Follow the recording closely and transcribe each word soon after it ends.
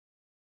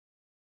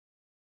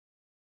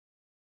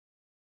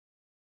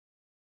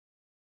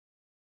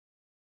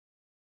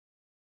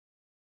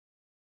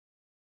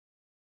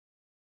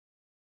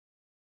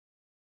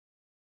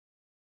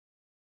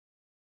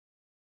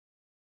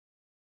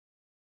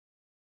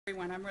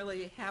Everyone, I'm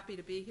really happy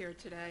to be here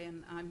today,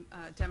 and I'm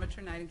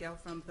Demetra Nightingale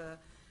from the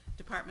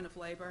Department of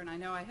Labor, and I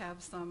know I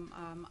have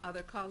some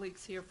other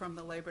colleagues here from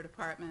the Labor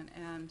Department,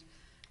 and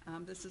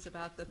this is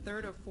about the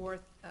third or fourth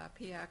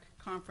PIAAC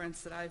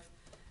conference that I've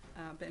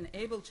been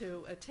able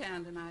to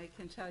attend, and I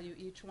can tell you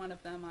each one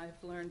of them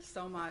I've learned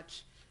so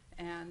much,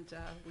 and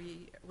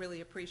we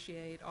really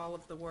appreciate all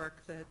of the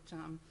work that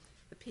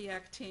the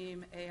PIAAC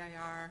team,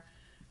 AIR,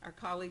 our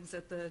colleagues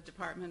at the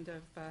Department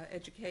of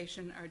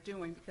Education are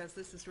doing, because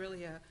this is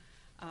really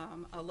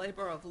a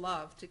labor of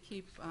love to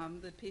keep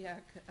the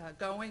PIAAC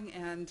going,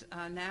 and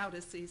now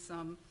to see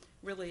some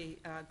really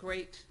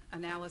great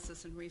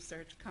analysis and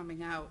research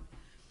coming out.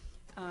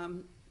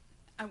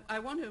 I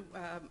want to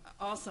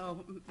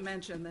also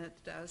mention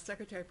that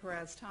Secretary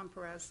Perez, Tom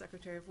Perez,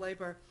 Secretary of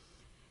Labor,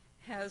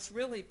 has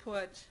really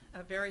put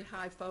a very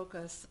high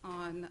focus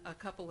on a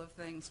couple of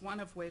things,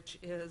 one of which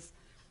is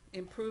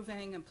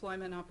improving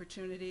employment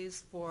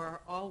opportunities for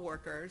all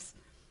workers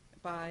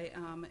by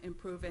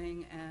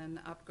improving and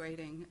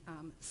upgrading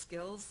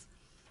skills,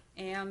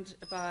 and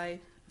by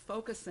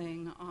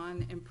focusing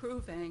on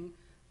improving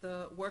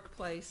the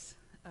workplace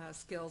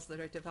skills that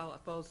are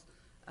developed, both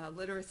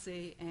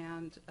literacy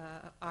and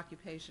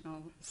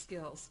occupational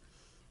skills.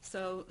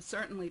 So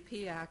certainly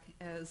PIAAC,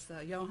 as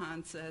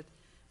Johan said,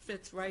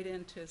 fits right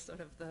into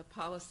sort of the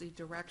policy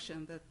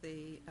direction that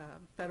the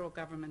federal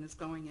government is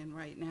going in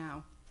right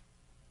now.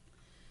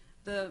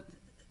 The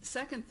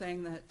second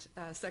thing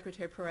that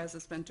Secretary Perez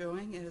has been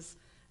doing is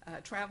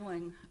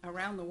traveling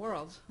around the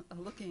world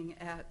looking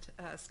at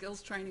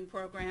skills training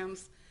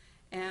programs,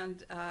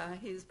 and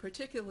he's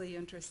particularly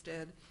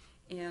interested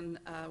in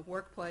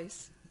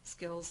workplace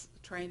skills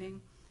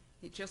training.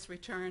 He just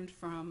returned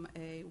from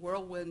a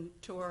whirlwind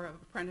tour of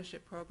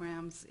apprenticeship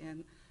programs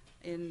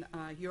in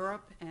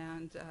Europe,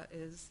 and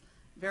is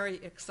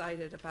very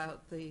excited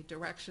about the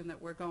direction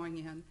that we're going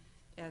in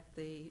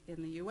the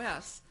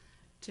U.S.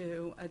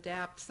 to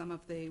adapt some of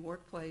the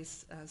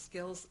workplace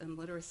skills and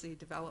literacy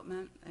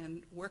development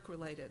and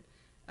work-related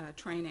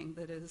training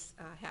that is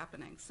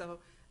happening. So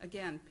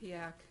again,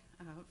 PIAAC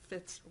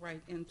fits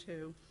right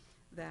into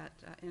that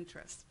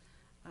interest.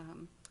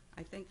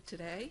 I think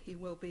today he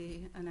will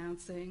be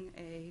announcing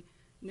a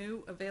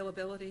new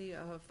availability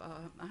of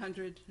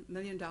 $100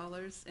 million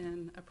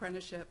in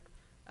apprenticeship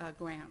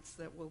grants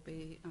that will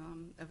be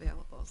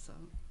available. So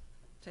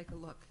take a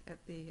look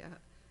at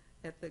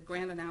the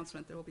grant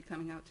announcement that will be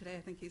coming out today.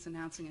 I think he's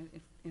announcing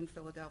it in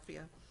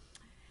Philadelphia.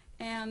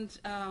 And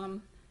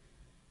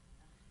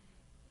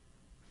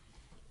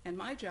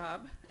my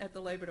job at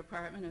the Labor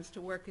Department is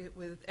to work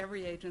with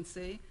every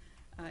agency,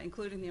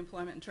 including the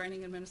Employment and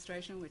Training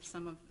Administration, which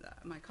some of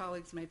my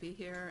colleagues may be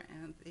here,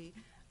 and the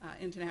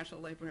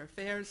International Labor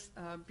Affairs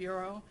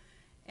Bureau,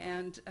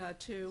 and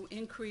to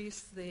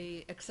increase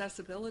the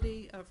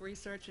accessibility of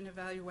research and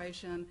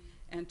evaluation,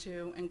 and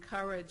to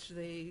encourage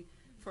the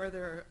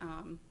further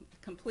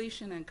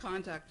completion and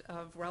conduct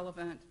of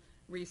relevant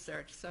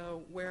research.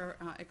 So we're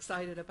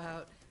excited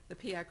about the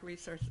PIAAC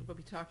research that we'll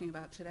be talking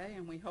about today,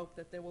 and we hope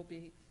that there will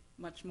be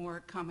much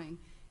more coming,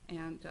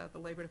 and the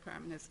Labor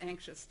Department is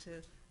anxious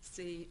to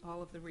see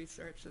all of the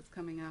research that's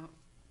coming out.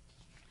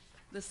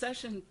 The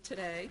session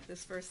today,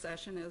 this first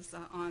session, is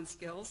on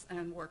skills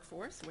and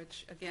workforce,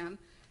 which again,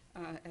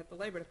 at the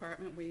Labor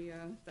Department,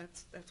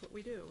 that's what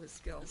we do, is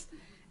skills.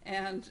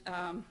 And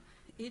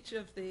each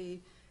of the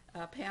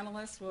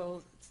panelists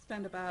will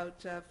spend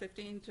about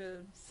 15 to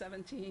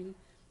 17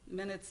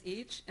 minutes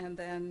each, and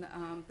then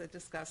the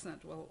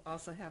discussant will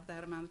also have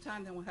that amount of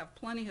time. Then we'll have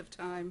plenty of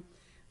time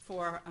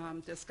for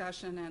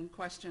discussion and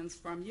questions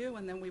from you,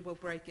 and then we will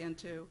break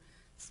into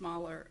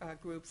smaller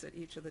groups at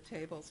each of the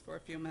tables for a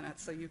few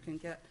minutes, so you can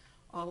get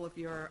all of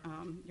your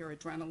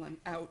adrenaline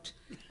out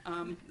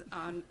on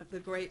the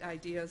great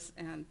ideas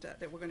and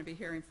that we're going to be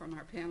hearing from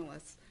our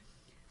panelists.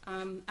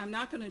 I'm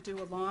not going to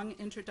do a long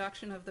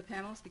introduction of the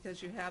panelists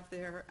because you have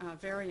their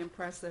very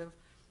impressive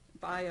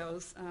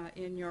bios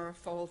in your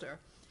folder,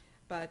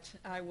 but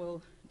I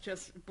will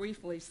just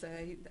briefly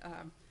say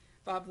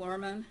Bob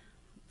Lerman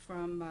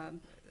from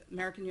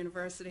American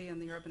University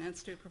and the Urban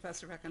Institute,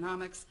 Professor of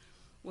Economics,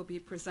 will be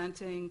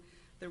presenting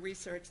the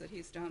research that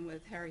he's done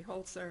with Harry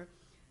Holzer,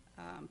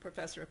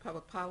 Professor of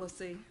Public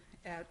Policy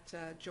at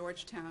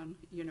Georgetown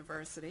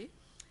University.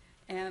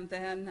 And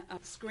then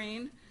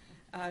screen,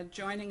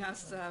 joining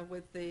us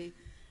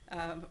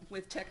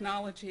with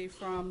technology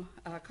from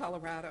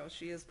Colorado.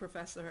 She is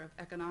Professor of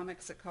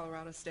Economics at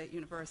Colorado State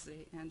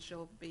University, and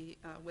she'll be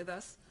with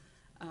us,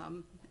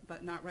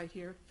 but not right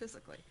here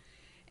physically.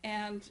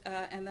 And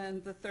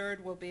then the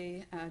third will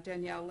be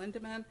Danielle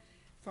Lindemann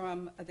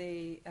from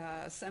the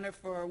Center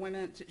for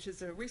Women.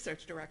 She's a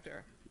research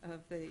director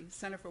of the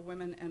Center for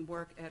Women and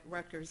Work at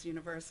Rutgers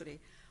University.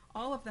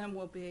 All of them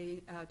will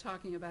be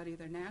talking about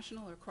either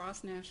national or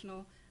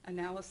cross-national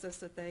analysis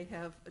that they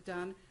have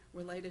done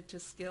related to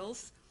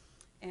skills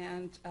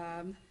and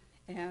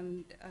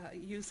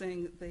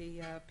using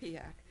the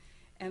PIAAC.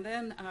 And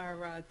then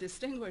our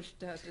distinguished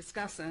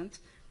discussant,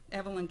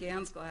 Evelyn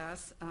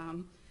Ganzglass,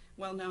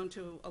 well known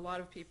to a lot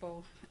of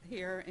people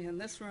here in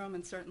this room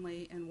and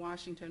certainly in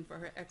Washington for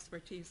her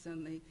expertise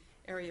in the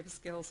area of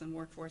skills and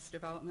workforce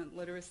development,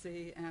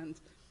 literacy, and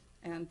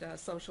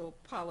social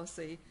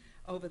policy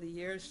over the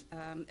years.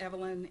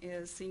 Evelyn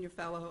is Senior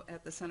Fellow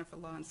at the Center for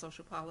Law and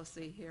Social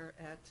Policy here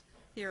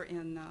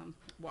in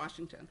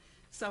Washington.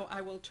 So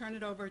I will turn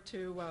it over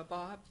to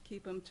Bob,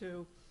 keep him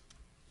to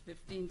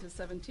 15 to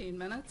 17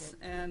 minutes,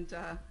 and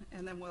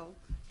then we'll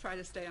try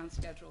to stay on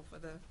schedule for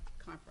the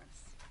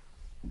conference.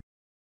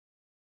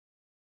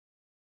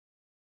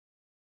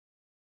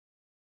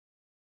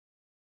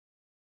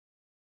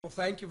 Well,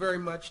 thank you very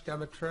much,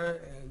 Demetra,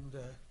 and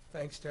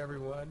thanks to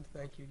everyone.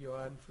 Thank you,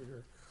 Johan, for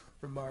your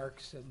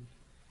remarks and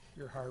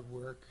your hard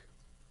work.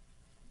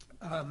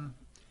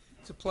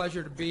 It's a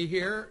pleasure to be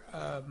here,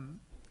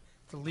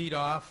 to lead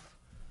off,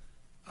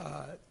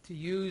 to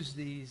use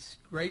these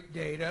great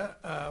data.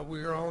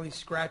 We are only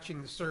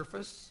scratching the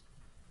surface.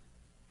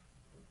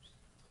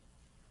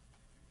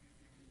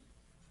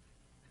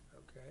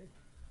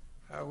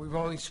 Okay. We've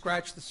only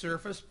scratched the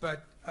surface,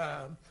 but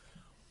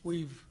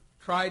we've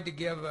tried to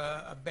give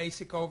a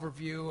basic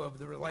overview of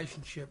the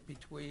relationship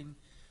between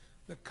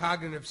the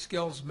cognitive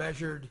skills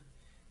measured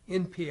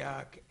in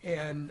PIAAC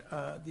and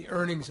the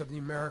earnings of the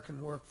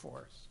American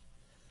workforce.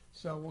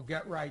 So we'll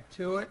get right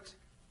to it.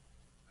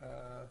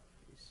 Let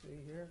me see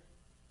here.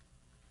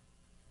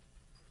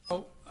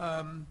 So,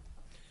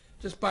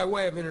 just by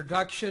way of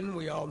introduction,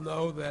 we all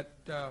know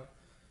that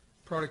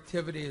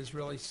productivity is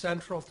really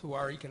central to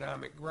our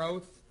economic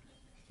growth,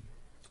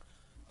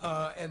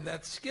 and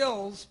that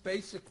skills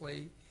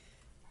basically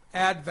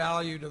add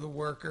value to the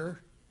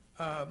worker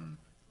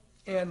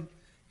and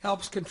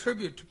helps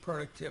contribute to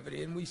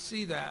productivity. And we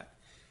see that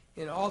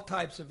in all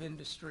types of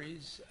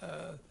industries.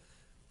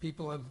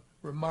 People have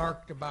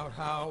remarked about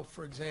how,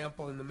 for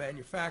example, in the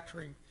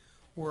manufacturing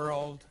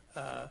world,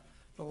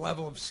 the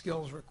level of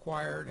skills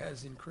required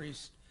has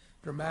increased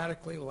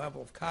dramatically, the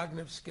level of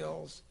cognitive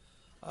skills.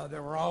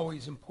 There were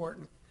always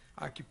important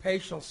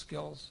occupational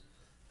skills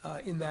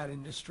in that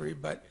industry,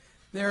 but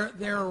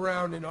they're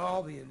around in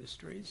all the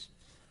industries.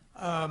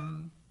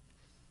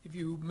 If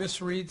you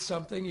misread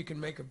something, you can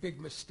make a big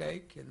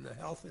mistake in the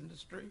health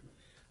industry,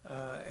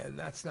 and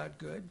that's not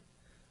good.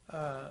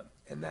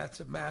 And that's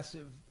a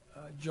massive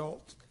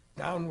jolt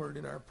downward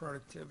in our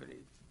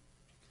productivity.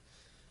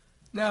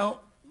 Now,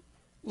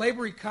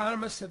 labor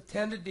economists have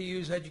tended to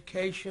use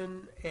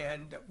education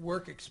and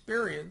work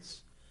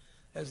experience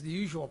as the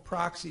usual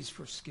proxies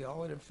for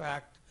skill, and in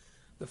fact,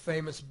 the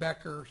famous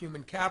Becker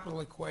human capital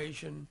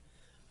equation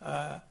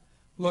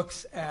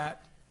looks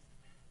at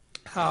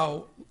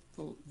how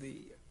the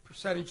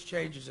percentage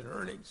changes in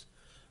earnings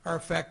are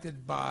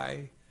affected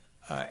by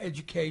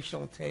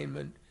educational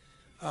attainment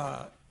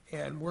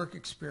and work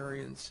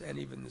experience, and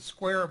even the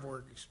square of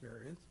work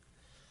experience.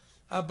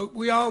 But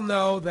we all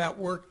know that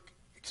work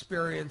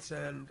experience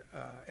and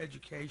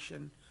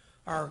education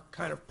are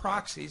kind of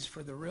proxies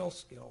for the real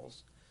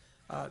skills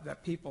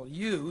that people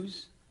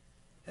use.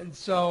 And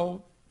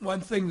so one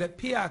thing that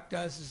PIAAC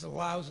does is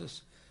allows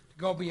us to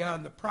go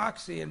beyond the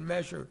proxy and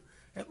measure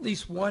at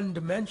least one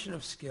dimension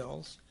of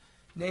skills,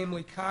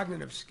 namely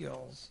cognitive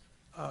skills,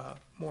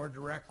 more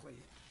directly,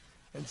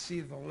 and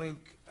see the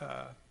link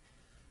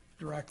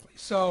directly.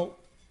 So,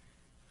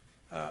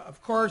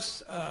 of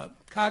course,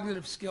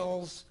 cognitive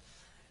skills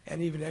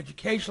and even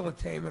educational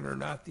attainment are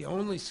not the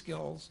only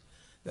skills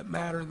that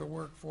matter in the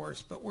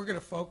workforce, but we're going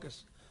to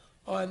focus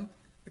on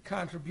the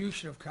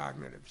contribution of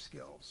cognitive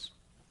skills.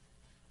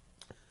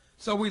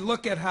 So we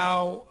look at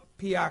how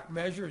PIAAC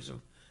measures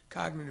of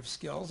cognitive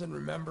skills, and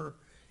remember,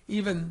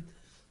 even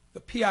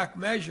the PIAAC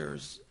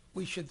measures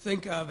we should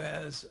think of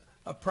as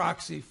a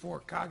proxy for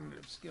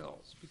cognitive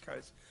skills,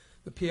 because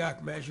the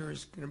PIAAC measure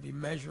is going to be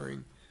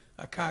measuring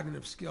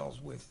cognitive skills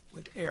with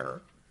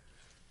error.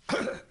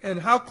 And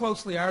how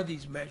closely are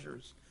these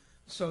measures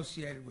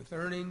associated with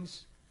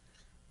earnings?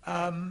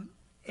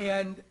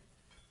 And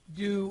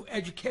do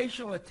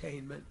educational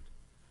attainment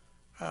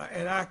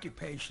and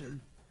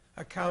occupation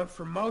account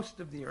for most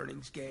of the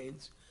earnings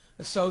gains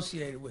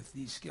associated with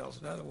these skills?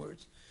 In other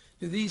words,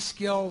 do these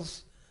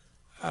skills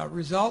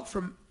result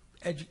from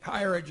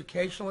higher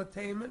educational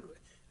attainment,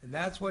 and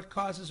that's what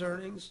causes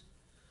earnings?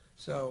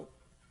 So,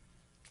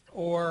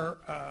 or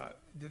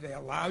do they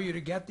allow you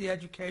to get the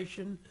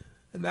education,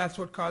 and that's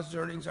what causes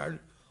earnings?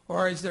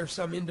 Or is there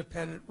some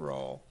independent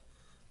role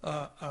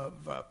of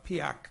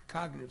PIAAC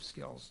cognitive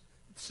skills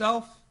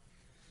itself?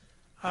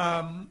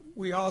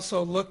 We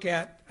also look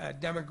at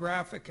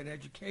demographic and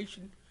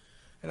education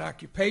and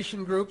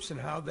occupation groups and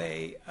how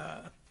they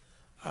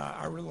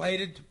are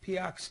related to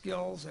PIAAC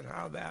skills and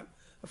how that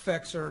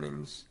affects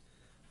earnings.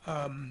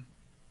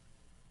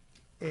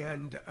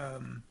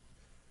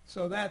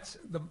 So that's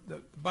the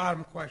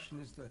bottom question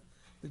is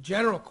the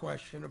general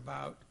question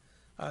about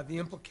the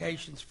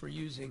implications for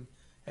using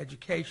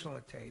educational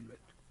attainment.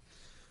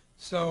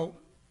 So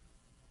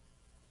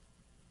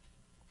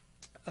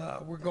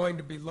we're going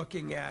to be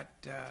looking at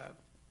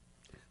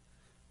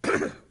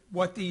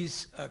what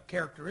these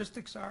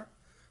characteristics are.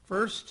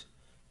 First,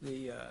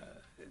 the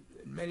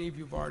many of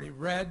you have already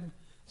read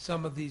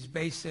some of these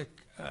basic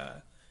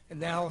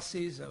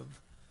analyses of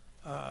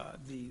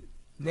the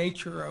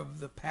nature of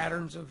the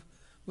patterns of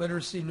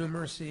literacy,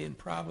 numeracy, and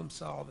problem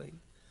solving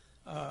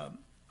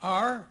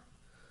are.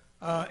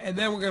 And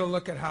then we're going to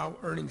look at how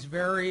earnings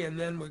vary, and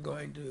then we're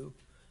going to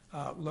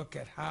look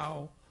at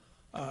how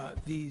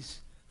these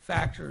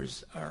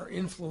factors are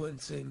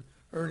influencing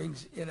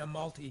earnings in a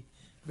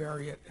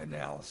multivariate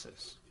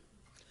analysis.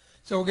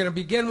 So we're going to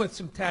begin with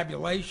some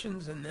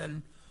tabulations, and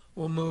then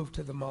we'll move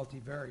to the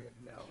multivariate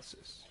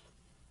analysis.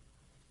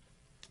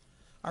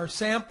 Our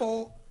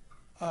sample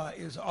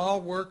is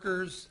all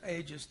workers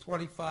ages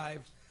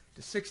 25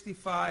 to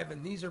 65,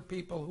 and these are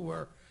people who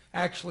are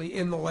actually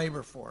in the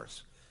labor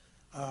force,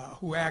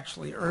 who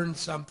actually earn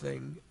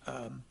something.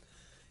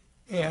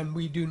 And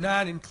we do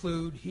not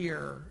include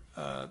here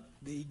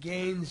the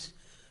gains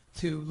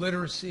to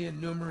literacy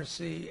and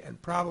numeracy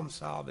and problem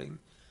solving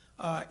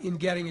in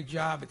getting a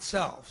job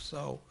itself.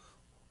 So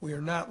we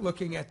are not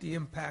looking at the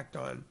impact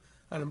on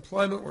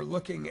unemployment. We're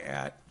looking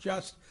at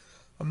just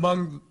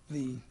among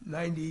the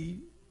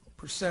 90%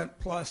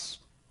 plus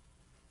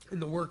in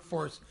the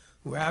workforce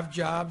who have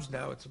jobs.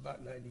 Now it's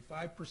about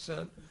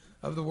 95%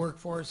 of the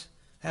workforce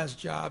has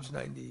jobs,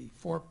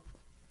 94.5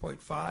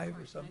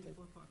 or something.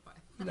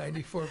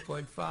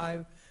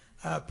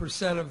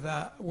 94.5% of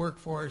the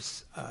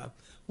workforce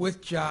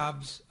with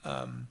jobs.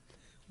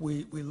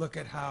 We look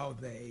at how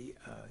they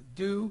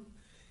do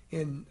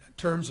in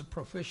terms of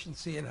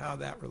proficiency and how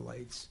that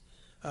relates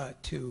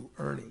to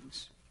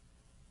earnings.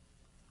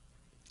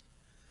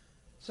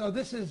 So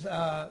this is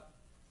a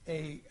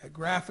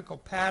graphical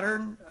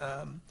pattern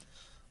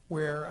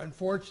where,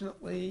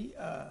 unfortunately,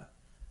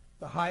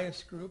 the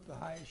highest group, the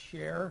highest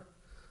share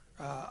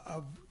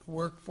of the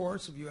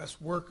workforce of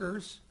U.S.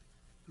 workers,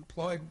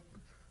 employed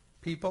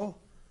people,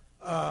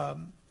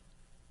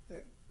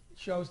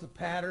 shows the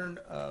pattern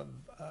of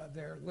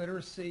their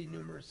literacy,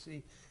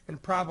 numeracy,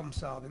 and problem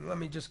solving. Let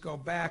me just go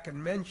back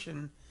and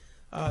mention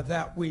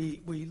that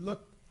we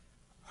look,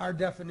 our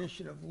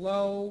definition of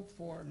low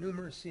for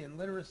numeracy and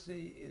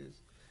literacy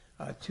is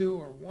 2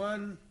 or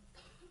 1,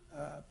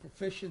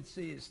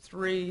 proficiency is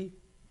 3,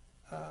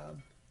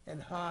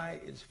 and high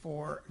is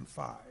 4 and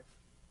 5.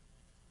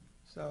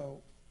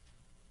 So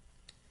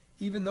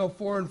even though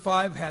 4 and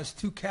 5 has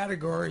 2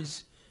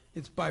 categories,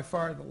 it's by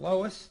far the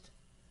lowest.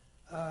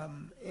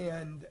 Bob,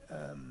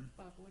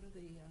 what are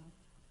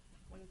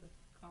the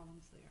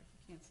columns there? I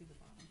can't see the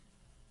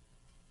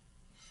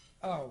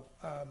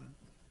bottom.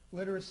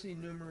 Literacy,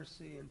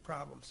 numeracy, and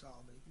problem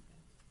solving.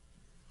 Okay.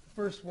 The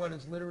first one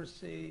is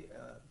literacy.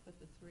 But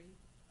the 3?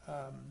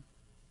 I'm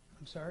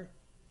sorry?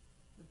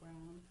 The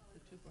brown, the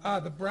 2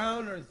 brown. The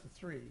brown is the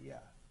 3, yeah.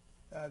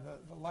 The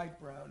light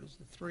brown is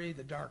the 3,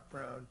 the dark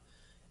brown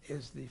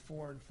is the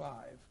 4 and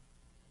 5.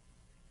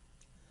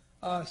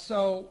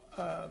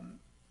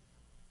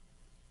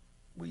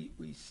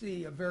 We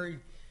see a very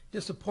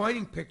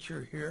disappointing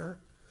picture here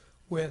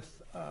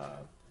with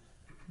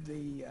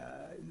in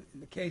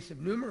the case of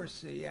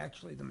numeracy,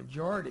 actually the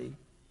majority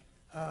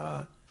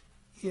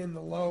in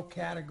the low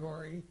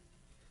category,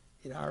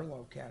 in our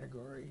low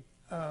category,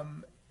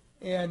 and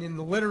in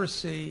the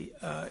literacy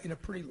in a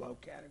pretty low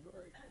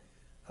category.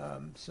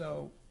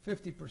 So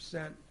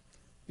 50%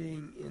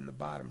 being in the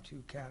bottom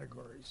 2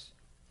 categories.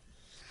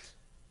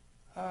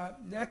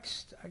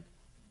 Next,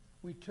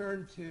 we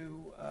turn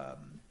to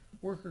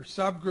worker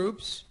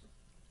subgroups.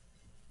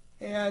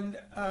 And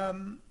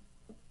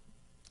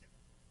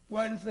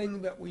one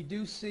thing that we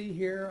do see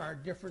here are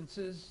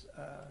differences.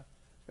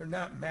 They're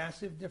not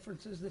massive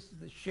differences. This is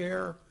the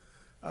share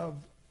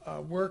of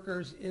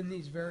workers in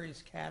these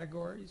various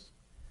categories.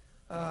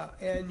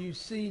 And you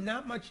see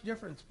not much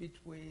difference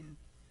between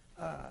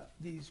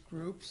these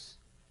groups.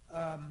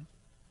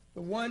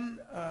 The one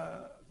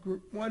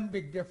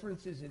big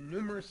difference is in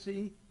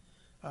numeracy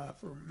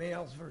for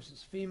males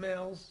versus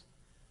females,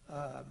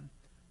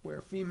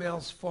 where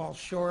females fall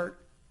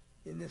short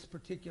in this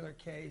particular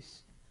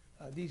case.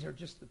 These are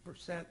just the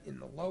percent in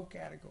the low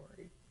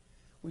category.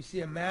 We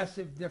see a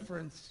massive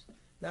difference,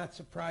 not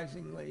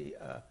surprisingly,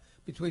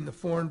 between the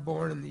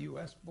foreign-born and the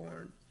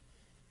U.S.-born,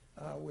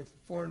 with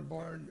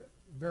foreign-born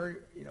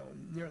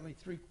nearly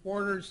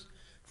 3/4,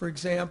 for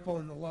example,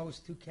 in the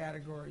lowest 2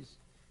 categories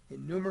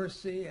in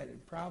numeracy and in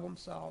problem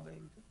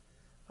solving,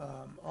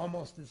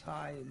 almost as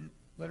high in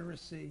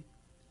literacy.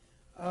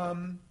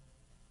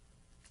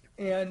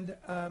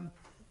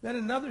 Then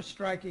another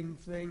striking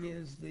thing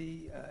is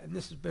and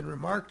this has been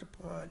remarked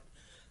upon,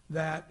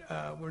 that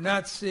we're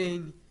not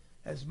seeing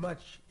as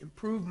much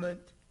improvement.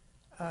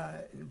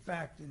 In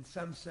fact, in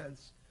some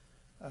sense,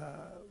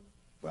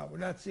 we're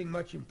not seeing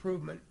much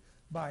improvement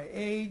by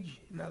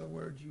age. In other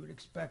words, you would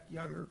expect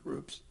younger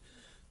groups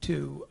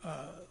who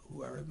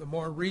are the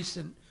more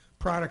recent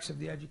products of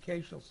the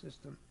educational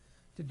system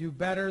to do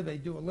better. They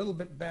do a little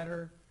bit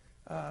better,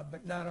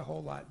 but not a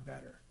whole lot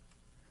better.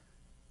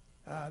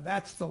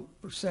 That's the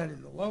percent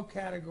in the low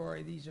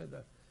category. These are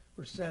the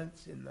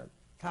percents in the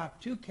top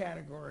 2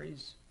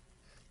 categories.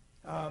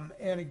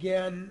 And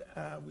again,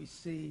 we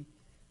see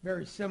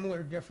very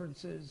similar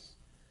differences.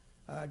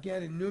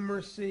 Again, in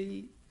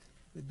numeracy,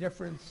 the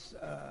difference,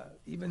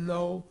 even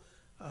though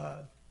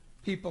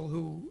people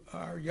who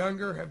are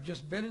younger have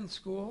just been in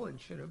school and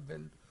should have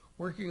been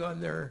working on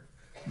their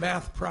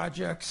math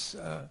projects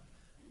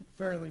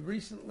fairly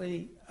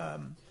recently,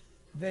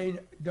 they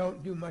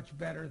don't do much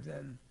better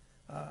than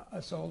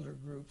us older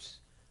groups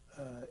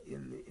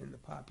in the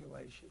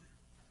population.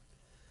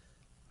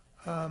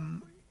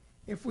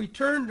 If we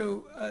turn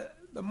to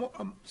the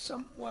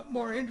somewhat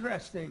more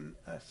interesting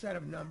set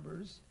of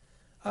numbers,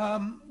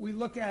 we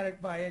look at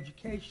it by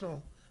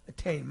educational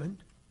attainment.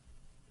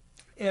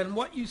 And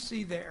what you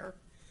see there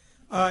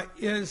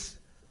is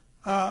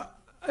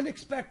an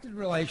expected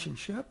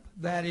relationship.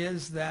 That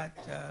is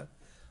that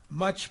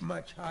much,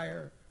 much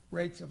higher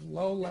rates of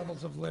low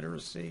levels of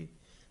literacy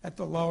at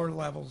the lower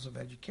levels of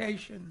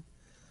education.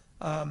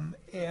 And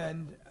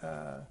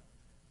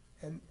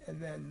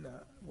then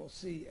we'll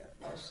see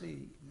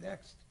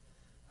next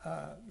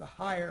the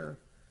higher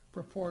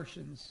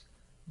proportions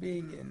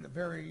being in the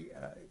very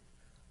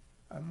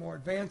more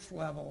advanced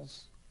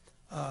levels,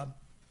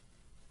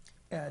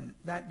 and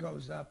that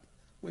goes up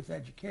with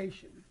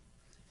education.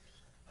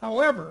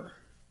 However,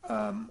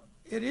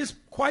 it is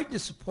quite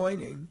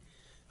disappointing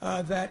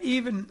that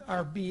even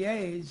our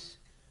BAs,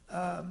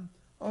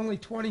 only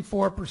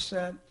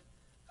 24%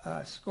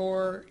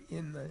 score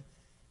in the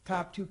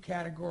top two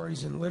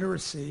categories in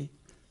literacy,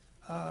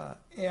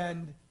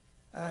 and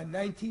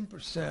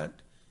 19%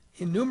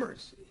 in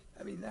numeracy.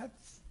 I mean,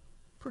 that's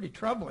pretty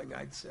troubling,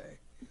 I'd say.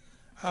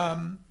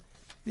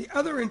 The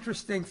other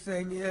interesting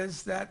thing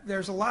is that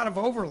there's a lot of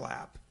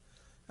overlap.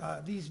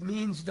 These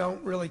means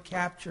don't really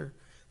capture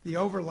the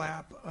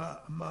overlap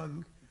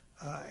among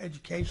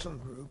educational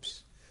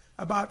groups.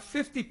 About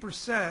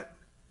 50%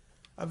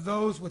 of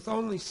those with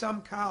only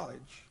some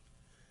college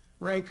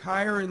rank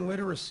higher in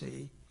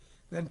literacy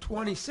than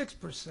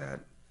 26%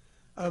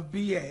 of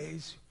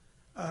BAs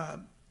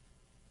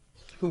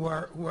who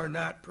are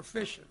not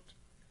proficient.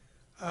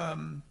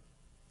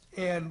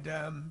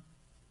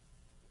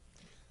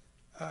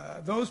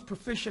 Those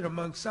proficient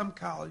among some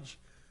college,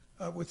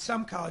 with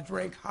some college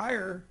rank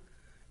higher,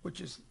 which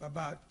is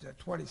about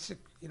 26,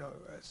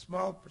 a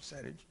small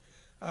percentage,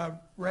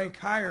 rank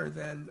higher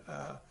than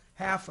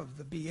half of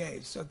the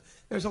BAs. So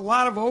there's a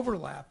lot of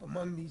overlap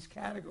among these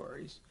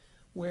categories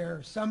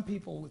where some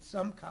people with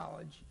some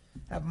college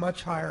have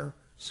much higher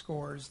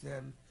scores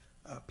than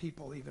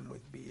people even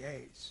with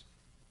BAs.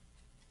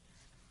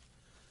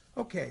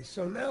 Okay,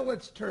 so now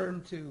let's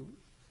turn to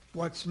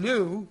what's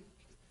new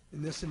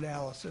in this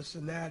analysis,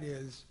 and that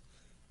is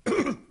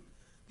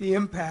the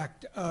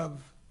impact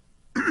of,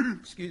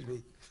 excuse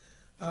me,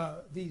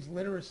 these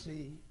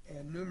literacy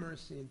and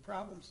numeracy and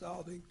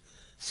problem-solving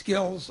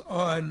skills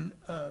on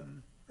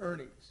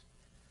earnings.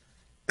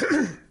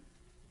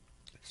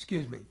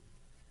 Excuse me.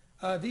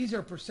 These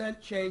are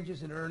percent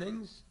changes in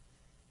earnings,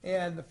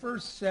 and the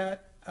first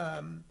set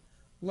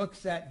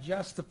looks at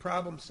just the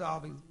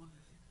problem-solving,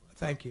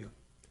 thank you,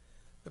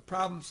 the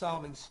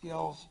problem-solving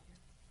skills.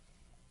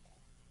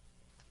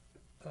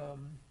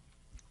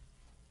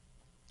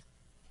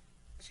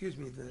 Excuse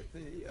me,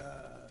 the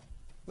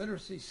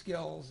literacy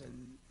skills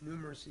and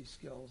numeracy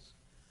skills,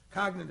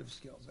 cognitive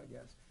skills, I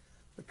guess.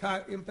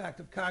 The impact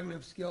of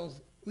cognitive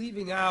skills,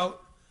 leaving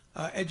out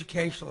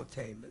educational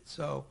attainment.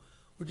 So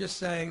we're just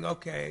saying,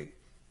 okay,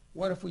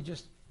 what if we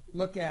just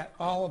look at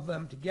all of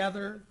them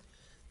together?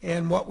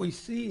 And what we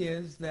see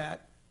is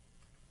that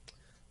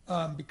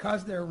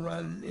because they're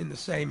run in the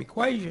same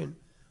equation,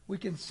 we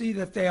can see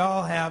that they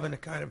all have a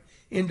kind of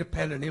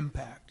independent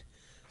impact.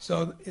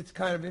 So it's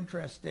kind of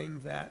interesting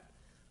that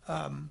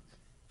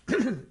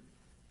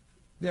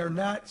they're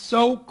not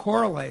so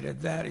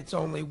correlated that it's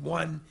only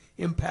one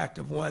impact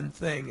of one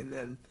thing and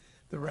then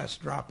the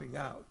rest dropping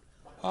out.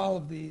 All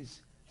of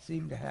these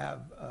seem to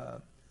have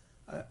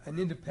an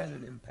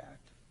independent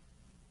impact.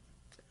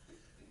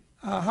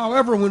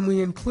 However, when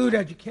we include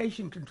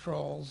education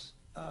controls,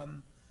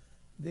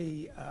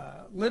 the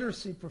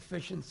literacy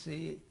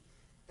proficiency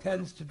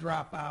tends to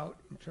drop out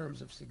in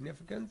terms of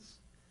significance.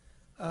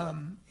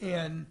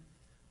 And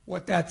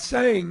what that's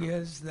saying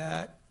is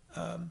that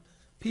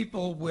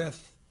people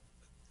with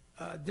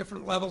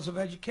different levels of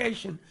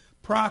education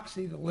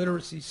proxy the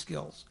literacy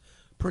skills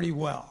pretty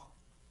well,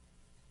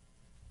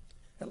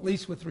 at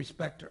least with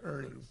respect to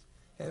earnings,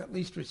 and at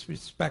least with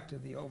respect to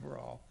the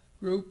overall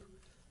group.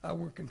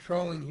 We're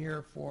controlling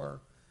here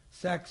for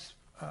sex,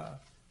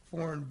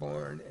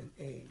 foreign-born, and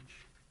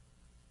age.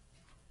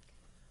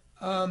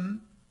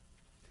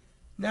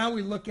 Now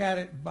we look at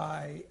it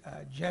by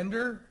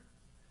gender,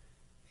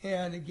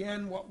 and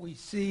again what we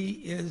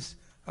see is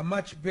a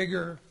much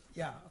bigger,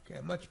 a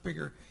much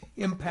bigger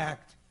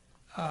impact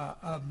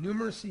of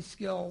numeracy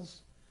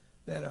skills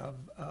than of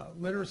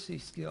literacy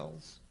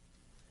skills.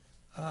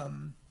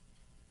 And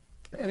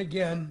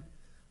again,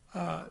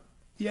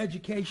 the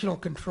educational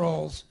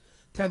controls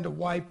tend to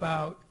wipe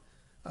out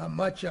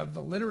much of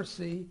the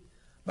literacy,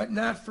 but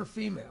not for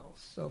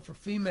females. So for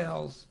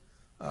females,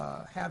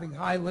 having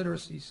high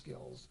literacy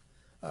skills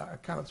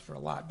accounts for a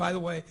lot. By the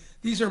way,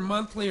 these are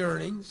monthly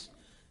earnings,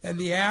 and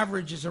the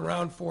average is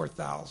around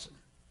 4,000.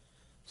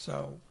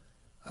 So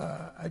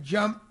a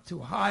jump to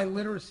high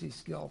literacy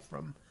skill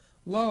from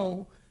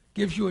low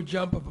gives you a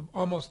jump of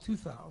almost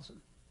 2,000,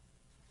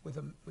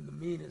 when the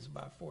mean is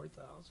about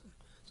 4,000.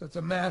 So it's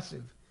a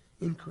massive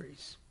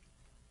increase.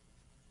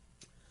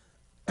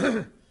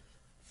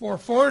 For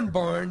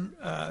foreign-born,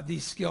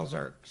 these skills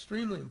are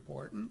extremely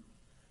important,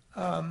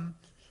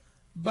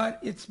 but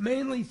it's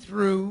mainly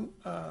through,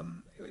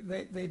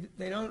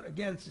 they don't,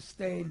 again,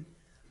 sustain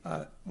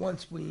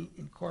once we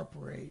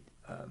incorporate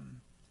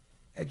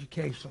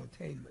educational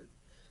attainment.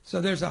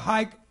 So there's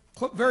a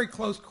very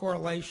close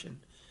correlation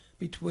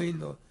between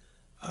the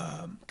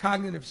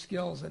cognitive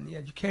skills and the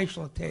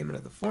educational attainment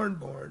of the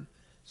foreign-born,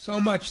 so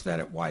much that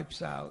it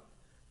wipes out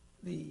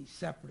the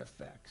separate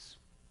effects.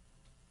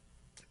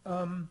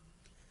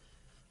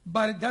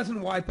 But it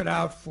doesn't wipe it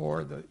out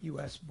for the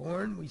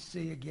U.S.-born. We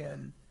see,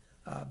 again,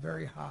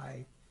 very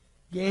high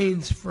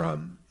gains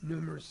from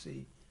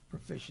numeracy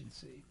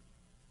proficiency.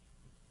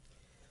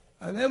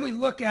 And then we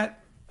look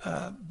at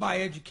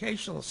by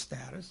educational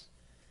status,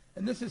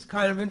 and this is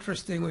kind of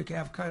interesting. We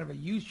have kind of a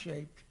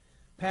U-shaped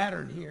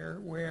pattern here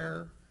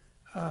where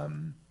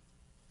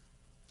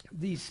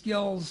these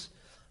skills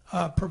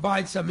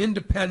provide some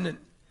independent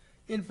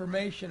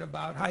information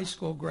about high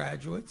school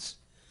graduates.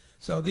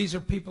 So these are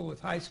people with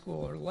high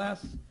school or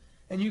less,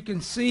 and you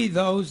can see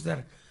those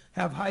that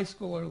have high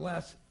school or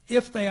less,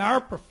 if they are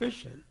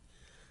proficient,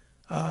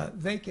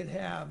 they can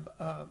have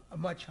a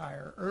much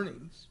higher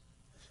earnings.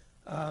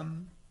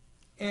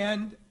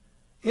 And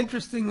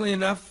interestingly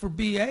enough, for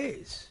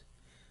BAs.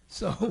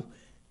 So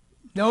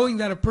knowing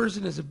that a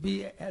person has a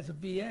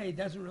BA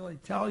doesn't really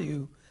tell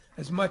you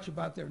as much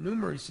about their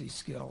numeracy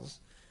skills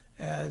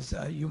as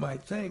you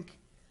might think,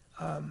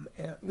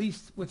 at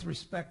least with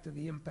respect to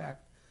the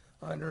impact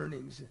on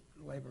earnings in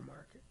the labor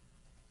market.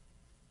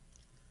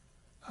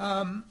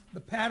 The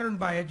pattern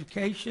by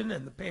education,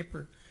 and the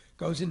paper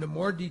goes into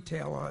more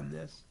detail on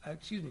this,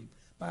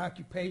 by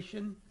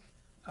occupation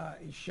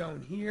is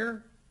shown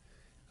here.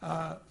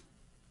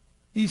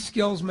 These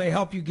skills may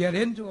help you get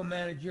into a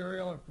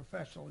managerial or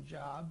professional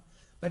job,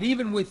 but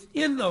even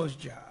within those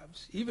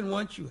jobs, even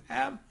once you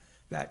have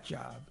that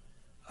job,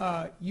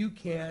 you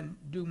can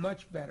do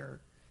much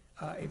better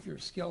if your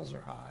skills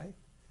are high.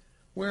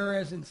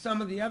 Whereas in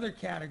some of the other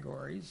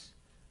categories,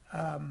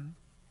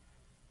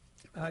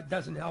 it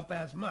doesn't help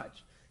as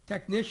much.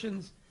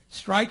 Technicians,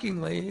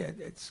 strikingly,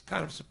 it's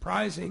kind of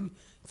surprising.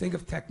 Think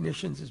of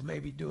technicians as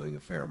maybe doing a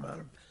fair amount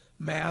of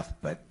math,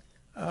 but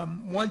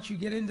once you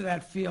get into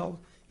that field,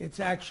 it's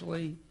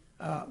actually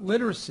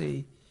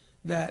literacy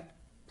that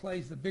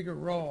plays the bigger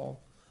role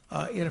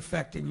in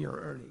affecting your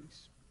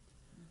earnings.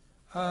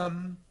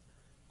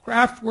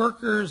 Craft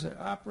workers,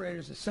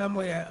 operators,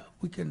 assembly,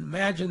 we can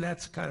imagine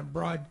that's a kind of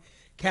broad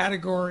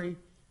category,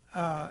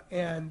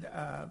 and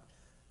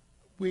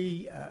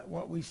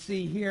what we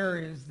see here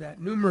is that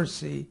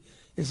numeracy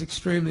is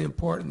extremely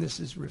important. This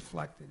is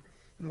reflected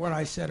in what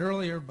I said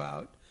earlier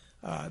about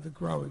the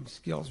growing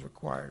skills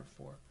required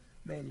for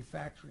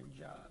manufacturing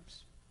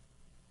jobs.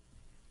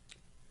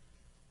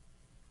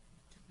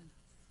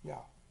 Yeah.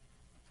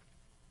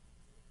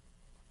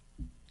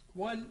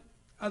 One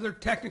other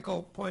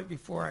technical point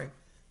before I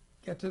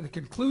get to the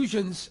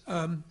conclusions.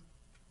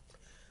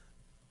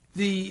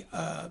 The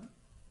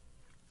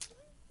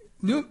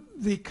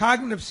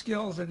cognitive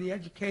skills and the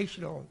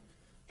educational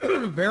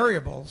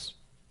variables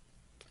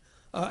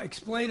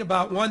explain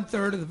about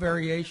 1/3 of the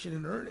variation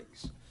in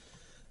earnings.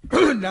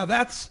 Now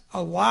that's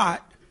a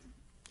lot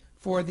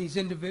for these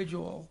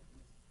individual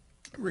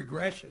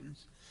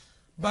regressions,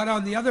 but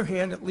on the other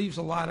hand, it leaves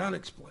a lot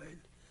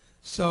unexplained.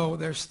 So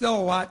there's still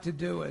a lot to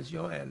do, as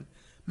Johan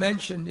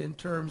mentioned, in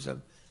terms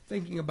of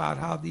thinking about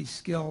how these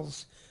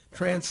skills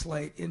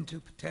translate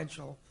into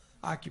potential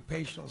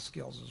occupational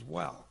skills as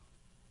well.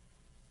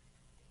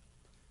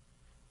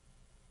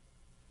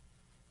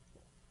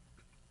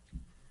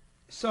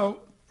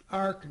 So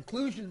our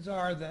conclusions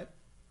are that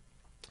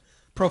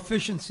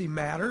proficiency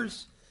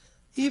matters,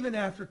 even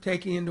after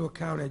taking into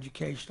account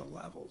educational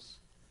levels,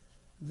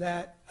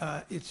 that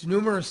it's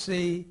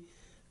numeracy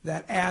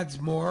that adds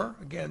more,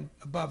 again,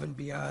 above and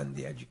beyond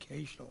the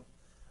educational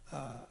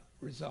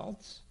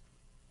results.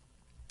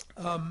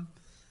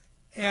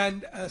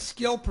 And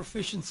skill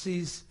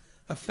proficiencies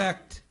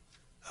affect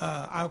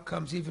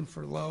outcomes even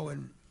for low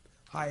and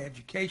high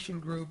education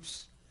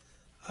groups,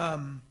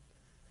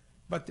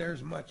 but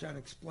there's much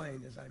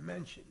unexplained, as I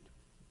mentioned.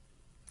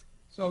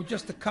 So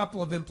just a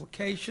couple of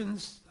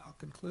implications. I'll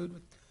conclude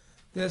with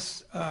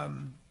this.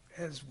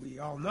 As we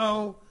all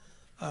know,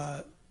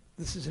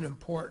 this is an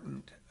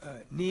important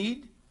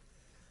need.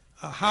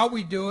 How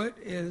we do it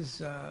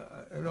is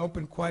an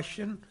open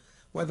question,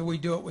 whether we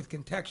do it with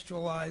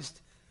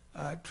contextualized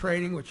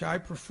training, which I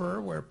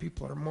prefer, where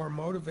people are more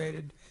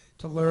motivated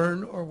to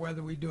learn, or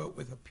whether we do it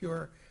with a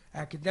pure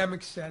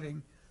academic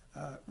setting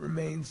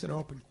remains an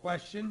open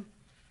question.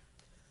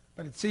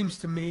 But it seems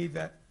to me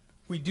that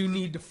we do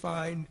need to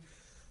find,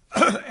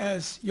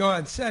 as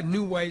Johan said,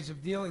 new ways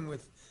of dealing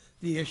with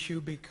the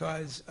issue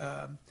because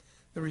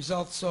the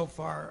results so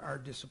far are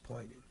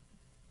disappointing.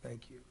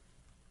 Thank you.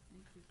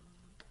 Thank you, Bob.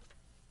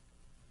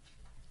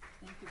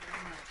 Thank you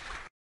very much.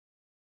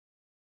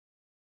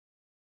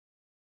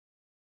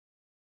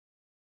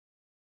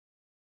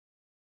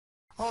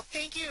 Well,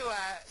 thank you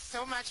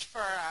so much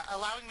for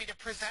allowing me to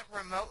present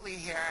remotely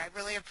here. I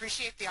really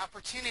appreciate the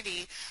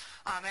opportunity,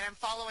 and I'm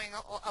following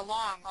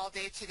along all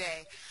day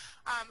today.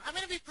 I'm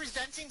going to be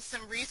presenting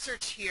some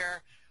research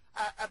here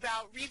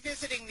about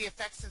revisiting the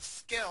effects of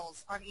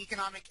skills on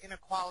economic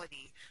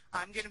inequality.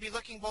 I'm going to be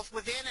looking both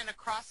within and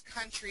across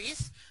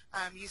countries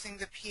using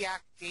the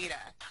PIAAC data.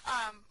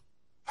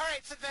 All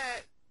right, so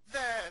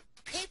the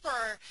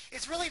paper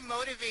is really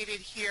motivated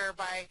here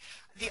by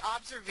the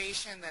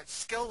observation that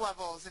skill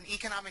levels and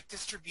economic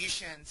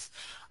distributions,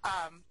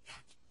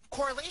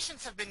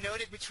 correlations have been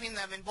noted between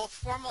them in both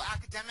formal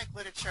academic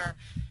literature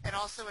and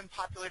also in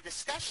popular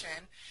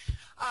discussion.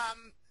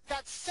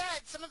 That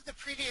said, some of the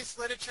previous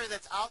literature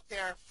that's out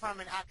there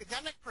from an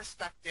academic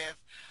perspective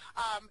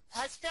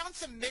has found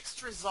some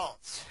mixed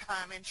results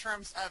in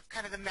terms of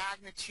kind of the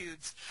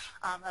magnitudes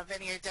of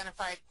any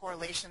identified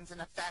correlations and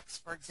effects,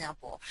 for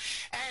example.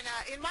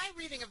 And in my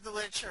reading of the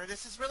literature,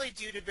 this is really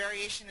due to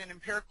variation in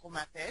empirical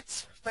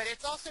methods, but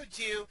it's also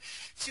due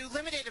to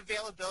limited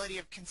availability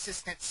of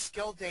consistent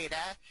skill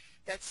data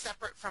that's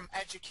separate from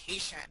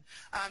education.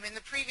 In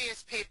the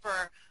previous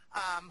paper,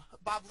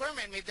 Bob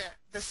Lerman made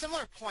the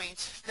similar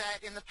point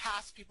that in the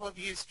past people have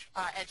used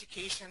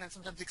education and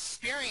sometimes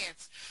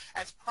experience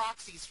as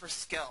proxies for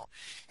skill.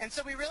 And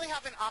so we really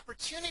have an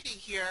opportunity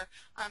here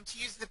to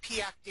use the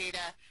PIAAC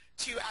data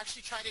to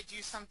actually try to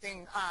do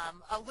something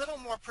a little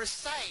more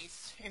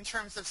precise in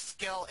terms of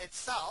skill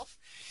itself,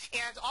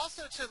 and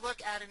also to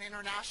look at an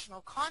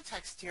international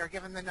context here,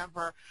 given the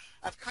number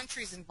of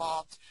countries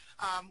involved,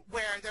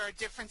 where there are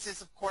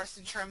differences, of course,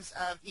 in terms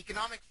of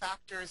economic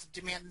factors,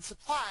 demand and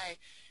supply,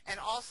 and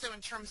also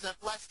in terms of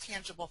less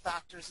tangible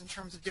factors, in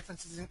terms of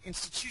differences in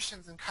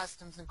institutions and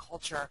customs and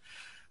culture,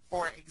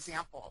 for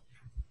example.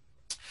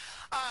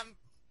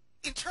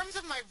 In terms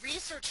of my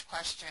research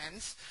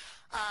questions,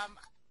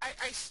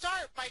 I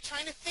start by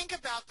trying to think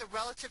about the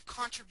relative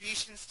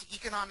contributions to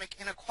economic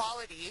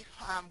inequality,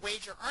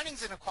 wage or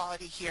earnings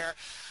inequality here,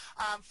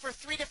 for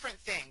three different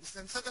things.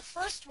 And so the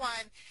first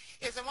one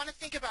is I want to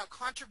think about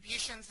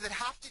contributions that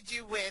have to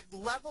do with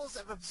levels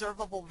of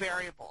observable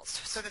variables.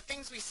 So the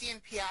things we see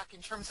in PIAAC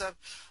in terms of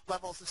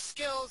levels of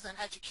skills and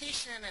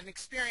education and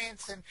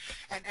experience and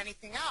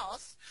anything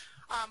else.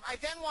 I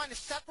then want to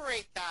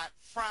separate that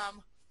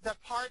from the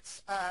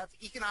parts of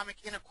economic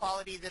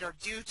inequality that are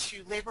due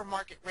to labor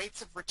market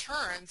rates of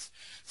returns,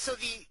 so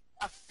the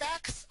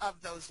effects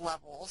of those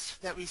levels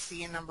that we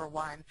see in number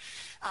one,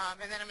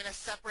 and then I'm going to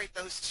separate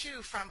those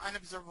two from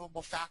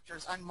unobservable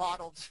factors,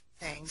 unmodeled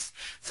things,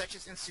 such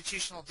as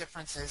institutional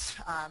differences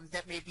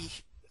that may be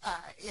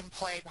in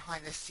play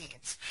behind the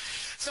scenes.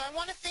 So I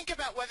want to think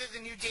about whether the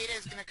new data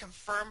is going to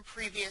confirm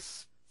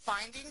previous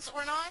findings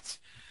or not.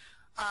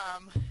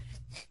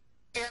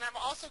 And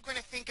I'm also going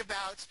to think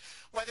about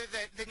whether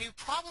the new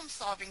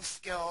problem-solving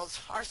skills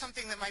are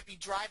something that might be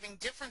driving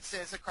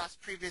differences across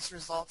previous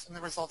results and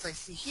the results I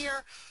see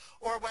here,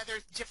 or whether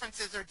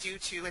differences are due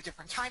to a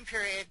different time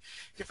period,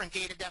 different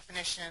data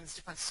definitions,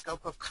 different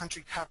scope of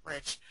country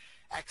coverage,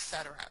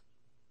 etc.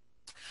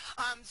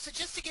 So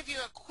just to give you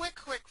a quick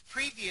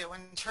preview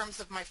in terms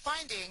of my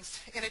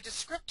findings, in a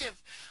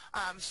descriptive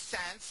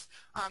sense,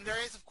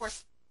 there is, of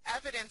course,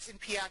 evidence in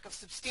PIAAC of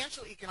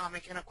substantial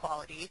economic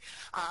inequality,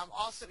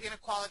 also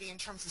inequality in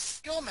terms of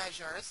skill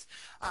measures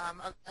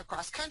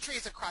across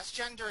countries, across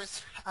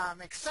genders,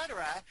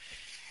 etc.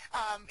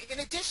 In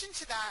addition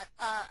to that,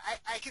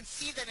 I can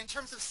see that in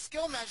terms of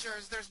skill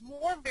measures, there's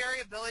more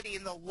variability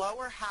in the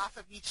lower half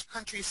of each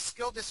country's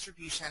skill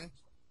distribution,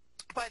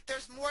 but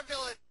there's more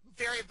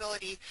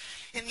variability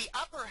in the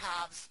upper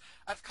halves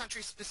of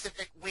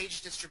country-specific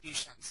wage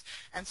distributions.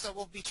 And so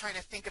we'll be trying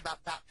to think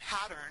about that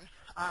pattern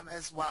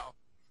as well.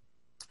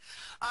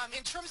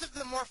 In terms of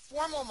the more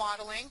formal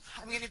modeling,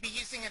 I'm going to be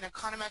using an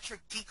econometric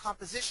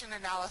decomposition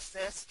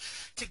analysis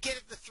to get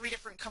at the three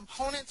different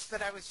components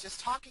that I was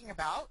just talking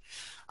about.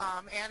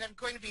 And I'm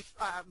going to be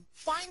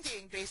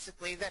finding,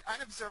 basically, that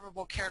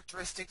unobservable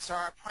characteristics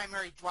are a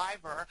primary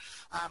driver,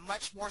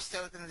 much more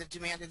so than the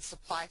demand and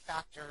supply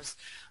factors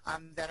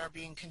that are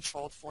being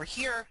controlled for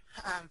here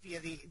via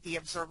the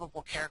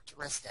observable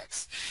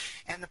characteristics.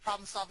 And the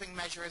problem-solving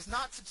measure is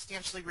not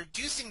substantially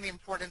reducing the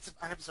importance of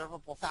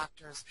unobservable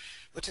factors,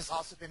 which has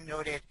also been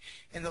noted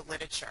in the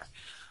literature.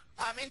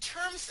 In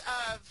terms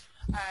of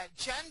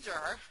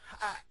gender,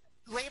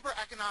 labor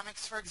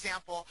economics, for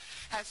example,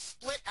 has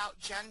split out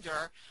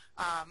gender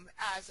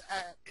as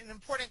an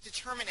important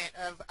determinant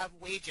of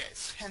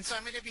wages. And so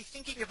I'm going to be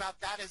thinking about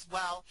that as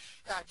well,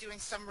 doing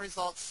some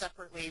results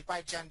separately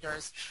by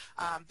genders.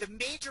 The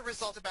major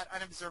result about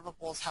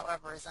unobservables,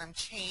 however, is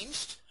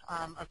unchanged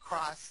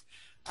across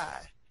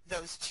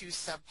those two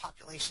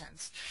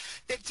subpopulations.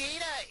 The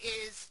data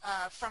is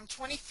from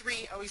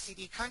 23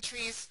 OECD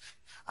countries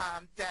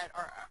that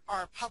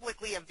are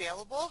publicly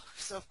available.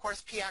 So of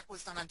course PIAAC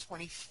was done on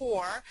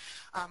 24.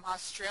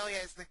 Australia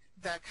is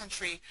the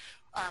country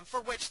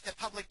for which the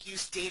public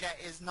use data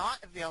is not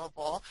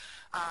available.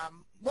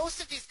 Most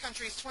of these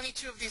countries,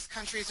 22 of these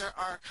countries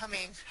are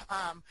coming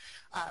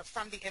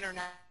from the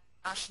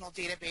international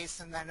database,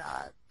 and then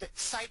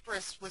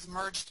Cyprus was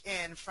merged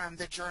in from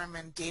the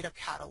German data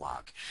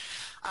catalog.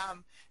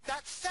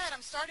 That said,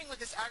 I'm starting with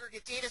this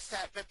aggregate data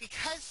set, but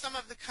because some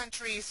of the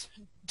countries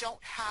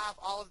don't have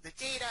all of the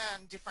data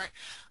and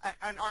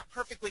and aren't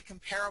perfectly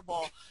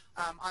comparable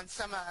on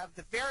some of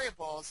the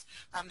variables,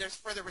 there's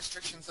further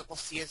restrictions that we'll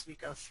see as we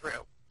go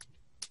through.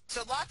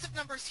 So lots of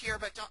numbers here,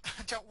 but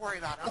don't worry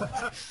about them.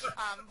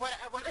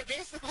 What I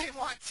basically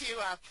want to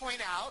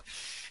point out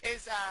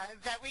is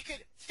that we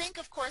could think,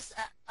 of course,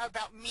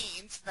 about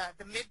means,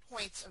 the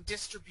midpoints of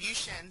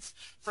distributions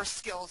for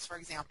skills, for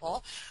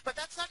example, but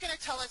that's not going to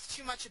tell us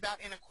too much about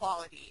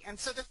inequality. And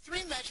so the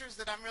three measures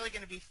that I'm really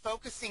going to be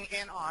focusing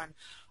in on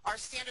are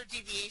standard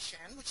deviation,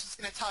 which is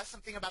going to tell us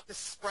something about the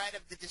spread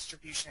of the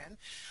distribution.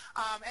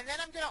 And then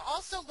I'm going to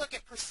also look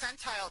at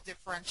percentile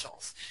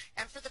differentials.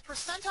 And for the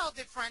percentile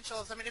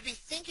differentials, I'm going to be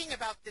thinking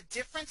about the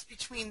difference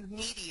between the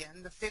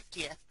median, the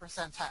 50th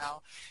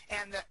percentile,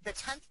 and the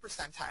 10th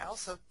percentile.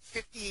 So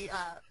 50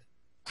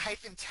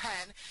 hyphen 10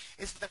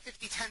 is the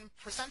 50-10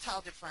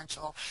 percentile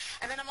differential.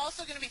 And then I'm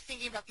also going to be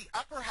thinking about the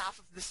upper half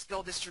of the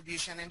skill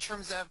distribution in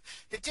terms of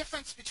the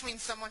difference between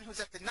someone who's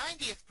at the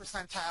 90th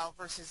percentile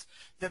versus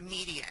the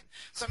median.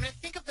 So I'm going to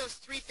think of those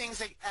three things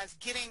as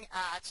getting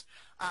at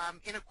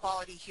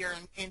inequality here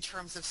in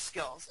terms of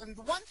skills. And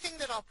the one thing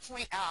that I'll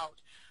point out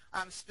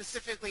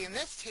specifically in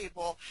this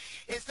table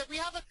is that we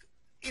have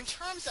in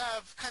terms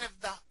of kind of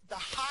the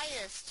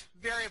highest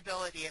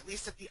variability, at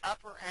least at the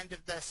upper end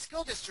of the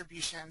skill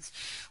distributions,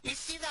 we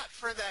see that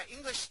for the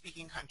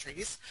English-speaking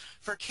countries,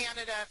 for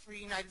Canada, for the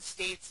United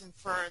States, and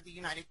for the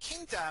United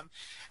Kingdom.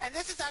 And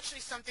this is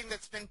actually something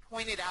that's been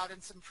pointed out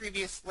in some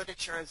previous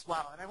literature as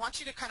well. And I want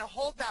you to kind of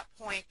hold that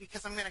point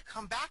because I'm going to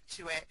come back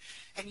to it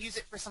and use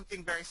it for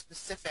something very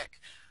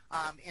specific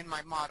in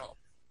my model.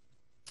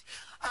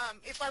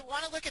 If I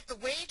want to look at the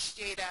wage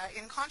data,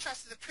 in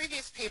contrast to the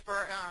previous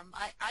paper,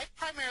 I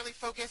primarily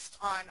focused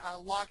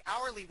on log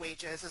hourly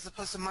wages as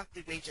opposed to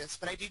monthly wages,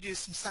 but I do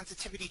some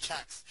sensitivity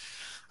checks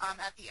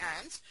at the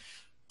end.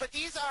 But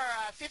these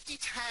are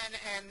 50-10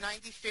 and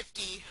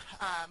 90-50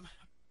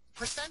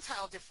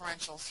 percentile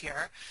differentials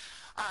here.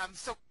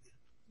 So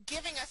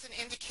giving us an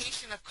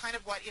indication of kind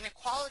of what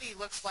inequality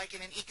looks like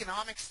in an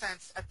economic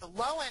sense at the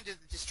low end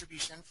of the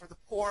distribution for the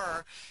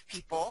poorer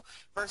people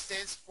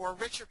versus for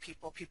richer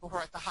people, people who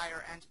are at the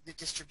higher end of the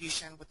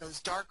distribution with those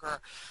darker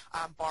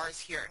bars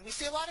here. And we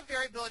see a lot of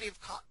variability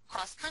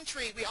across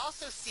country. We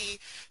also see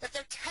that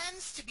there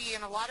tends to be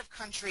in a lot of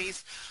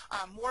countries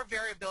more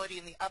variability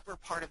in the upper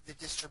part of the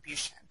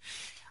distribution.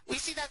 We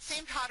see that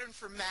same pattern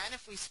for men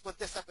if we split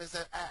this up as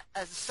a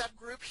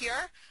subgroup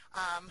here,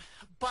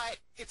 but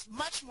it's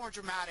much more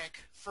dramatic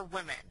for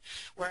women,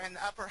 where in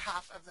the upper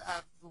half of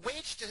the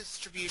wage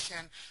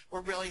distribution,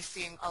 we're really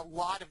seeing a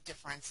lot of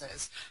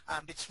differences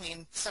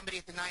between somebody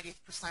at the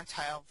 90th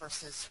percentile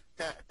versus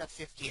the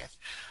 50th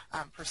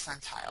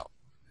percentile.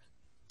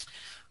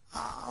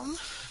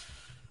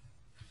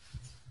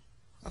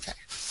 Okay,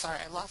 sorry,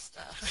 I lost,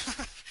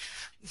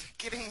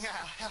 getting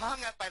hung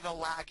up by the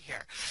lag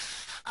here.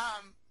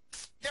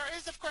 There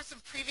is, of course,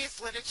 some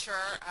previous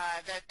literature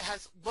that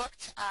has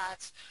looked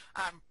at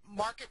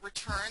market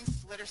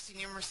returns, literacy,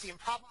 numeracy, and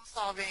problem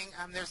solving.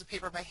 There's a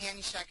paper by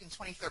Hanishek in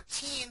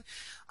 2013,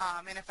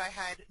 and if I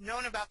had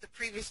known about the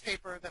previous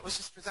paper that was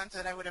just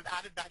presented, I would have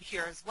added that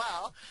here as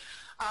well.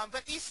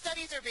 But these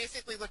studies are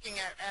basically looking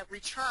at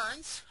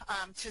returns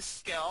to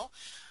skill,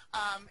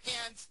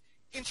 and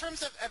in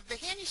terms of the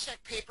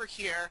Hanishek paper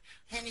here,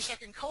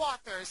 Hanishek and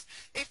co-authors,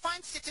 they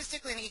find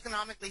statistically and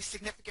economically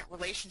significant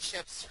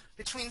relationships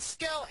between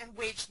skill and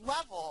wage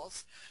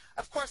levels.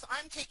 Of course,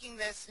 I'm taking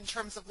this in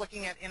terms of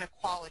looking at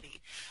inequality.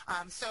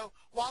 So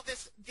while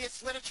this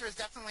literature is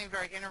definitely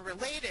very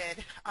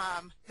interrelated,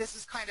 this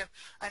is kind of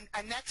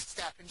a next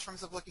step in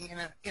terms of looking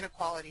at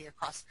inequality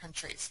across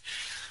countries.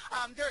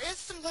 There is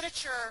some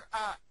literature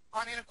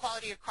on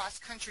inequality across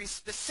countries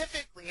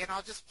specifically, and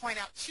I'll just point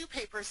out two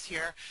papers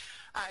here.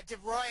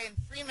 DeVroy and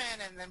Freeman,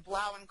 and then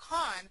Blau and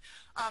Kahn,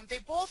 they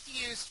both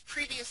used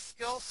previous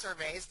skill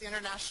surveys, the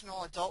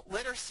International Adult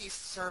Literacy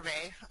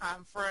Survey,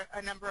 for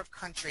a number of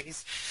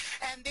countries.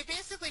 And they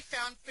basically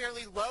found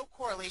fairly low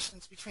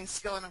correlations between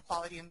skill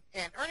inequality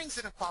and earnings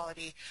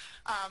inequality.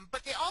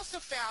 But they also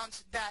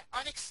found that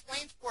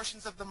unexplained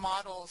portions of the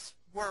models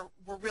were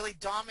really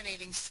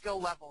dominating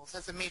skill levels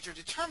as a major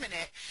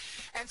determinant.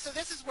 And so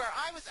this is where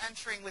I was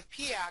entering with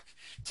PIAAC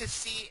to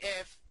see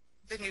if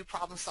the new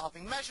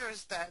problem-solving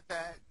measures,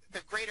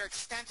 the greater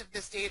extent of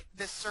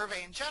this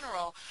survey in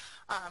general,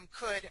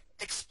 could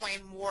explain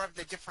more of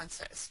the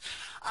differences.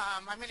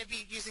 I'm going to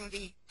be using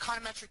the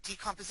econometric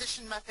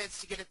decomposition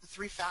methods to get at the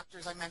three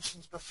factors I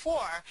mentioned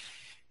before.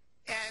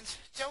 And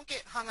don't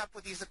get hung up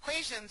with these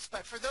equations,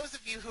 but for those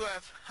of you who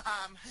have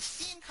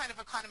seen kind of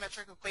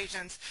econometric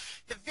equations,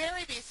 the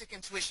very basic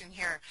intuition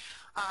here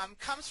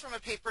comes from a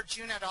paper,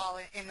 June et al.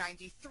 In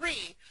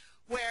 '93,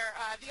 where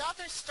the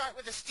authors start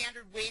with a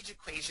standard wage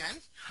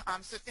equation.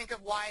 So think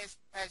of Y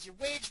as your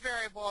wage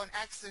variable and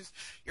X as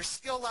your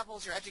skill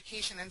levels, your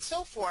education, and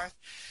so forth.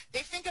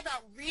 They think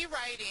about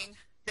rewriting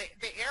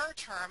the error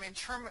term in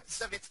terms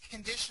of its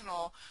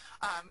conditional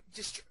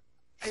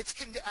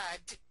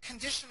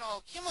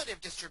conditional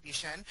cumulative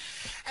distribution,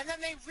 and then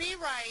they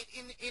rewrite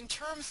in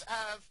terms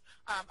of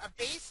a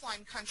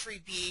baseline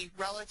country B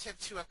relative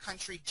to a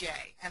country J.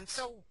 And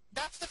so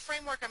that's the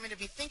framework I'm going to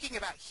be thinking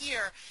about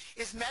here,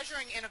 is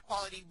measuring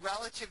inequality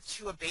relative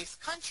to a base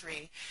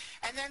country,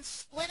 and then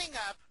splitting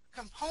up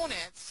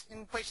components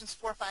in equations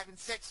 4, 5, and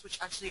 6, which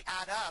actually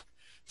add up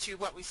to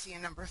what we see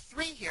in number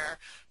 3 here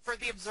for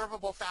the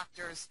observable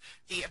factors,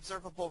 the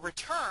observable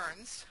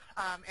returns,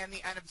 and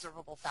the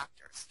unobservable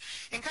factors.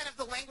 In kind of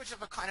the language of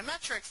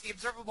econometrics, the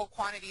observable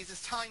quantities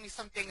is telling me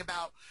something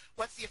about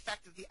what's the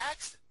effect of the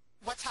X,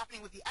 what's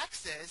happening with the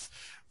X's,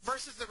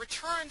 versus the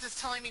returns is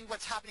telling me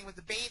what's happening with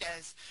the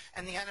betas,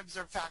 and the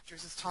unobserved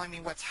factors is telling me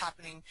what's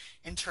happening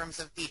in terms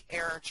of the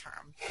error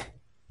term.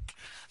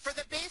 For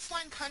the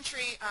baseline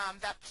country,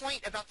 that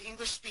point about the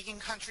English-speaking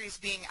countries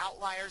being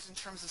outliers in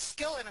terms of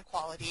skill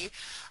inequality,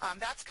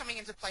 that's coming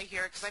into play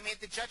here because I made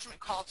the judgment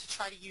call to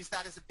try to use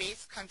that as a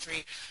base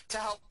country to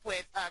help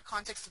with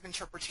context of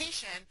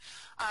interpretation.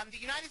 The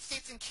United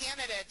States and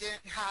Canada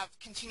didn't have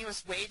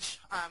continuous wage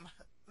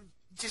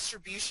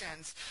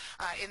distributions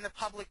in the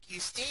public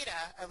use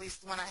data, at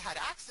least the one I had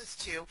access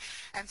to,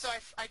 and so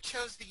I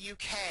chose the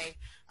UK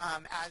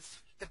as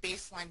the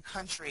baseline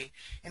country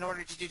in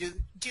order to do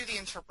the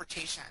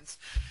interpretations.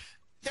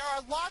 There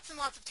are lots and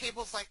lots of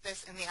tables like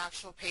this in the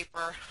actual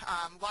paper,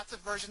 lots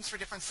of versions for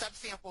different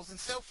subsamples and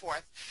so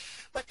forth.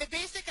 But the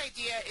basic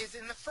idea is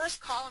in the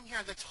first column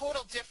here, the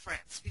total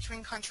difference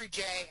between country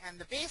J and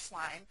the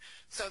baseline.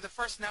 So the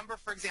first number,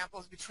 for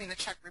example, is between the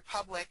Czech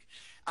Republic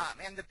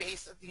and the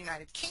base of the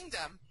United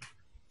Kingdom.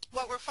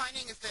 What we're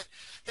finding is that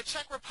the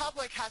Czech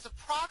Republic has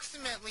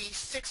approximately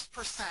 6%,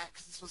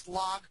 because this was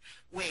log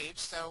wage,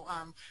 so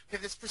we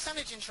have this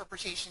percentage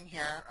interpretation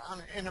here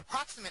in an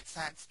approximate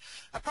sense,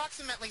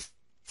 approximately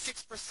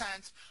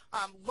 6%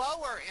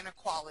 lower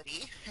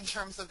inequality in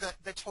terms of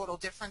the total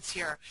difference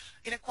here.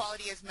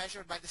 Inequality is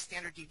measured by the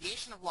standard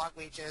deviation of log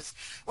wages,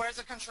 whereas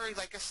a country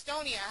like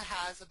Estonia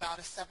has about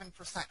a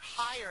 7%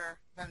 higher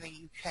than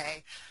the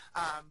UK,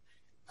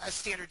 a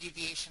standard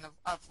deviation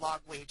of log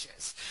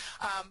wages.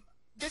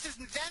 This is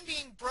then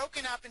being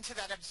broken up into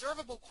that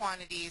observable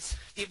quantities,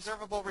 the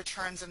observable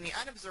returns, and the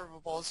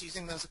unobservables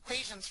using those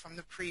equations from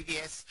the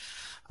previous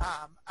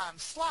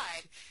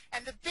slide.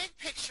 And the big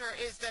picture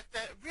is that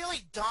the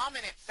really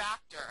dominant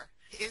factor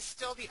is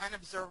still the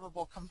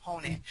unobservable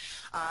component.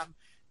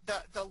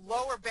 The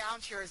lower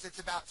bound here is it's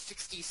about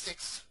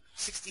 67%,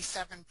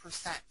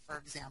 for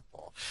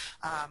example,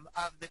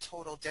 of the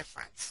total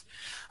difference.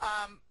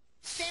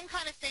 Same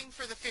kind of thing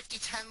for the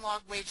 50-10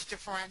 log wage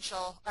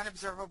differential.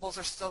 Unobservables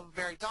are still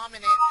very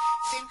dominant.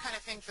 Same kind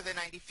of thing for the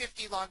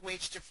 90-50 log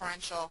wage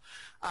differential.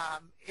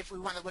 If we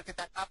want to look at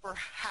that upper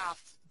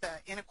half,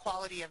 the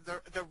inequality of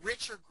the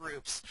richer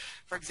groups,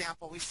 for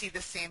example, we see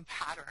the same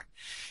pattern.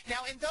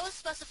 Now, in those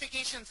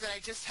specifications that I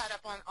just had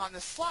up on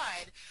the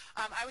slide,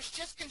 I was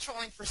just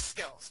controlling for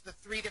skills, the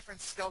 3 different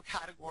skill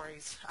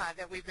categories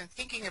that we've been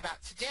thinking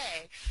about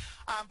today.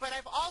 But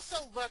I've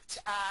also looked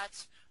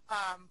at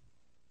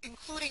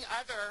including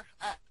other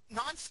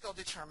non-skill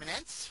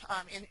determinants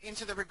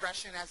into the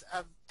regression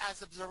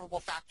as observable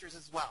factors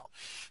as well.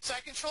 So I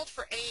controlled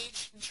for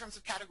age in terms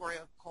of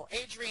categorical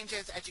age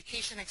ranges,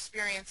 education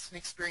experience, and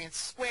experience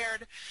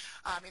squared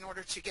in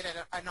order to get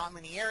a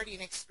nonlinearity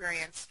in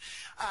experience.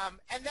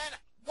 And then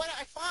what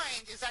I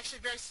find is actually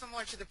very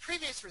similar to the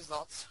previous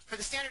results. For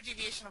the standard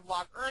deviation of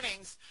log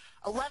earnings,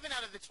 11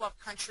 out of the 12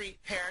 country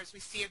pairs,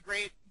 we see a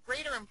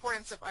greater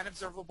importance of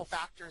unobservable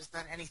factors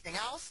than anything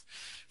else.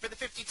 For the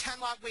 50-10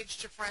 log wage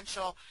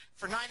differential,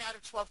 for 9 out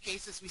of 12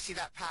 cases, we see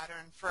that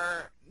pattern.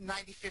 For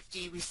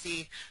 90-50, we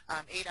see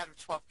 8 out of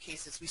 12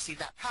 cases, we see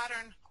that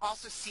pattern.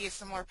 Also see a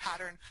similar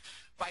pattern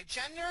by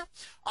gender,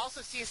 also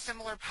see a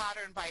similar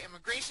pattern by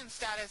immigration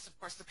status. Of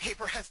course, the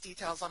paper has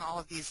details on all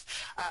of these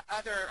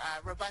other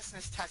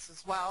robustness tests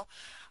as well.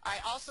 I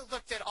also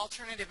looked at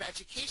alternative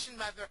education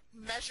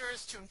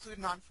measures to include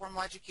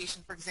non-formal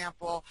education, for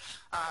example,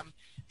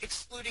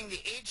 excluding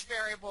the age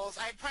variables.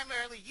 I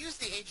primarily used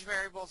the age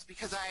variables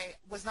because I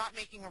was not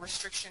making a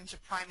restriction to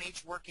prime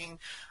age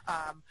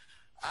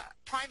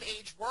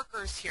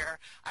workers here.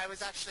 I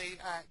was actually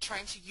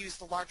trying to use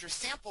the larger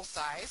sample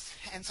size,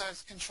 and so I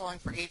was controlling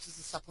for age as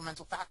a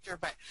supplemental factor,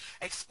 but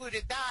I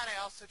excluded that.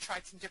 I also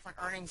tried some different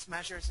earnings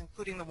measures,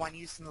 including the one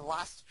used in the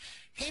last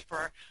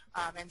paper,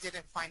 and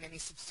didn't find any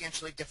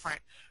substantially different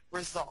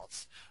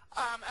results.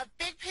 A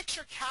big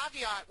picture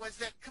caveat was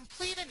that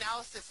complete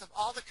analysis of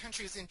all the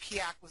countries in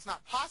PIAAC was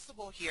not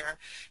possible here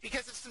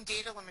because of some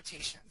data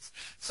limitations.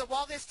 So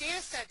while this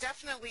data set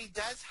definitely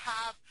does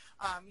have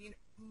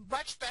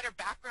much better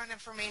background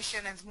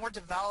information and is more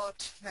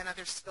developed than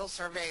other skill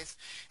surveys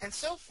and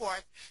so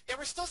forth. There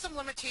were still some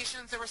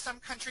limitations. There were some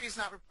countries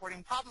not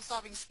reporting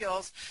problem-solving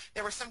skills.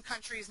 There were some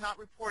countries not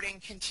reporting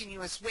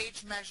continuous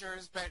wage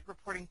measures but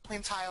reporting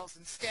quintiles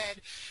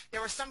instead. There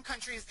were some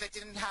countries that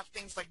didn't have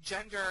things like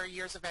gender or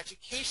years of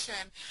education.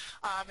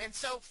 And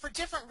so for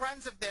different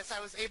runs of this, I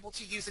was able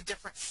to use a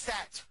different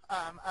set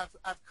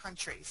of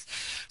countries.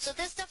 So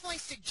this definitely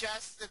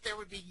suggests that there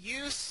would be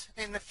use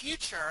in the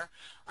future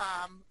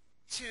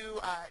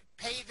to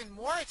pay even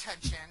more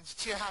attention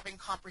to having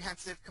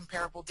comprehensive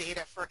comparable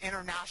data for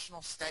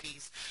international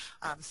studies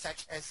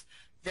such as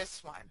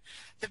this one.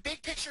 The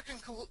big picture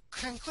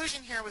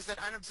conclusion here was that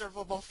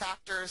unobservable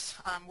factors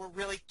were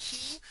really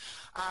key.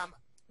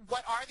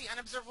 What are the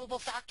unobservable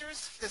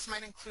factors? This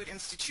might include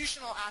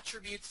institutional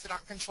attributes that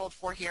aren't controlled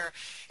for here.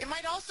 It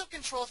might also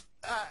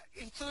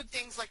include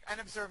things like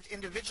unobserved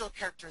individual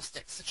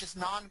characteristics, such as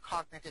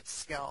non-cognitive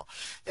skill,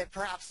 that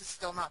perhaps is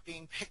still not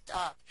being picked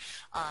up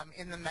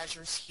in the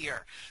measures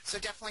here. So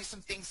definitely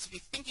some things to be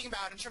thinking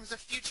about in terms of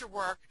future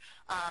work.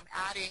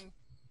 Adding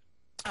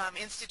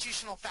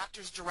institutional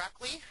factors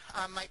directly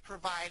might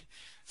provide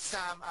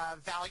some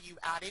value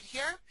added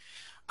here.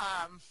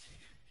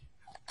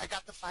 I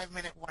got the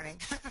 5-minute warning.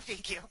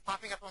 Thank you.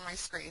 Popping up on my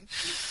screen.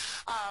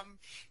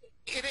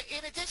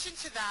 In addition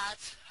to that,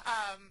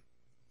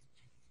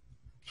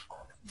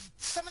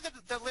 some of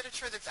the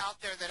literature that's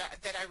out there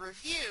that I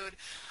reviewed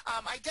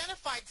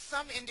identified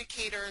some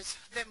indicators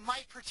that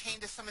might pertain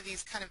to some of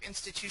these kind of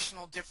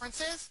institutional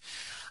differences.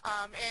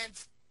 And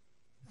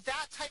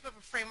that type of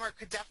a framework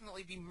could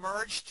definitely be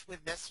merged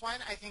with this one,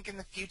 I think, in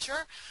the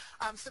future.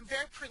 Some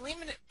very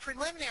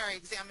preliminary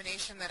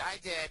examination that I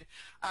did,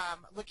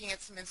 looking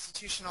at some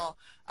institutional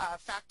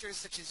factors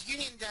such as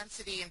union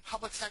density and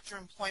public sector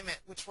employment,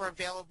 which were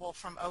available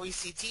from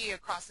OECD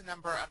across a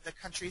number of the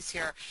countries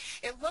here.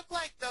 It looked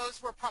like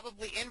those were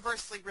probably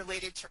inversely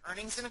related to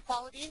earnings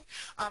inequality,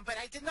 but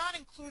I did not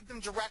include them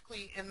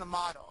directly in the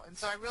model. And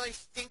so I really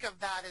think of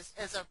that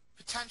as a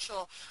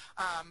potential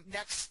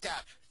next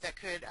step that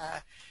could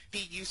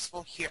be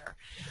useful here.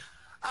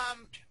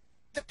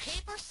 The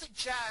paper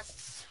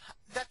suggests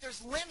that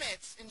there's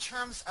limits in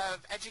terms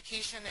of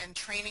education and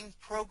training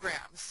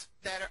programs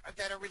that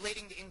are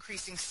relating to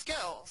increasing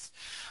skills.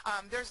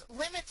 There's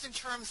limits in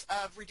terms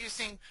of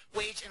reducing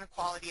wage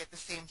inequality at the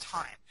same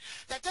time.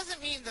 That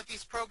doesn't mean that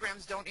these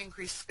programs don't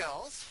increase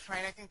skills,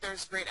 right? I think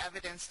there's great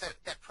evidence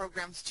that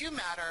programs do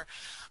matter.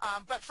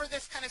 But for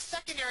this kind of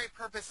secondary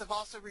purpose of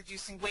also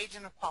reducing wage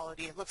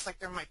inequality, it looks like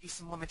there might be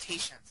some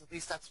limitations. At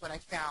least that's what I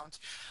found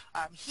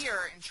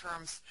here in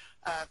terms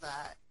of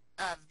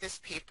this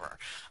paper.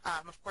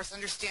 Of course,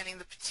 understanding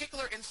the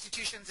particular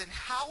institutions and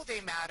how they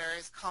matter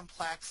is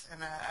complex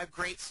and a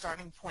great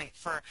starting point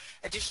for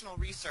additional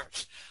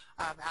research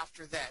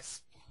after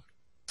this.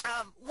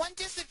 One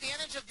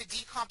disadvantage of the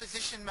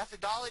decomposition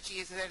methodology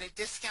is that it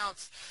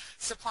discounts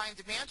supply and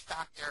demand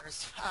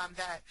factors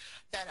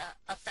that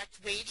affect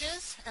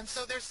wages. And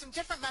so there's some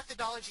different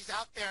methodologies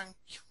out there,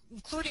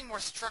 including more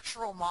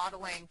structural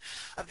modeling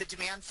of the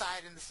demand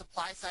side and the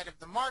supply side of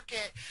the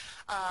market,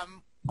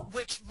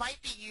 which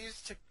might be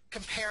used to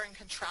compare and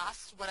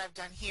contrast what I've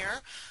done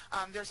here.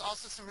 There's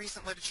also some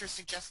recent literature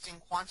suggesting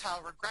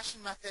quantile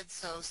regression methods,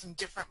 so some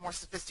different, more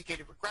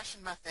sophisticated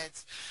regression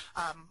methods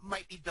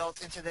might be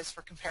built into this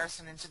for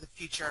comparison into the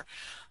future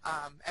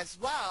as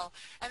well.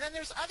 And then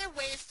there's other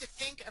ways to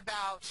think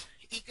about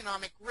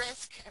economic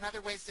risk and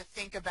other ways to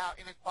think about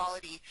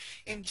inequality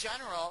in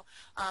general.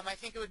 I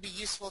think it would be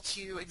useful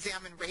to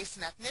examine race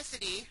and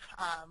ethnicity,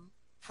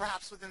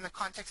 perhaps within the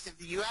context of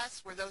the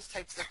U.S., where those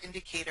types of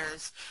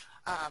indicators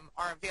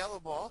are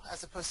available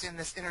as opposed to in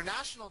this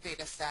international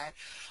data set,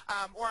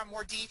 or a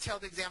more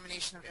detailed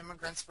examination of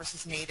immigrants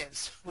versus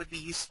natives would be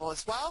useful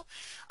as well.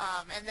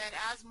 And then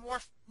as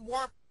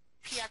more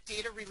PIAAC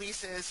data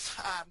releases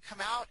come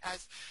out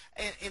as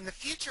in the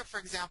future, for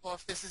example,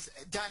 if this is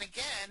done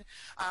again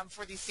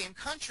for these same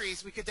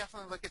countries, we could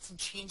definitely look at some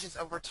changes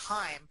over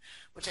time,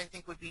 which I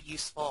think would be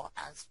useful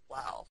as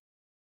well.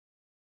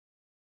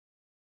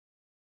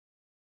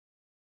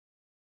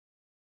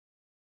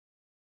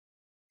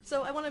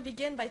 So I want to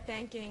begin by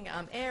thanking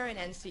Aaron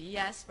and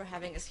CES for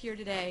having us here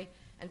today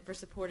and for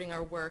supporting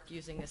our work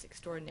using this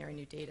extraordinary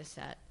new data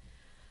set.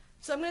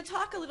 So I'm going to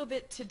talk a little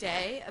bit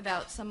today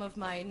about some of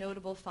my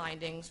notable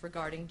findings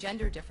regarding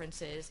gender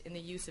differences in the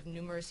use of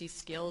numeracy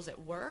skills at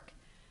work,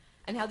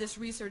 and how this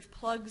research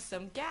plugs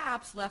some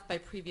gaps left by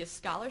previous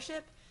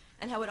scholarship,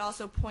 and how it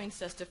also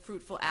points us to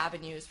fruitful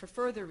avenues for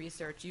further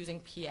research using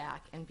PIAAC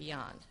and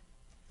beyond.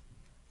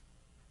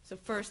 So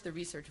first, the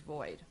research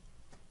void.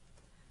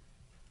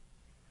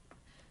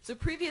 So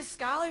previous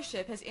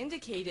scholarship has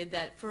indicated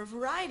that for a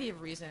variety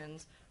of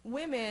reasons,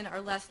 women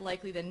are less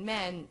likely than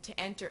men to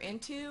enter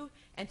into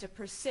and to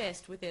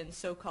persist within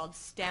so-called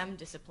STEM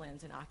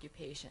disciplines and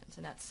occupations,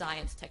 and that's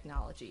science,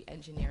 technology,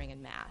 engineering,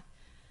 and math.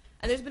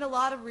 And there's been a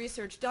lot of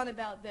research done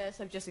about this.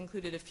 I've just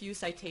included a few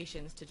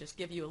citations to just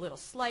give you a little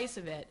slice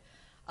of it.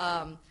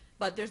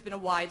 but there's been a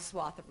wide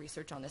swath of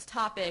research on this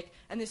topic,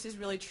 and this is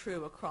really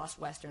true across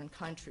Western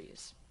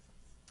countries.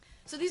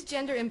 So these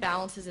gender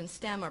imbalances in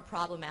STEM are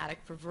problematic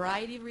for a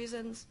variety of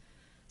reasons.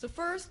 So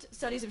first,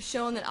 studies have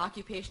shown that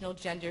occupational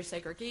gender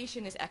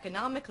segregation is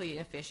economically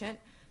inefficient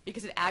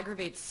because it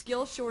aggravates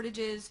skill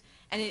shortages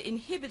and it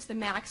inhibits the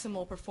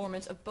maximal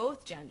performance of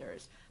both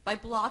genders by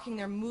blocking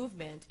their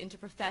movement into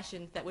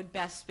professions that would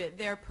best fit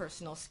their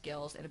personal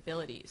skills and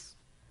abilities.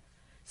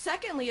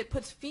 Secondly, it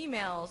puts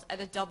females at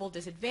a double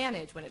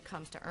disadvantage when it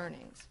comes to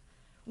earnings.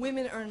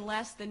 Women earn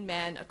less than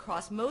men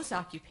across most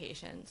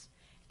occupations,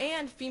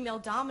 and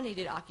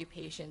female-dominated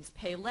occupations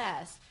pay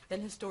less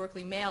than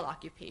historically male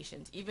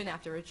occupations, even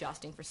after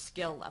adjusting for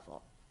skill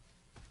level.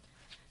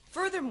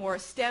 Furthermore,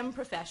 STEM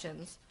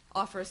professions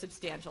offer a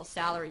substantial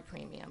salary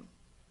premium.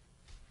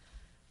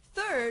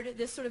 Third,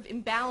 this sort of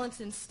imbalance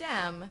in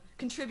STEM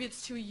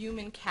contributes to a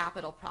human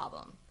capital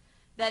problem.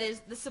 That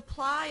is, the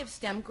supply of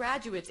STEM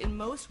graduates in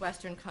most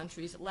Western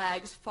countries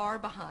lags far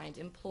behind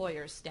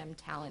employers' STEM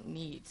talent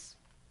needs.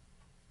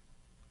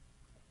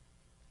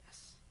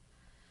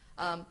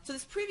 So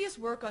this previous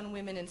work on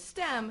women in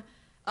STEM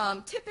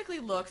typically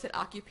looks at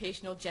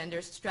occupational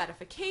gender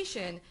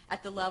stratification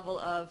at the level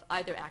of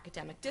either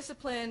academic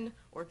discipline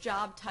or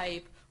job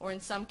type, or in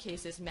some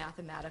cases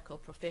mathematical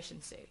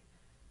proficiency.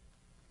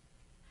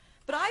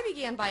 But I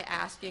began by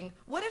asking,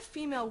 what if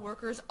female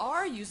workers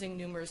are using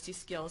numeracy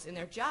skills in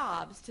their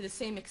jobs to the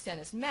same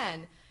extent as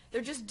men?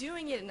 They're just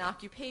doing it in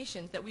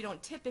occupations that we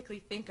don't typically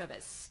think of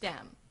as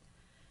STEM.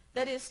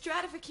 That is,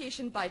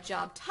 stratification by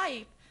job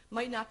type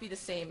might not be the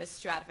same as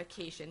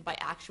stratification by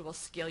actual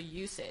skill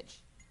usage.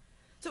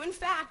 So in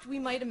fact, we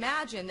might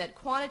imagine that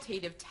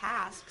quantitative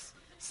tasks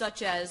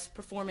such as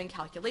performing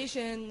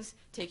calculations,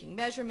 taking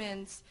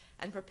measurements,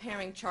 and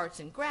preparing charts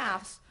and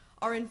graphs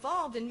are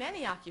involved in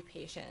many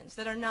occupations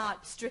that are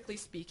not, strictly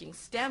speaking,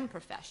 STEM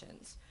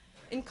professions,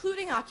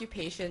 including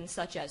occupations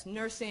such as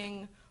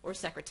nursing or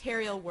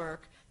secretarial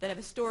work that have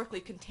historically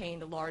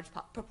contained large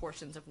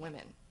proportions of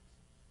women.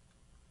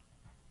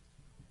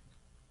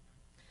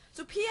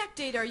 So PIAAC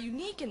data are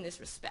unique in this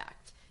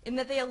respect, in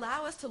that they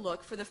allow us to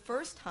look for the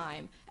first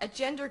time at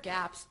gender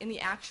gaps in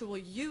the actual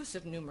use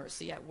of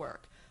numeracy at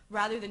work,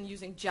 rather than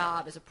using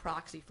job as a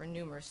proxy for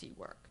numeracy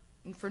work,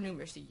 and for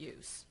numeracy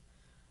use.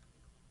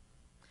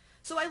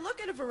 So I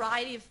look at a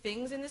variety of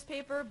things in this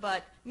paper,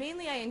 but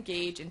mainly I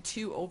engage in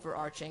two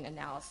overarching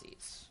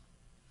analyses.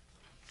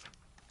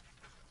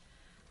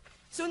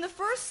 So in the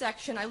first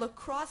section, I look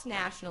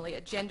cross-nationally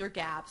at gender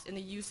gaps in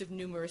the use of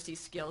numeracy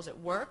skills at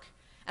work,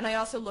 and I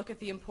also look at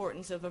the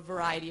importance of a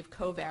variety of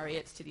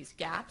covariates to these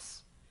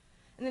gaps.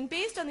 And then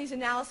based on these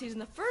analyses in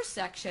the first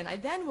section, I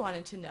then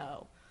wanted to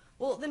know,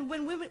 well, then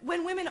when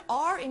women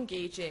are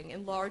engaging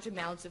in large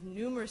amounts of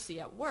numeracy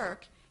at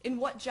work, in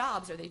what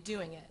jobs are they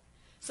doing it?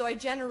 So I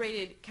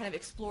generated kind of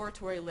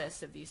exploratory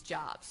lists of these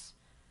jobs.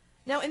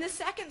 Now in the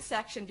second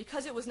section,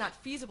 because it was not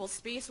feasible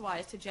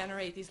space-wise to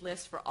generate these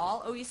lists for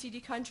all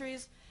OECD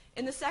countries,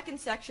 in the second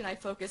section I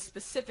focused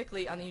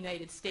specifically on the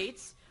United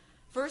States.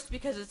 First,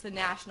 because it's the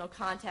national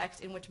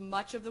context in which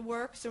much of the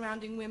work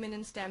surrounding women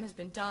in STEM has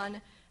been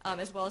done,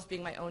 as well as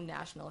being my own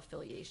national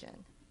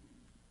affiliation.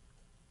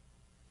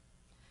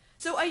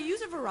 So I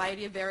use a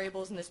variety of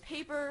variables in this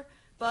paper,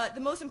 but the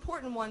most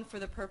important one for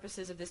the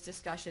purposes of this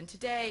discussion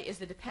today is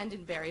the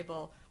dependent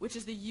variable, which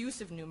is the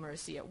use of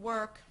numeracy at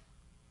work.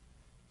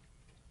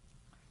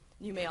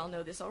 You may all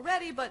know this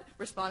already, but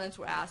respondents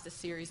were asked a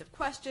series of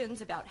questions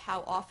about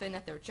how often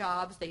at their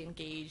jobs they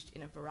engaged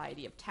in a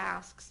variety of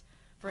tasks.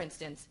 For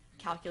instance,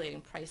 calculating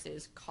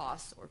prices,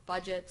 costs, or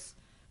budgets.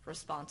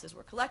 Responses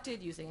were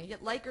collected using a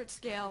Likert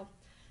scale.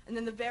 And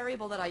then the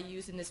variable that I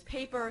use in this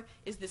paper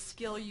is the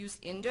skill use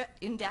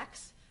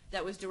index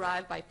that was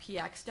derived by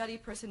PIAAC study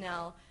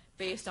personnel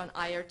based on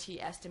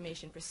IRT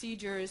estimation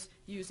procedures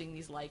using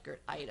these Likert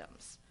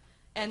items.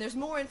 And there's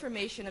more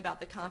information about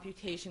the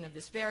computation of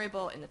this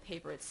variable in the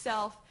paper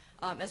itself,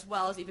 as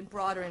well as even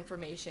broader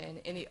information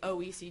in the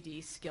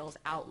OECD Skills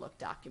Outlook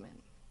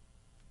document.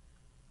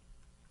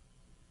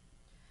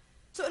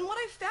 So, and what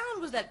I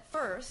found was that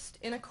first,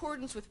 in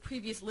accordance with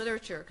previous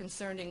literature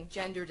concerning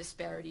gender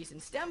disparities in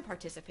STEM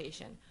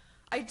participation,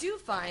 I do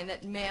find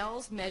that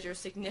males measure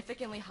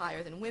significantly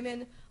higher than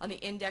women on the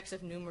index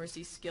of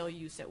numeracy skill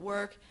use at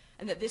work,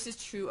 and that this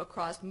is true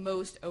across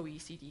most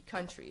OECD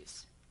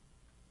countries.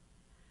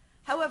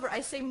 However,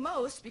 I say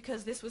most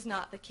because this was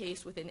not the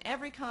case within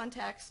every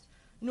context,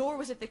 nor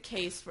was it the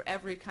case for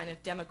every kind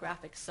of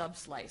demographic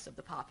subslice of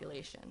the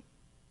population.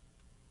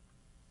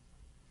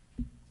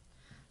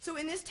 So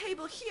in this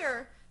table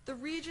here, the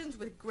regions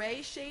with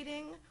gray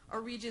shading are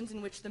regions in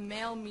which the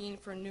male mean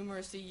for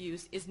numeracy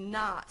use is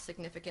not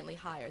significantly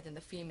higher than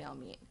the female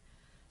mean.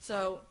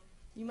 So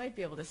you might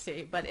be able to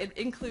see, but it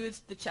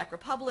includes the Czech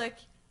Republic,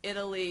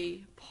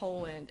 Italy,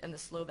 Poland, and the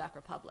Slovak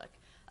Republic.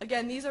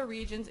 Again, these are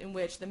regions in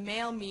which the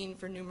male mean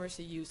for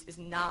numeracy use is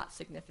not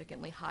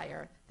significantly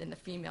higher than the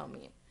female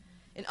mean.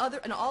 In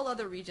all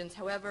other regions,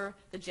 however,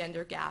 the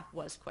gender gap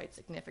was quite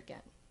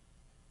significant.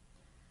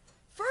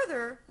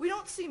 Further, we don't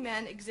don't see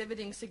men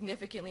exhibiting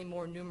significantly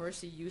more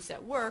numeracy use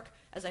at work,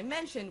 as I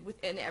mentioned,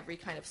 within every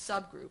kind of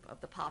subgroup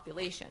of the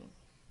population.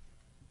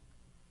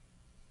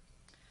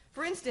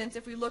 For instance,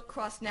 if we look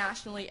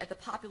cross-nationally at the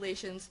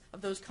populations of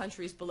those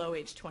countries below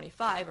age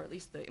 25, or at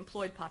least the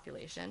employed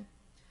population,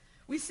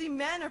 we see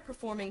men are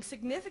performing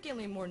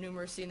significantly more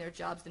numeracy in their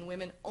jobs than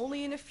women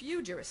only in a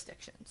few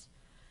jurisdictions.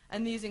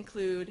 And these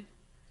include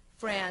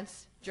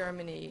France,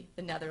 Germany,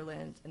 the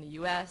Netherlands, and the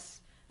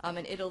US,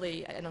 and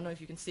Italy. I don't know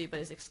if you can see, but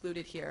is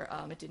excluded here.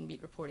 It didn't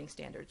meet reporting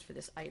standards for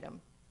this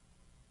item.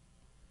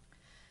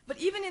 But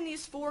even in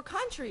these 4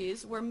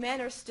 countries, where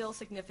men are still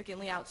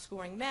significantly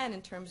outscoring men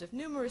in terms of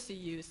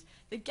numeracy use,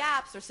 the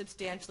gaps are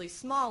substantially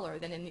smaller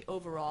than in the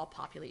overall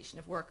population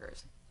of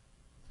workers.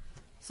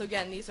 So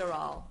again, these are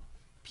all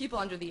people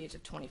under the age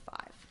of 25.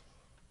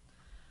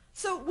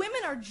 So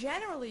women are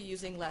generally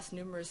using less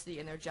numeracy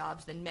in their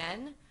jobs than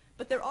men,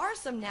 but there are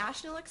some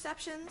national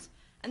exceptions,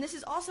 and this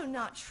is also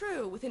not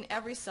true within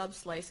every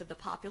subslice of the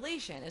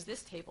population, as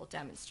this table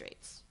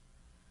demonstrates.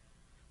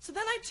 So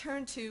then I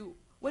turn to,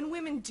 when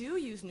women do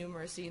use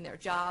numeracy in their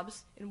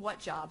jobs, in what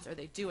jobs are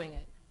they doing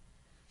it?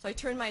 So I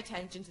turned my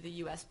attention to the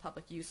US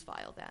public use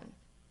file then.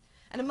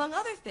 And among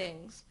other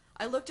things,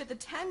 I looked at the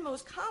 10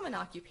 most common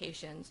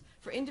occupations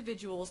for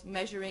individuals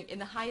measuring in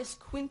the highest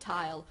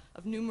quintile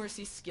of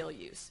numeracy skill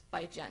use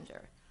by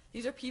gender.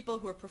 These are people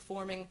who are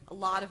performing a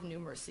lot of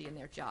numeracy in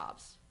their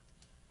jobs.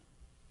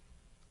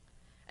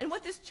 And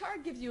what this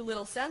chart gives you a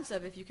little sense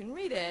of, if you can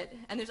read it,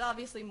 and there's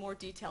obviously more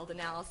detailed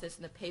analysis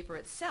in the paper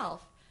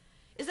itself,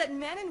 is that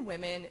men and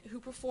women who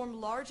perform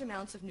large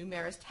amounts of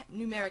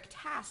numeric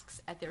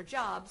tasks at their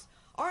jobs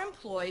are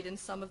employed in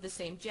some of the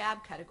same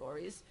job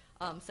categories,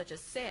 such as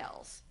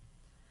sales.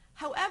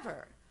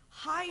 However,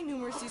 high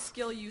numeracy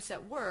skill use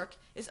at work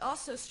is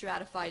also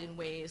stratified in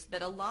ways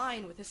that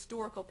align with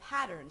historical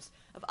patterns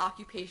of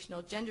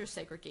occupational gender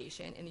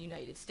segregation in the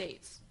United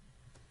States.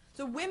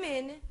 So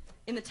women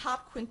in the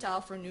top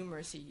quintile for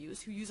numeracy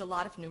use, who use a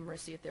lot of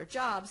numeracy at their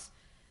jobs,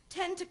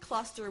 tend to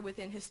cluster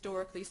within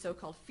historically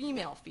so-called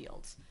female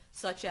fields,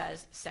 such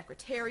as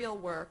secretarial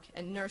work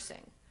and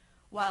nursing,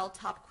 while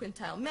top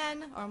quintile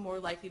men are more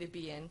likely to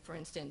be in, for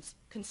instance,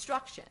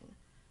 construction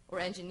or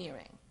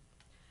engineering.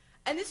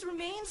 And this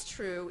remains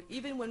true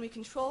even when we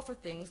control for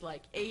things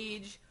like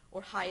age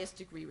or highest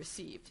degree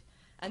received.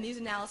 And these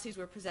analyses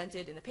were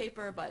presented in the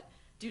paper, but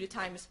due to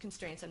time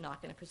constraints, I'm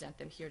not going to present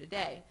them here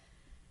today.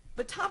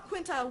 But top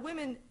quintile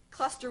women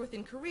cluster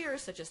within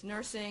careers such as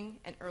nursing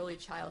and early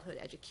childhood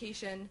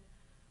education,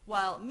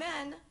 while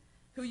men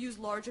who use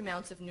large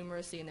amounts of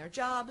numeracy in their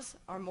jobs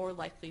are more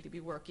likely to be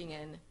working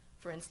in,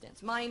 for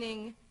instance,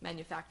 mining,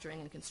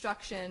 manufacturing and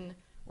construction,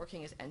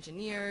 working as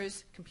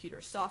engineers,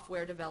 computer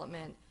software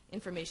development,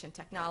 information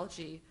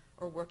technology,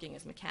 or working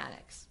as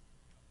mechanics.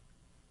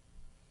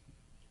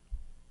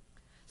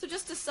 So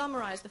just to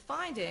summarize the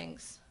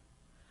findings,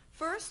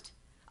 first,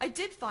 I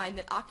did find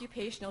that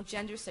occupational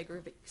gender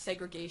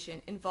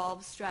segregation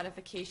involves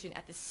stratification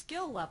at the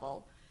skill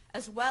level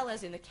as well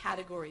as in the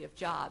category of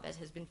job, as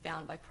has been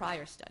found by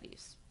prior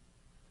studies.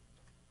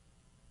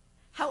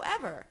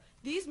 However,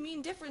 these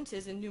mean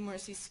differences in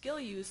numeracy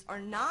skill use are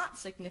not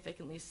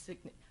statistically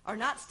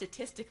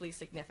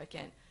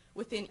significant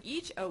within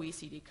each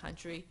OECD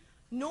country,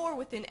 nor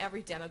within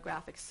every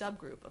demographic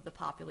subgroup of the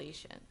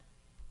population.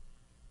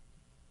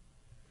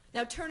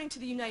 Now turning to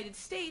the United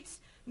States,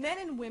 men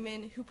and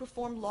women who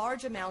perform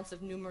large amounts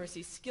of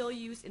numeracy skill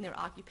use in their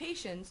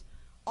occupations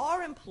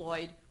are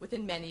employed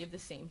within many of the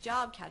same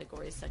job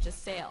categories, such as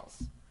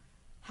sales.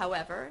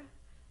 However,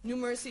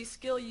 numeracy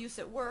skill use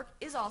at work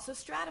is also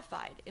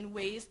stratified in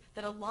ways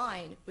that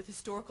align with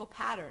historical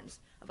patterns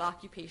of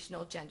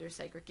occupational gender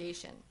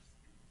segregation.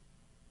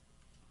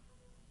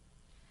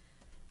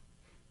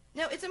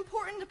 Now, it's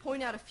important to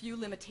point out a few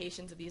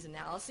limitations of these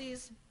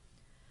analyses.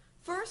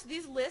 First,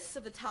 these lists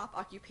of the top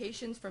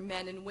occupations for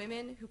men and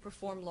women who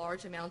perform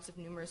large amounts of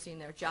numeracy in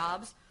their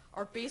jobs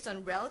are based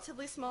on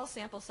relatively small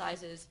sample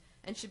sizes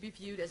and should be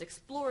viewed as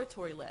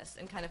exploratory lists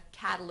and kind of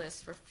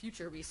catalysts for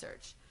future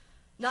research.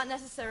 Not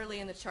necessarily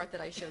in the chart that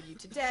I showed you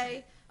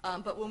today,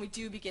 but when we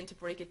do begin to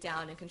break it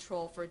down and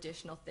control for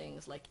additional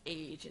things like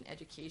age and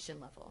education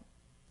level.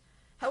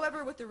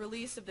 However, with the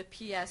release of the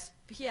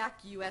PIAAC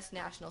US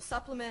National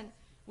Supplement,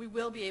 we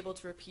will be able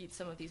to repeat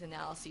some of these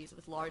analyses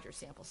with larger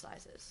sample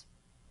sizes.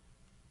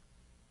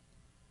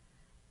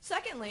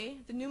 Secondly,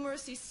 the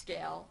numeracy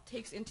scale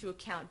takes into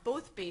account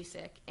both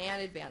basic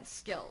and advanced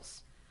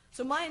skills.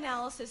 So my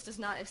analysis does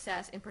not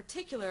assess in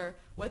particular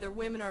whether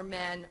women or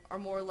men are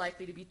more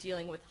likely to be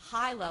dealing with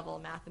high-level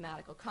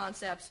mathematical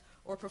concepts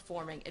or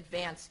performing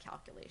advanced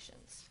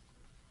calculations.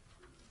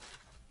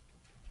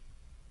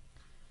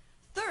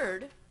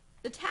 Third,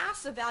 the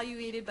tasks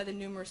evaluated by the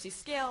numeracy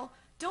scale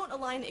don't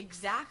align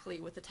exactly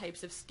with the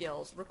types of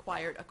skills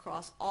required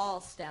across all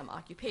STEM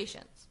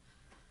occupations.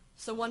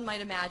 So one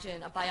might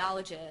imagine a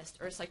biologist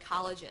or a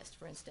psychologist,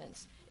 for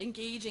instance,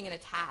 engaging in a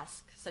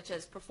task such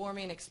as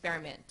performing an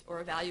experiment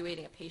or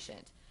evaluating a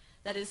patient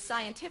that is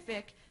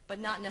scientific but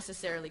not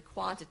necessarily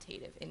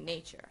quantitative in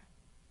nature.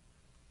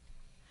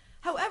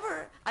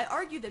 However, I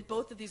argue that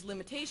both of these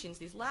limitations,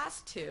 these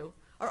last two,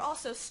 are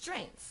also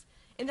strengths,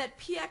 in that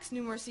PIAAC's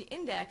numeracy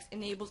index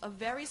enables a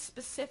very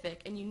specific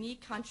and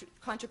unique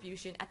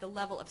contribution at the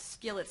level of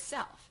skill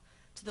itself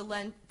to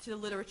the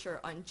literature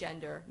on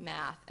gender,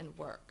 math, and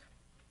work.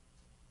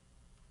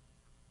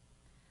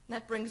 And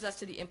that brings us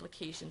to the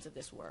implications of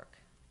this work.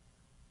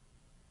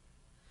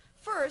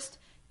 First,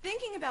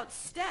 thinking about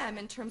STEM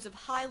in terms of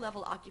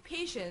high-level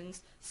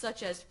occupations,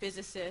 such as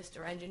physicist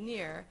or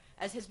engineer,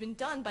 as has been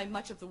done by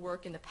much of the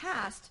work in the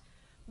past,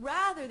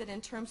 rather than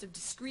in terms of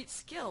discrete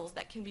skills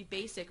that can be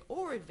basic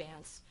or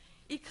advanced,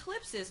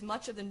 eclipses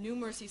much of the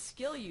numeracy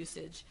skill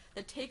usage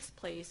that takes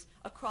place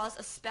across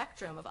a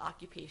spectrum of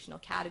occupational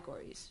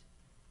categories.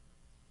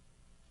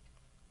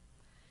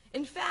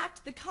 In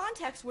fact, the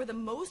context where the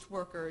most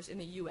workers in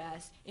the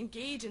U.S.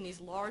 engage in these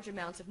large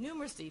amounts of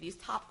numeracy, these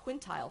top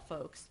quintile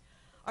folks,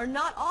 are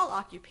not all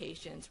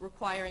occupations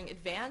requiring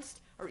advanced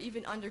or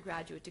even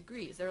undergraduate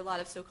degrees. There are a lot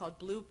of so-called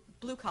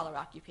blue-collar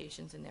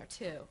occupations in there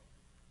too.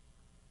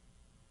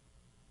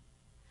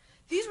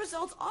 These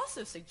results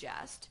also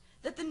suggest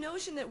that the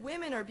notion that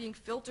women are being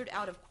filtered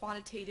out of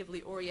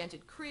quantitatively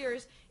oriented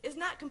careers is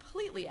not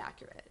completely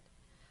accurate.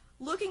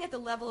 Looking at the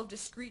level of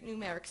discrete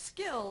numeric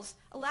skills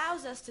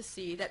allows us to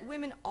see that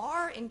women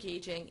are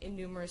engaging in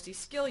numeracy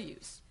skill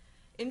use.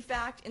 In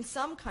fact, in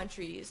some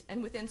countries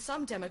and within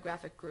some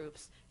demographic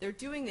groups, they're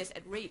doing this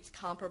at rates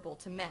comparable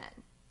to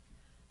men.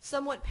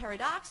 Somewhat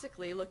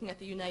paradoxically, looking at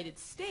the United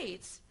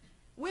States,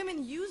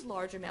 women use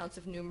large amounts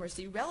of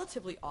numeracy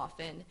relatively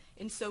often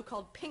in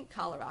so-called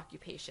pink-collar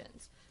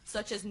occupations,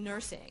 such as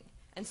nursing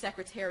and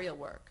secretarial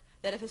work,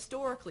 that have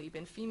historically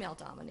been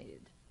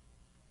female-dominated.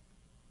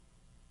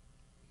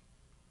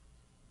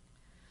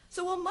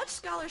 So while much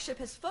scholarship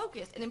has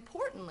focused, and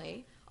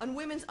importantly, on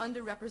women's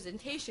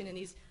underrepresentation in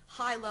these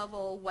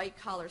high-level,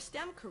 white-collar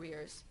STEM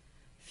careers,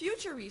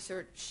 future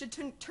research should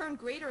turn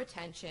greater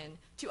attention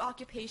to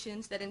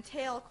occupations that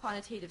entail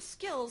quantitative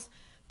skills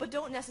but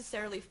don't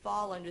necessarily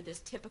fall under this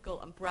typical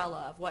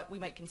umbrella of what we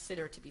might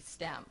consider to be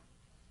STEM.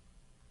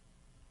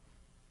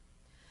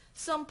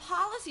 Some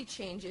policy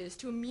changes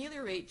to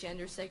ameliorate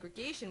gender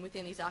segregation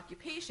within these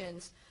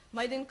occupations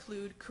might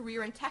include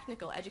career and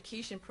technical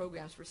education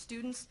programs for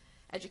students,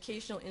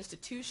 educational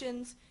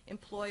institutions,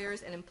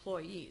 employers, and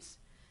employees.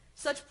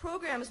 Such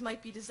programs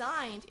might be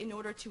designed in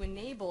order to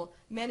enable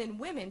men and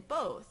women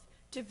both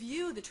to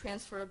view the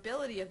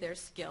transferability of their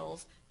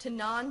skills to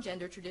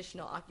non-gender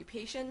traditional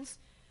occupations,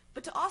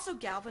 but to also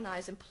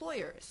galvanize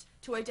employers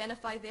to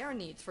identify their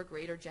needs for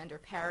greater gender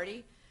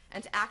parity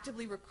and to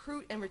actively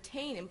recruit and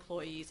retain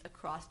employees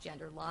across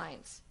gender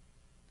lines.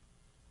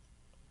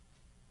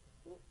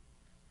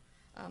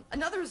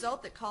 Another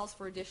result that calls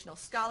for additional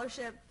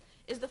scholarship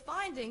is the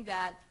finding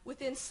that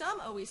within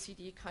some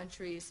OECD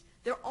countries,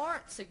 there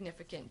aren't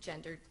significant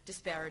gender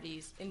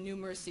disparities in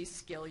numeracy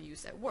skill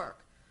use at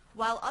work,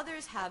 while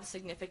others have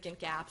significant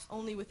gaps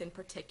only within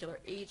particular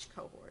age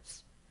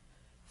cohorts.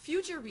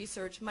 Future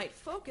research might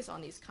focus on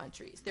these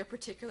countries, their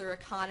particular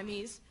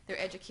economies, their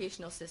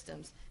educational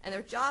systems, and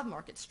their job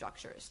market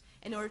structures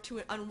in order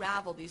to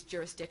unravel these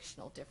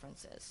jurisdictional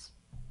differences.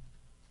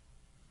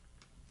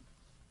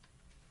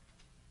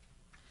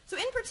 So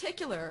in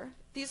particular,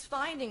 these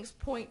findings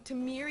point to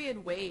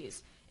myriad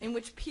ways in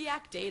which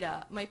PIAAC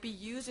data might be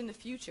used in the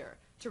future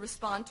to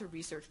respond to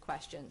research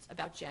questions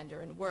about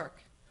gender and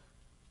work.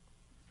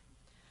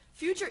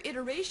 Future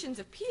iterations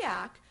of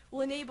PIAAC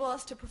will enable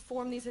us to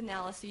perform these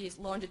analyses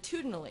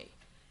longitudinally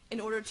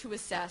in order to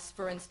assess,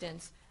 for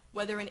instance,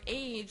 whether an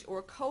age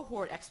or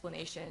cohort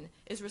explanation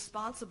is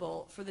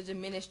responsible for the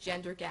diminished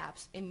gender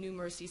gaps in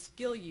numeracy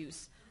skill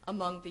use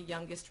among the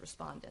youngest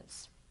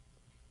respondents.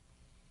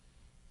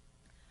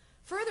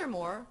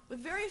 Furthermore, with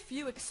very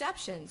few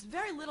exceptions,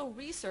 very little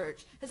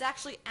research has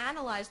actually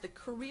analyzed the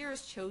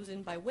careers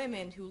chosen by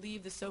women who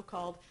leave the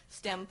so-called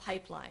STEM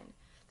pipeline.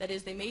 That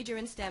is, they major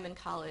in STEM in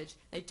college,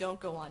 they don't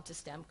go on to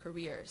STEM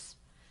careers.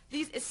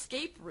 These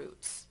escape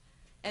routes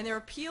and their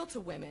appeal to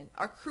women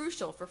are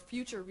crucial for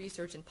future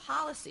research and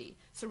policy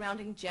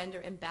surrounding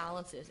gender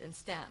imbalances in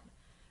STEM.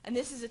 And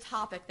this is a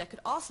topic that could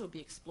also be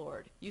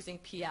explored using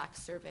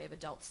PIAAC's survey of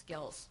adult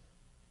skills.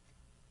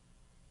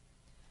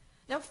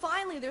 Now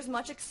finally, there's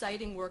much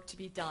exciting work to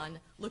be done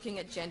looking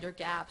at gender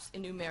gaps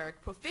in numeric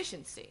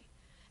proficiency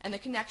and the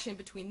connection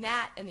between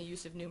that and the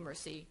use of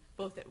numeracy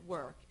both at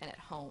work and at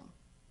home.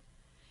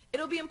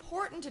 It'll be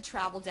important to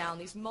travel down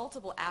these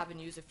multiple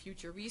avenues of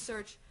future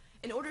research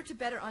in order to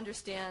better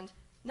understand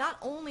not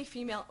only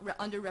female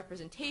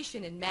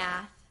underrepresentation in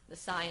math, the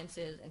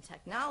sciences, and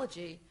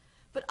technology,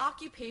 but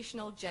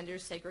occupational gender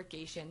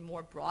segregation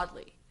more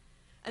broadly,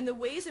 and the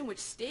ways in which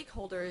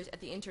stakeholders at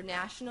the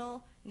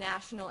international,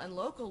 national, and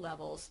local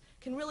levels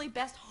can really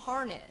best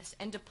harness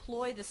and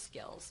deploy the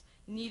skills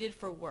needed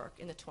for work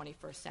in the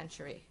 21st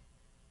century.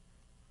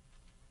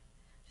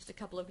 Just a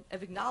couple of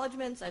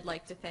acknowledgments. I'd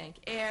like to thank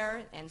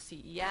AIR and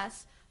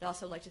CES. I'd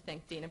also like to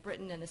thank Dana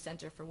Britton and the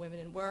Center for Women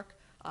in Work,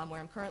 where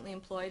I'm currently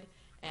employed,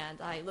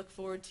 and I look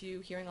forward to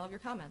hearing all of your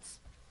comments.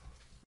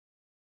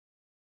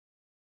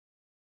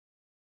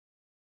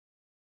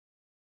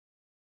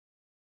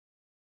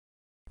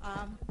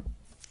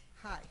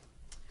 Hi.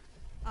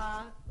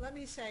 Let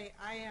me say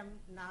I am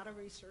not a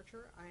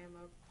researcher. I am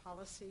a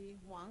policy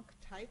wonk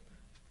type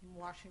from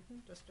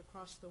Washington, just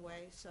across the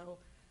way. So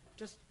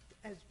just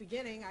as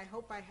beginning, I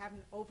hope I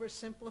haven't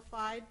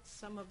oversimplified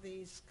some of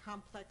these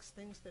complex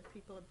things that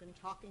people have been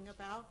talking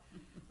about.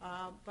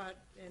 But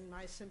in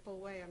my simple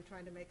way, I'm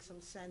trying to make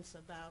some sense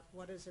about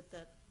what is it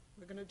that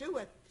we're going to do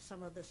with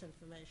some of this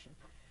information.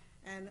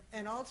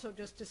 And also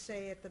just to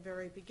say at the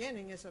very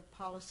beginning, as a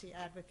policy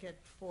advocate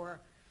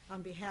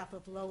on behalf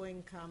of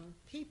low-income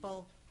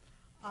people,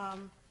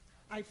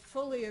 I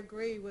fully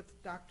agree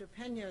with Dr.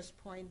 Pena's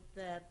point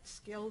that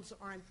skills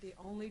aren't the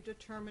only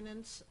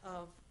determinants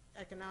of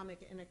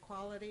economic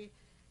inequality,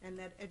 and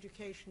that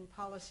education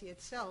policy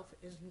itself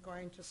isn't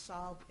going to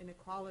solve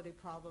inequality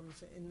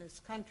problems in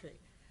this country.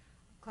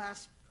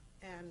 CLASP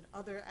and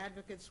other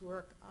advocates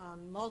work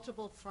on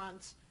multiple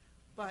fronts,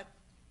 but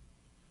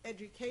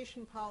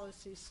education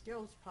policy,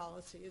 skills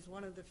policy, is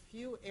one of the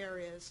few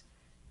areas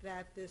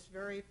that this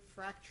very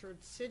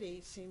fractured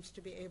city seems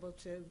to be able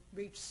to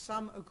reach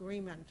some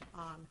agreement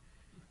on.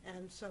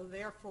 And so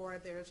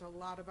therefore there's a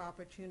lot of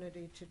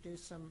opportunity to do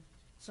some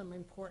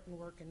important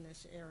work in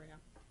this area.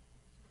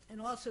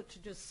 And also to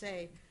just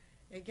say,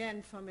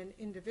 again, from an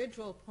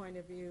individual point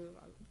of view,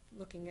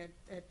 looking at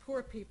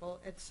poor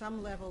people, at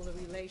some level the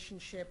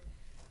relationship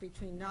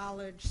between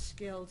knowledge,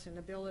 skills, and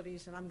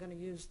abilities, and I'm going to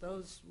use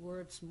those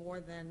words more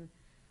than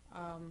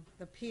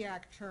the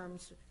PIAAC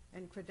terms,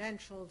 and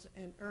credentials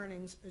and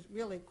earnings, is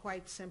really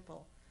quite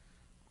simple.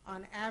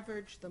 On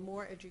average, the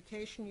more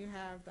education you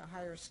have, the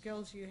higher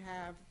skills you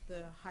have,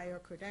 the higher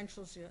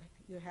credentials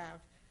you have,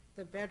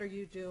 the better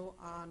you do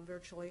on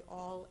virtually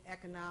all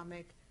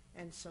economic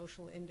and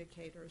social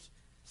indicators.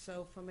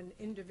 So from an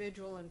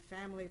individual and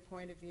family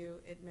point of view,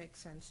 it makes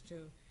sense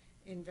to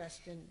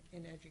invest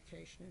in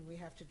education, and we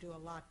have to do a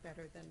lot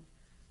better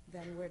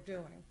than we're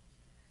doing.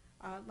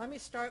 Let me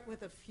start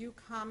with a few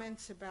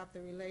comments about the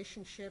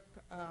relationship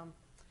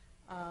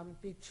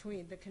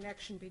between the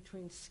connection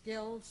between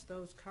skills,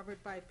 those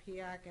covered by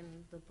PIAAC,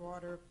 and the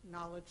broader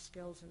knowledge,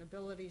 skills, and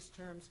abilities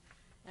terms,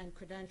 and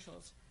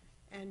credentials.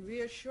 And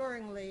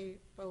reassuringly,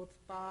 both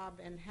Bob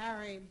and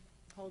Harry,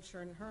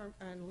 Holzer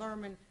and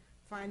Lerman,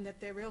 find that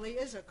there really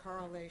is a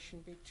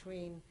correlation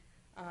between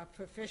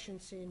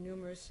proficiency,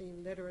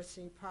 numeracy,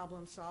 literacy,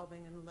 problem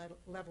solving, and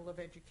level of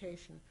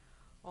education,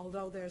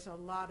 although there's a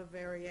lot of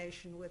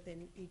variation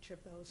within each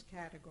of those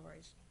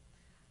categories.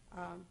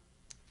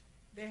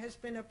 There has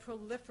been a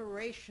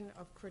proliferation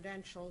of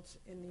credentials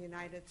in the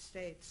United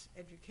States,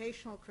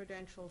 educational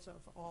credentials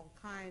of all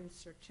kinds,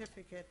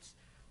 certificates,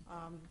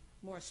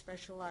 more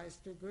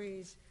specialized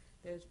degrees.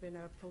 There's been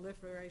a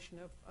proliferation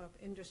of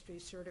industry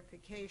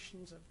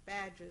certifications, of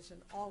badges,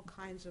 and all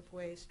kinds of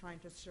ways trying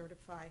to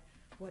certify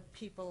what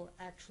people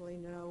actually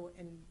know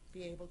and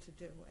be able to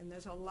do. And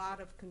there's a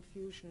lot of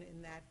confusion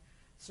in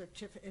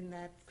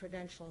that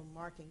credential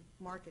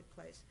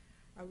marketplace.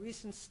 A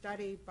recent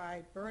study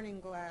by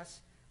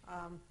Ganzglass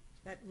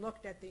that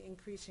looked at the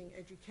increasing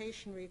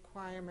education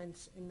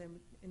requirements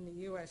in the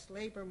U.S.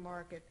 labor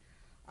market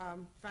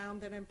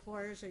found that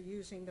employers are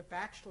using the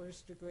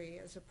bachelor's degree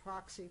as a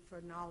proxy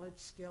for knowledge,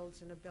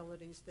 skills, and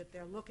abilities that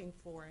they're looking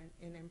for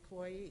in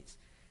employees.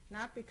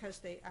 Not because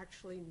they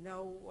actually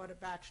know what a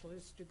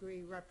bachelor's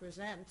degree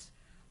represents,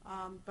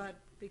 but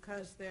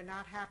because they're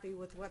not happy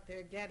with what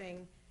they're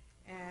getting,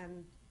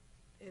 and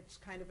it's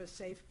kind of a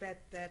safe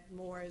bet that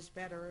more is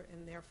better,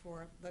 and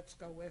therefore let's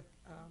go with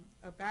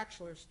a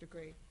bachelor's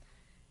degree.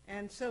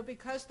 And so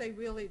because they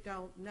really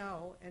don't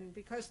know, and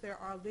because there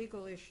are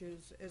legal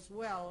issues as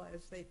well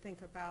as they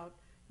think about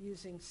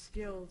using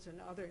skills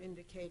and other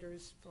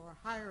indicators for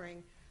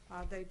hiring,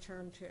 they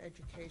turn to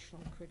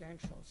educational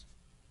credentials.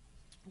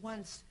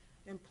 Once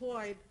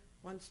employed,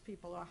 once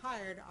people are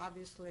hired,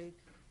 obviously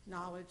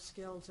knowledge,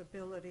 skills,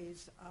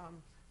 abilities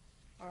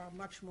are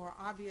much more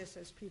obvious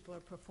as people are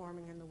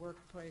performing in the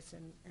workplace,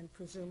 and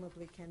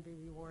presumably can be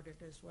rewarded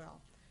as well.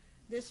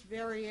 This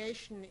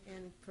variation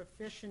in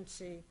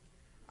proficiency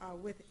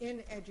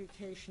within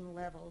education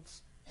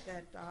levels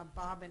that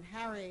Bob and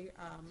Harry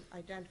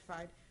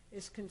identified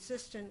is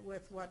consistent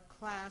with what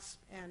CLASP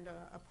and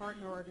a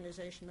partner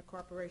organization, the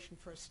Corporation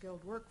for a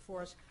Skilled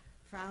Workforce,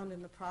 found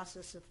in the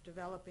process of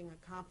developing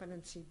a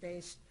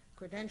competency-based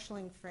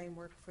credentialing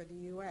framework for the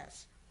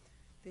U.S.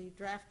 The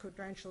draft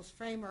credentials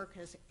framework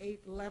has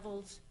 8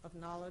 levels of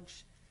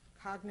knowledge,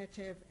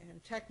 cognitive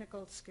and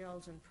technical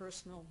skills, and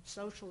personal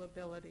social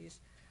abilities.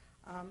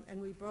 And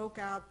we broke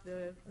out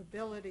the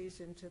abilities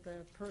into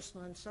the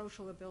personal and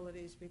social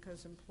abilities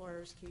because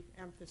employers keep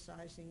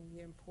emphasizing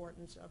the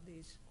importance of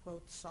these,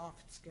 quote,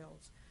 soft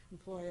skills,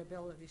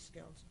 employability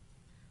skills.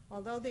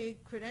 Although the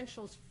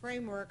credentials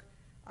framework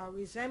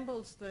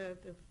resembles the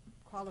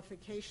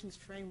qualifications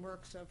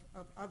frameworks of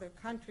other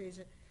countries,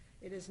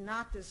 it is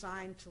not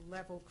designed to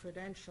level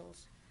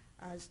credentials,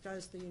 as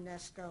does the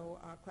UNESCO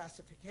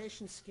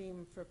classification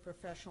scheme for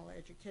professional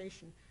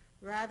education.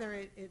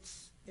 Rather,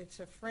 it's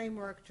a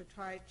framework to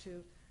try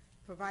to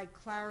provide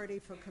clarity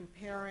for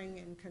comparing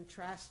and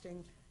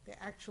contrasting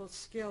the actual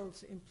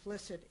skills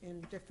implicit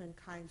in different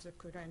kinds of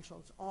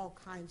credentials, all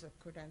kinds of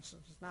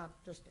credentials, not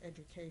just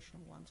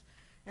educational ones.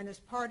 And as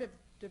part of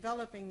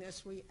developing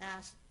this, we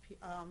asked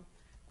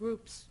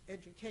groups,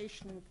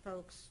 education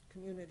folks,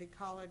 community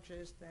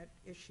colleges that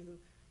issue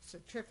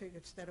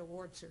certificates, that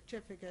award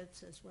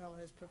certificates, as well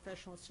as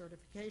professional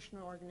certification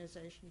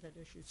organizations that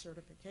issue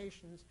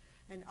certifications,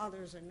 and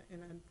others in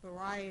a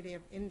variety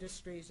of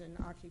industries and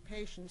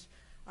occupations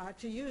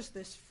to use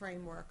this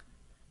framework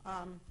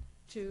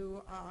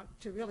to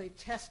really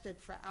test it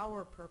for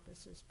our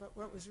purposes. But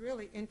what was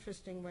really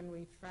interesting when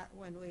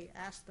we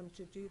asked them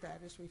to do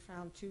that is we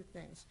found two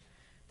things: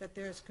 that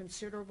there's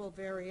considerable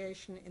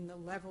variation in the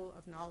level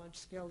of knowledge,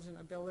 skills, and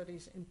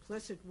abilities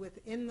implicit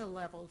within the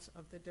levels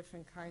of the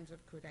different kinds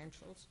of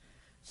credentials.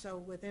 So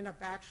within a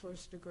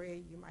bachelor's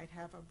degree, you might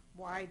have a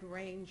wide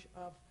range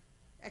of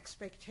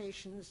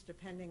expectations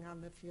depending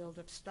on the field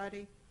of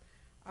study.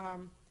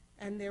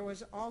 And there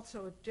was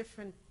also a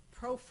different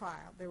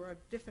profile. There were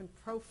different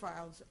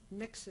profiles,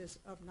 mixes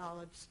of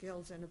knowledge,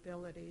 skills, and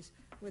abilities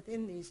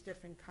within these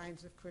different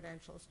kinds of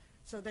credentials.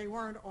 So they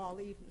weren't all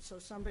even. So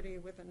somebody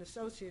with an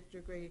associate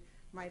degree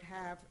might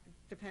have,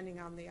 depending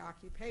on the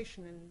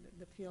occupation and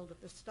the field of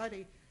the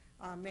study,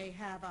 may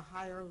have a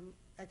higher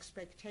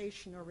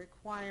expectation or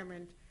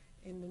requirement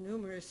in the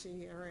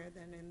numeracy area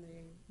than in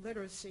the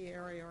literacy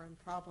area or in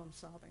problem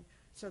solving.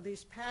 So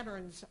these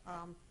patterns,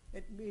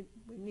 we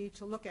need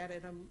to look at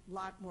it a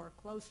lot more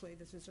closely.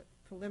 This is a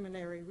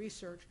preliminary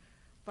research,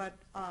 but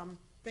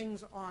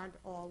things aren't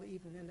all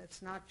even, and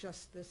it's not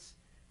just this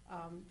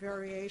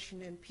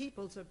variation in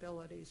people's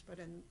abilities, but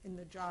in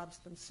the jobs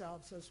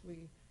themselves, as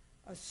we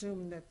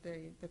assume that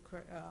the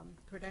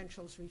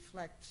credentials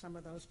reflect some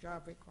of those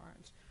job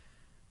requirements.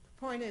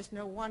 The point is,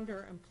 no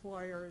wonder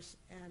employers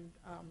and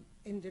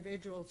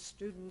individual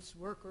students,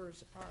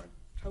 workers are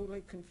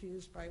totally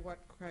confused by what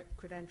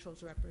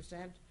credentials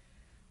represent.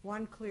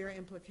 One clear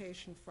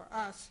implication for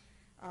us,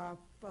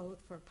 both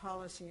for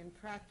policy and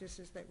practice,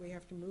 is that we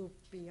have to move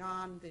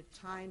beyond the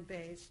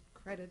time-based,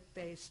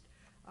 credit-based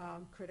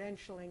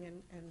credentialing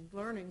and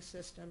learning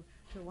system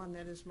to one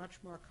that is much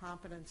more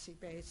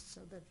competency-based,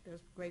 so that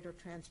there's greater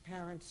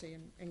transparency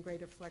and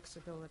greater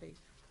flexibility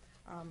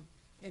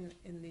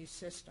in these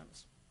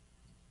systems.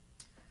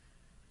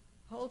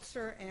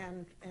 Holzer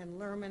and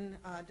Lerman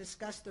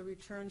discussed the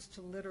returns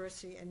to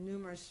literacy and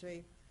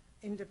numeracy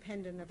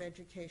independent of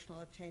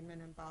educational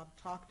attainment, and Bob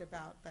talked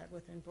about that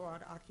within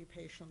broad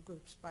occupational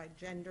groups by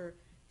gender,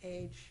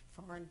 age,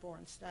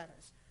 foreign-born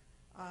status.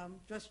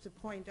 Just to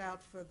point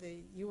out for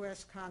the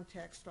U.S.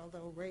 context,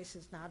 although race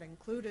is not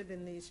included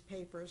in these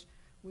papers,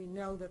 we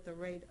know that the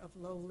rate of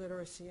low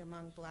literacy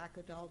among black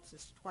adults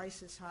is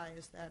twice as high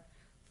as that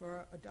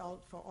for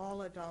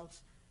all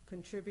adults,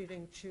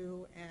 contributing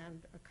to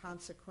and a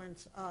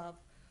consequence of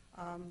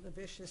the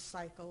vicious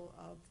cycle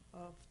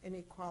of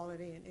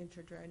inequality and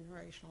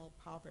intergenerational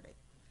poverty.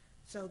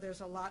 So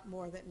there's a lot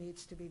more that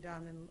needs to be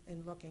done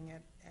in looking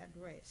at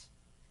race.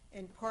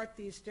 In part,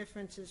 these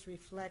differences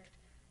reflect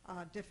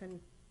different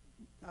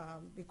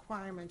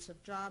requirements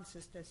of jobs,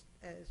 as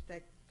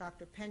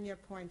Dr. Pena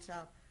points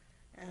out,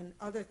 and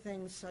other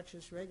things such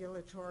as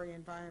regulatory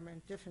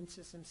environment,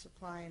 differences in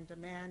supply and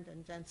demand,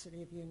 and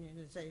density of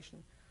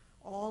unionization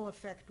all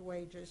affect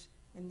wages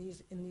in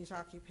these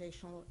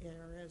occupational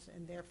areas,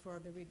 and therefore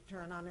the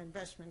return on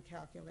investment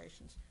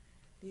calculations.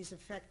 These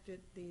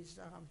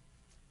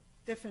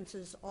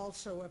differences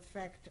also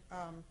affect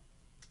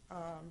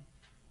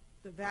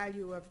the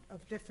value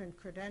of different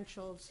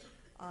credentials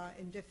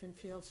in different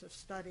fields of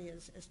study,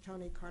 as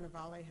Tony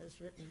Carnevale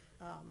has written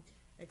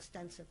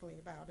extensively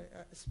about it,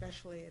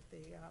 especially at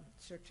the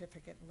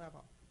certificate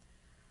level.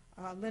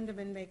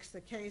 Lindemann makes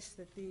the case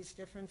that these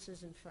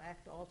differences, in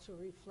fact, also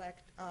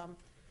reflect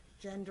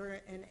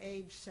gender and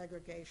age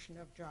segregation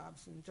of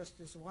jobs. And just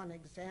as one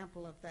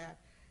example of that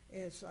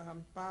is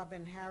Bob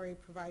and Harry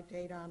provide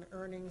data on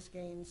earnings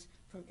gains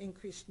from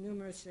increased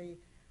numeracy.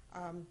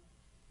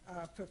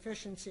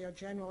 Proficiency are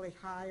generally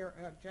higher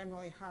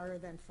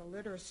than for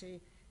literacy,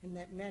 in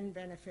that men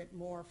benefit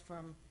more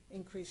from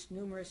increased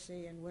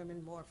numeracy and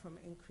women more from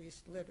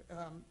increased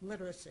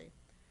literacy.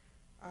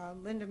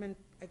 Lindemann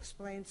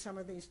explains some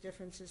of these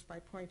differences by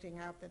pointing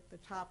out that the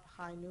top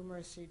high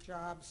numeracy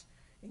jobs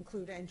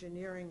include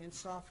engineering and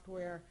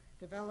software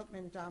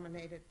development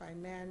dominated by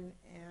men,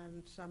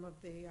 and some of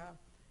the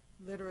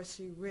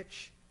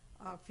literacy-rich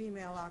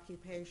female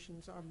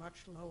occupations are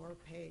much lower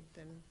paid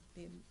than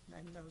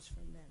those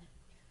for men.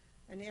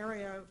 An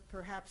area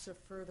perhaps of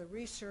further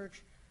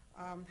research,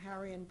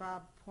 Harry and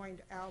Bob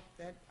point out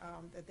that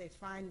they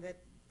find that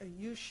a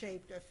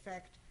U-shaped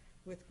effect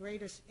with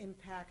greatest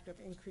impact of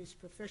increased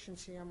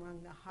proficiency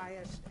among the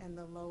highest and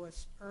the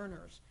lowest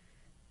earners.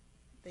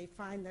 They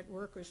find that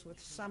workers with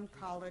some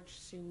college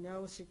see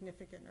no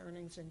significant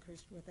earnings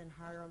increase within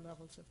higher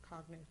levels of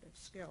cognitive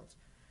skills.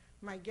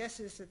 My guess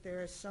is that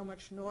there is so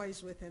much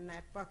noise within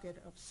that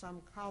bucket of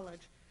some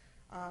college,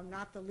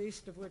 not the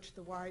least of which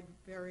the wide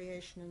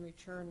variation in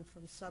return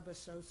from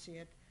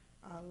sub-associate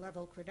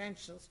level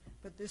credentials,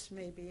 but this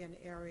may be an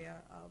area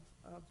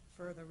of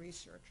further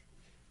research.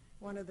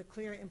 One of the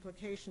clear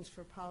implications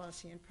for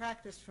policy and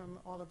practice from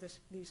all of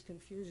these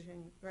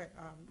confusing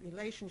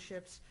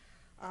relationships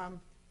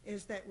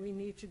is that we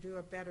need to do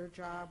a better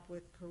job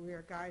with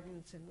career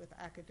guidance and with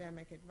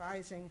academic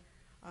advising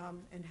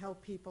and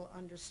help people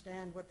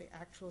understand what the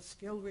actual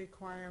skill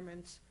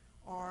requirements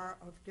are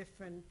of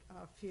different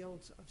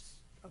fields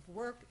of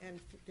work and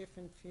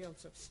different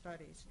fields of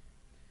studies.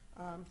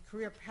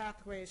 Career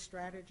pathway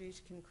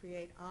strategies can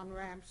create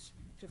on-ramps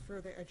to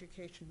further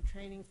education and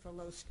training for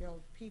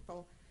low-skilled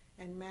people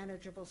and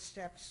manageable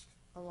steps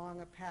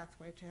along a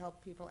pathway to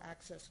help people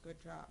access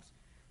good jobs.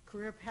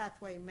 Career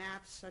pathway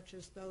maps, such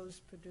as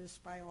those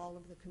produced by all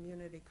of the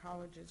community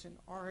colleges in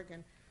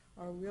Oregon,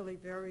 are really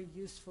very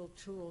useful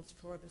tools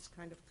for this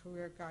kind of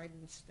career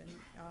guidance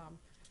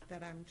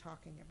that I'm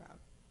talking about.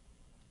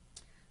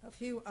 A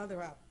few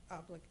other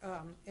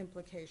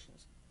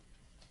implications.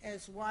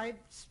 As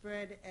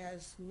widespread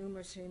as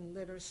numeracy and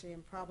literacy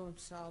and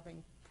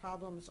problem-solving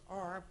problems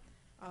are,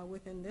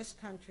 within this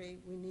country,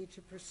 we need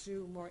to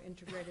pursue more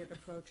integrated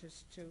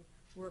approaches to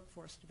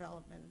workforce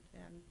development,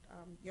 and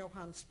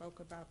Johan spoke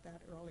about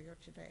that earlier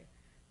today.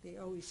 The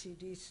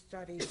OECD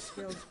study,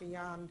 Skills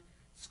Beyond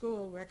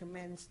School,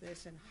 recommends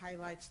this and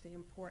highlights the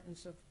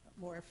importance of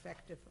more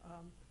effective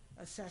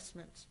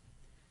assessments.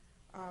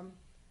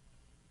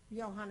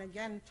 Johan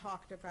again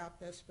talked about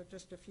this, but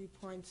just a few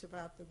points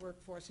about the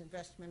Workforce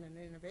Investment and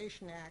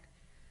Innovation Act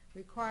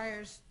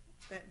requires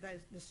that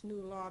this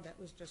new law that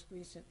was just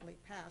recently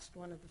passed,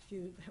 one of the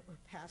few that were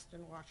passed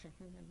in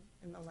Washington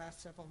in the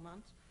last several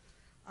months,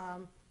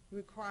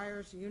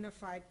 requires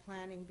unified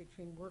planning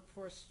between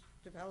workforce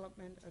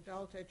development,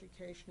 adult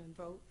education, and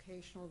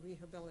vocational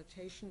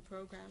rehabilitation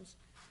programs,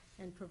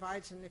 and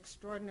provides an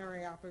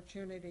extraordinary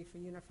opportunity for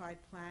unified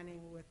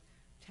planning with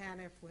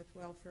TANF, with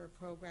welfare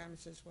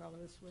programs, as well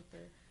as with the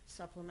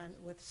supplement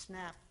with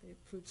SNAP, the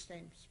food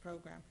stamps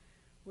program,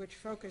 which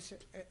focus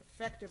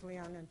effectively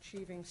on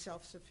achieving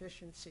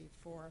self-sufficiency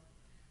for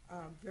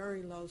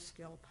very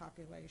low-skilled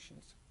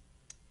populations.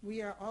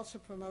 We also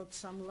promote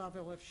some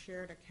level of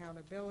shared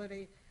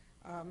accountability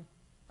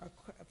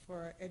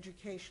for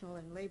educational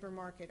and labor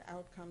market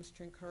outcomes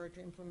to encourage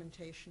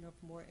implementation of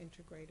more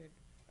integrated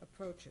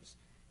approaches.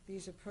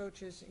 These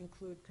approaches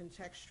include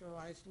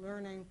contextualized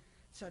learning,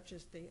 such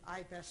as the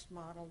iBest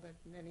model that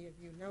many of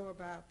you know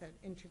about, that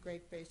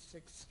integrate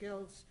basic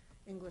skills,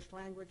 English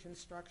language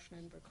instruction,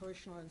 and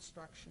vocational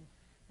instruction,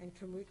 and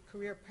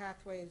career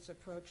pathways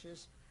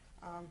approaches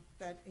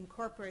that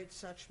incorporate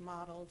such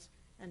models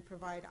and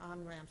provide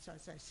on-ramps,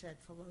 as I said,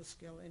 for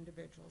low-skill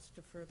individuals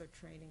to further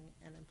training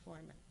and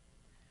employment.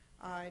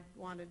 I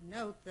want to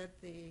note that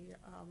the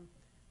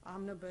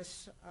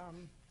omnibus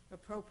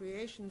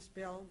appropriations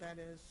bill that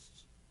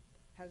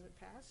has it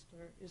passed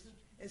or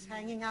is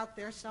hanging out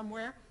there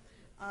somewhere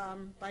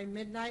by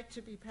midnight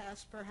to be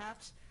passed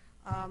perhaps,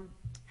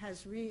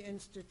 has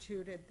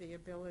reinstituted the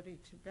ability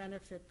to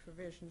benefit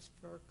provisions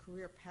for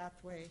career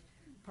pathway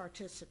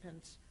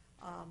participants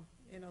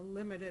in a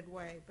limited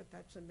way, but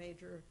that's a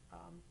major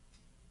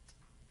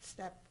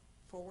step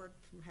forward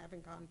from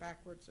having gone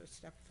backwards, or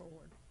step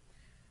forward.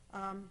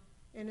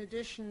 In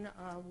addition,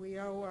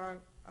 WIOA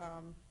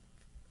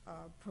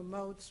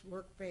promotes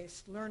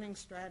work-based learning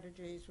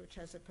strategies, which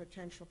has a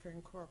potential for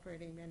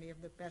incorporating many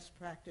of the best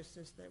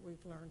practices that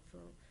we've learned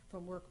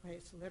from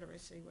work-based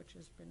literacy, which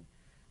has been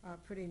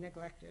pretty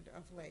neglected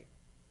of late.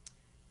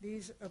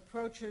 These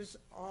approaches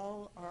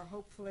all are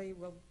hopefully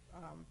will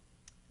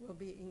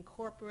be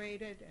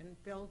incorporated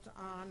and built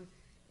on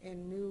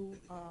in new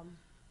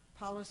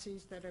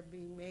policies that are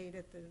being made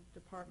at the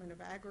Department of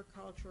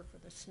Agriculture for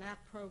the SNAP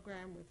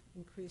program, with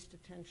increased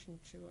attention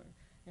to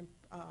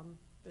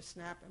the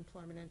SNAP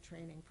employment and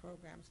training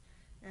programs.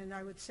 And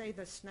I would say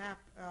the SNAP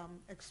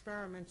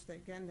experiments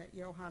that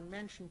Johan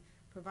mentioned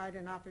provide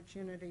an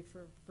opportunity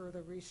for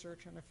further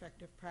research on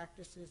effective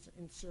practices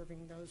in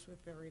serving those with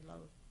very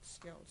low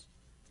skills.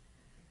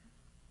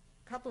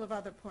 A couple of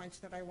other points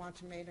that I want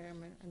to make,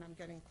 and I'm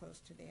getting close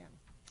to the end.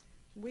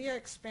 WIA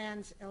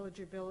expands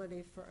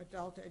eligibility for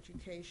adult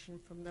education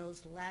from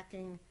those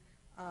lacking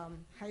a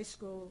high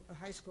school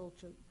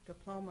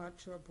diploma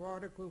to a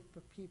broader group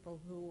of people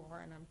who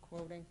are, and I'm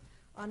quoting,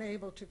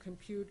 unable to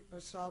compute or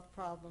solve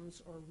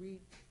problems or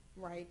read,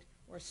 write,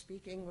 or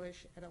speak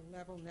English at a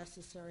level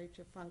necessary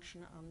to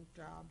function on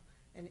the job,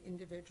 an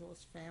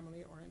individual's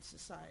family, or in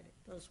society.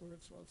 Those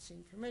words will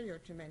seem familiar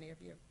to many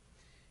of you.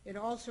 It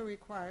also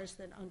requires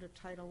that under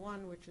Title I,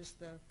 which is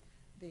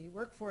the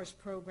workforce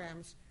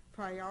programs,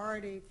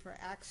 priority for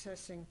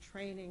accessing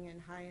training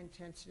and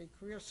high-intensity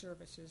career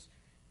services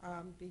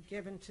be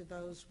given to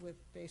those with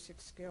basic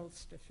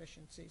skills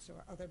deficiencies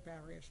or other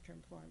barriers to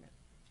employment.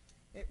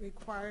 It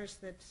requires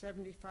that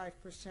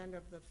 75%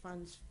 of the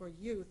funds for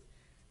youth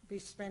be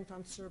spent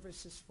on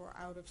services for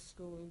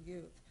out-of-school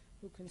youth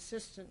who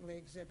consistently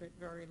exhibit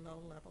very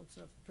low levels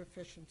of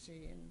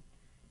proficiency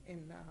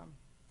in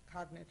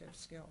cognitive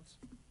skills.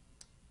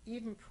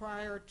 Even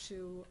prior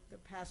to the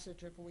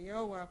passage of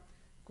WIOA,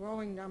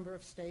 growing number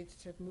of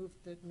states have moved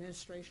the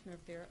administration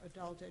of their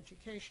adult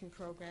education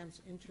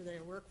programs into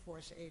their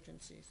workforce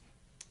agencies.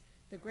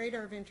 The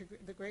greater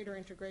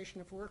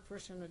integration of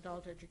workforce and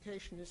adult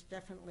education is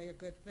definitely a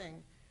good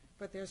thing,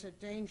 but there's a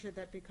danger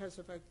that because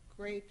of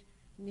great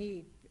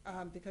need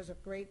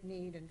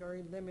and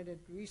very limited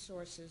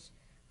resources,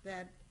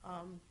 that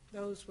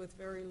those with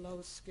very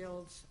low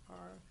skills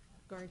are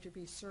going to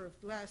be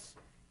served less,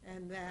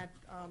 and that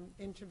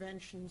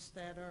interventions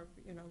that are,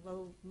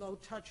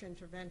 low-touch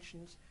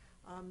interventions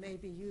may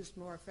be used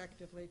more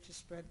effectively to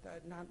spread,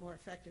 not more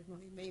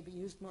effectively, may be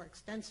used more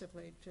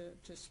extensively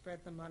to spread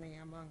the money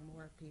among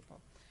more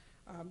people.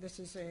 This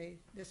is a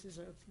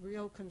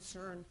real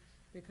concern,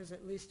 because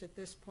at least at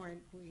this point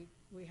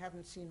we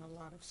haven't seen a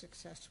lot of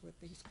success with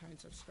these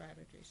kinds of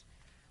strategies.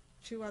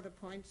 Two other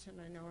points, and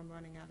I know I'm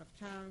running out of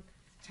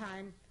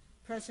time.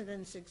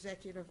 President's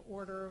executive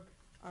order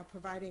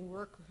providing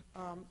work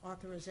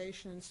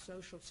authorization and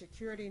Social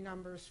Security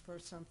numbers for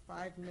some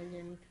 5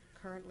 million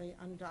currently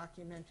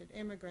undocumented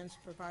immigrants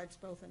provides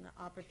both an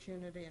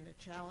opportunity and a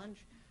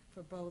challenge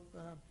for both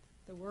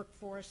the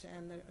workforce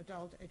and the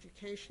adult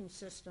education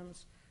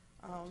systems.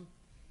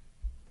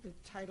 The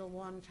Title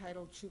I,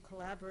 Title II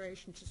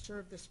collaboration to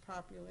serve this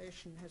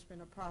population has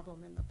been a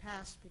problem in the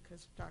past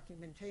because of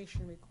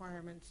documentation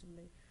requirements in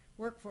the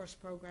workforce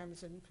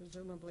programs, and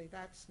presumably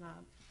that's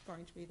not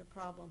going to be the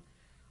problem.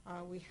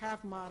 We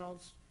have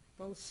models.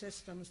 Both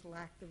systems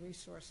lack the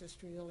resources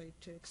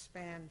to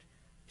expand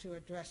to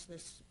address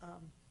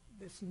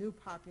this new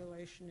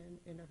population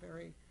in a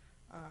very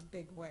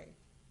big way.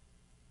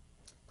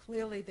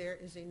 Clearly there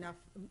is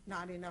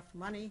not enough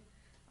money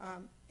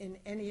in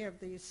any of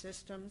these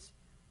systems.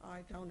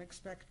 I don't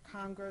expect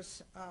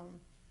Congress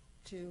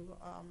to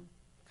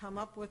come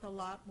up with a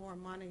lot more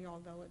money,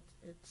 although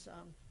it's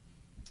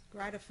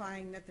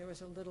gratifying that there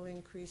was a little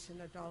increase in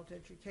adult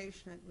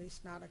education, at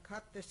least not a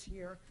cut this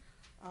year,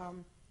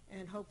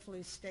 and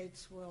hopefully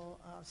states will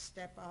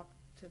step up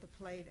to the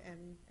plate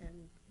and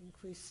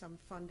increase some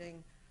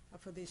funding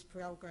for these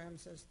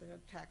programs as the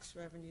tax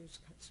revenues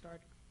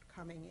start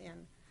coming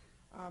in.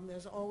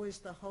 There's always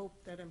the hope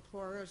that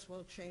employers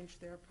will change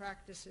their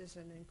practices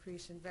and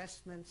increase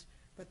investments,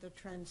 but the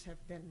trends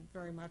have been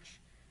very much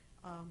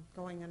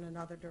going in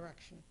another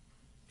direction.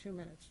 2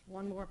 minutes,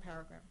 one more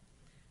paragraph.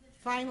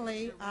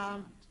 Finally,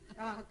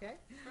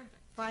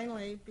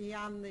 finally,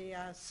 beyond the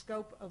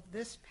scope of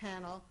this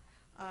panel,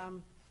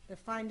 the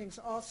findings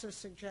also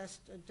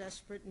suggest a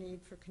desperate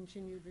need for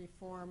continued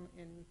reform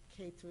in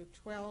K through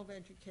 12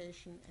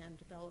 education and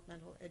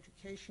developmental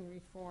education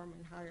reform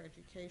in higher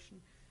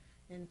education.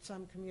 In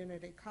some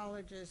community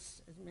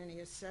colleges, as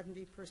many as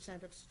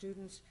 70% of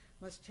students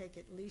must take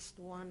at least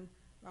one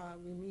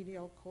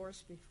remedial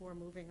course before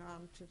moving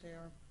on to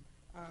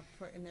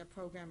in their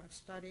program of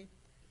study.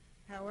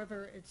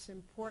 However, it's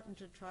important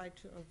to try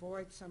to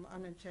avoid some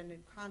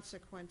unintended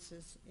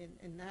consequences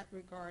in that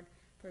regard.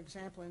 For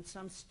example, in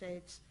some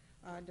states,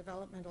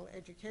 developmental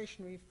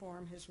education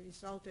reform has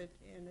resulted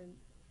in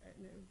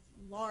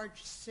a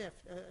large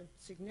shift, a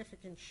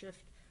significant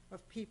shift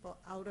of people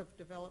out of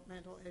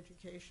developmental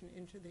education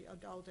into the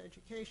adult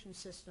education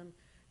system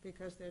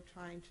because they're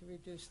trying to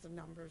reduce the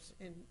numbers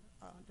in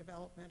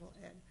developmental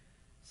ed.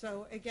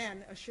 So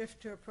again, a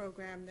shift to a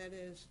program that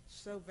is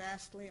so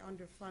vastly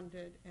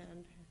underfunded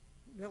and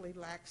really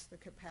lacks the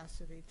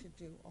capacity to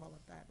do all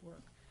of that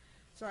work.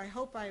 So I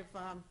hope I've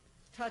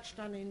touched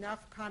on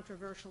enough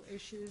controversial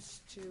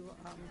issues to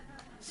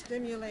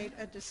stimulate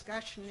a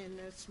discussion in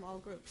the small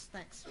groups.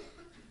 Thanks.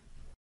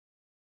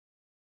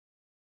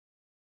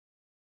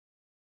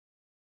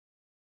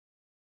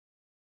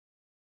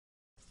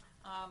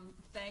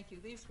 Thank you.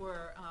 These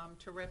were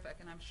terrific,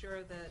 and I'm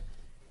sure that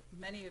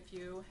many of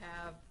you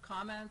have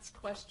comments,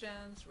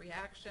 questions,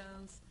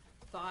 reactions,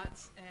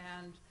 thoughts,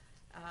 and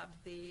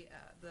the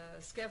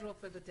schedule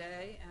for the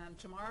day and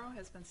tomorrow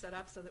has been set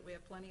up so that we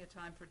have plenty of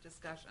time for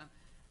discussion.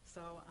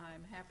 So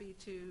I'm happy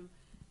to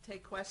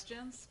take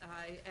questions.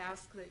 I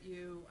ask that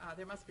you,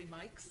 there must be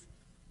mics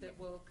that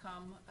will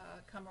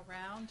come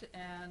around,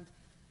 and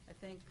I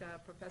think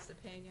Professor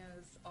Pena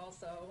is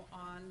also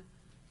on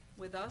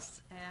with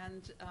us,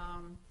 and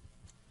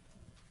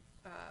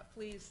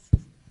please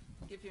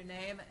give your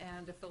name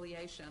and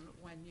affiliation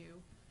when you,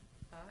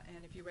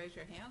 and if you raise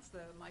your hands, the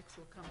mics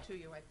will come to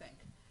you, I think.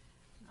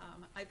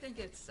 I think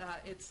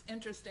it's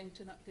interesting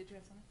to know, did you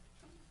have something?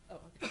 Oh,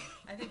 okay.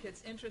 I think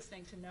it's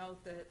interesting to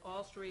note that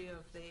all three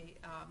of the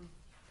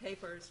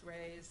papers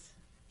raise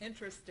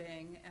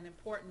interesting and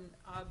important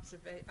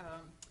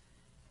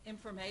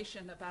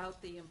information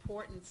about the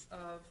importance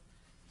of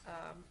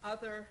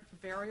other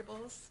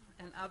variables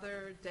and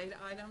other data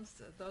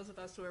items. Those of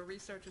us who are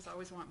researchers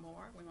always want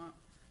more. We want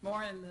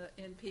more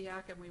in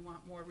PIAAC, and we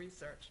want more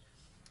research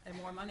and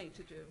more money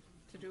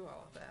to do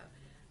all of that.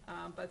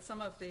 But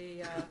some of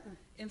the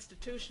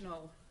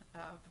institutional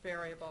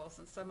variables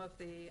and some of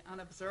the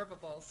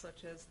unobservables,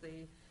 such as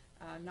the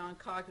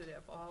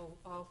non-cognitive,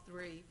 all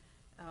three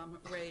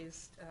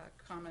raised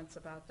comments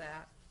about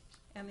that.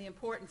 and the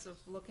importance of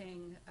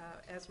looking,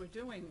 as we're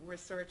doing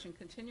research and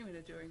continuing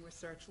to doing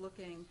research,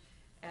 looking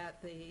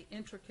at the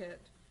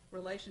intricate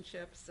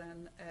relationships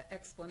and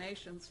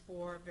explanations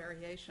for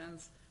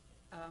variations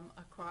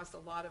across a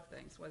lot of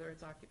things, whether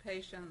it's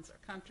occupations or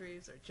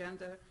countries or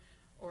gender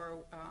or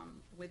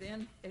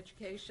within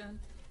education,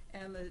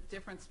 and the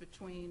difference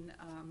between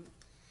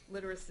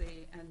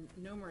literacy and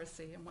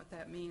numeracy and what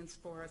that means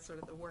for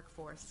sort of the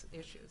workforce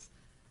issues.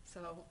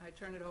 So I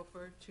turn it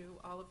over to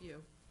all of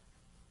you.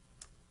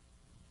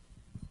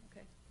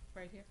 Okay,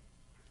 right here.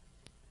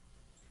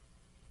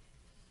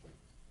 Thank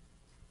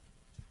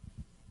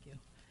you.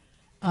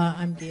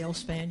 I'm Gail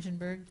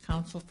Spangenberg,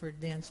 Counsel for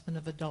Advancement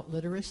of Adult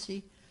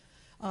Literacy.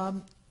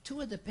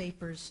 Two of the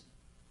papers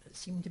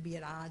seem to be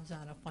at odds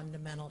on a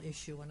fundamental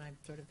issue, and I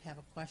sort of have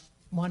a question,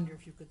 wonder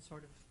if you could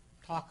sort of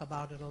talk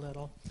about it a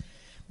little.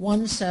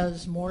 One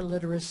says more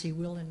literacy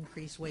will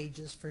increase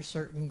wages for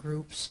certain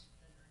groups,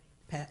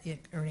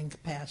 earning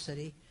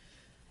capacity,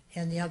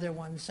 and the other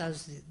one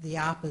says the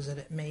opposite,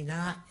 it may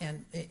not,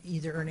 and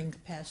either earning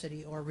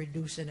capacity or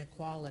reduce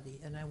inequality.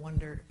 And I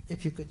wonder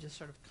if you could just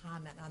sort of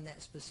comment on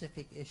that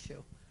specific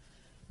issue,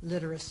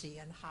 literacy,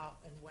 and how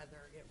and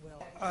whether it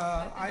will.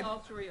 I think all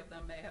three of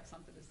them may have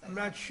something to say. I'm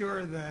not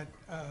sure that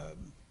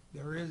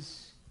there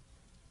is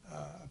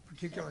a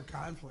particular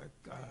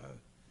conflict.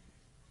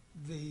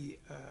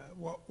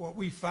 What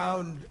we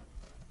found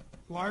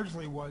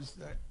largely was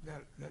that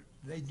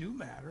they do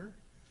matter.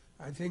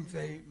 I think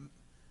they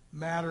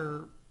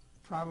matter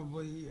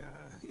probably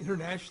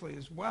internationally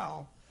as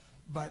well,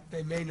 but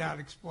they may not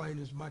explain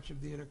as much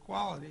of the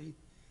inequality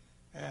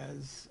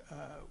as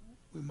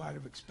we might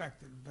have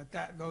expected.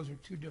 But those are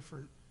two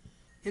different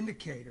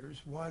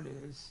indicators. One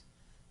is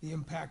the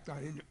impact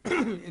on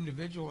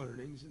individual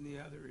earnings, and the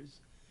other is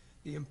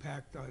the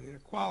impact on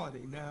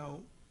inequality. Now,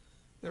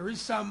 there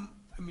is some,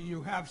 I mean,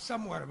 you have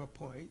somewhat of a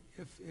point.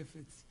 If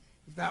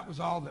that was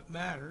all that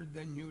mattered,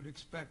 then you would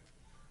expect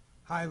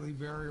highly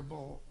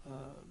variable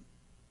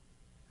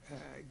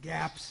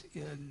gaps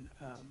in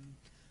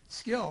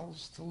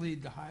skills to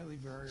lead to highly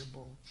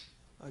variable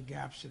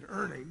gaps in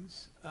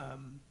earnings.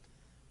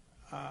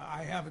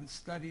 I haven't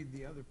studied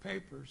the other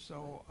papers,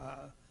 so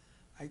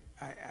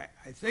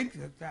I think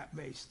that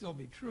may still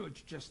be true.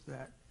 It's just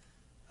that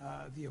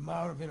the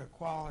amount of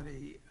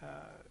inequality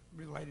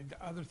related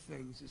to other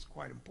things is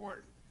quite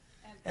important.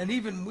 And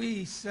even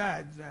we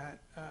said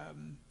that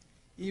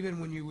even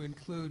when you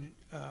include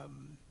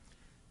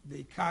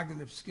the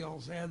cognitive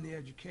skills and the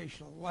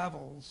educational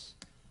levels,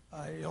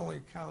 it only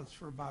accounts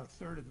for about a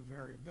third of the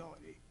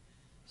variability.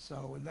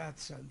 So in that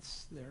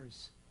sense,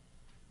 there's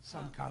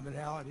some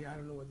commonality. I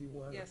don't know whether you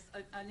want to. Yes,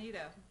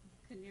 Anita,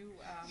 can you?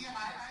 Yeah,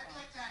 I'd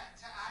like to add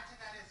to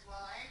that as well.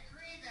 I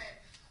agree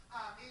that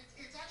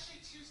it's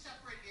actually two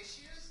separate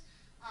issues.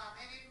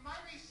 And in my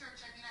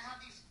research, I mean, I have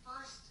these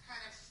first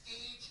kind of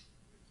stage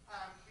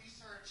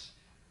research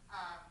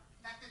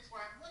methods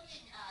where I'm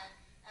looking at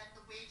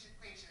the wage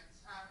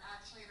equations,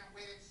 actually in a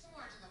way that's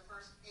similar to the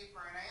first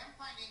paper. And I am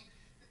finding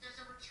that there's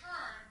a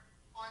return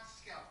on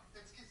skill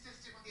that's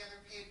consistent with the other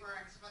paper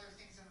and some other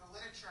things in the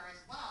literature as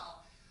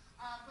well.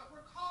 But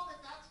recall that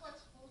that's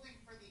what's holding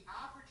for the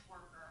average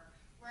worker,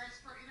 whereas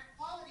for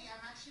inequality,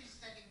 I'm actually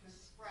studying the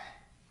spread.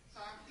 So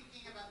I'm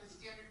thinking about the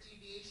standard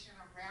deviation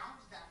around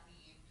that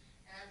mean,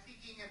 and I'm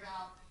thinking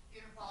about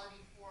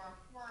inequality for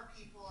poorer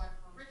people and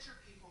for richer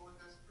people with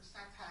those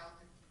percentile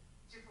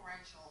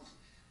differentials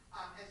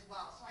as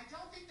well. So I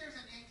don't think there's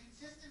an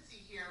inconsistency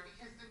here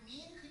because the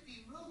mean could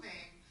be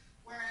moving,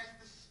 whereas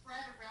the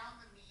spread around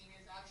the mean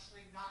is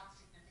actually not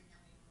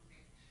significantly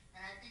moving.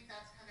 And I think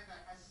that's kind of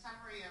a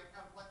summary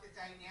of what the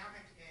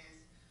dynamic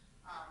is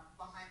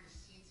behind the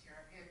scenes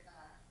here, if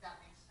that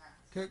makes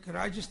sense. Could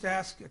I just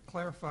ask a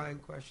clarifying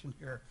question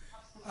here?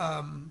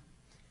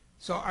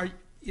 So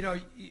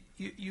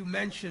you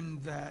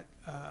mentioned that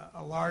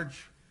a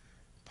large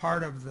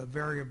part of the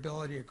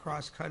variability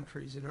across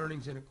countries in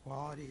earnings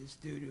inequality is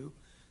due to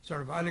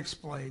sort of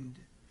unexplained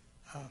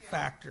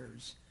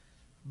factors,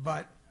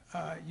 but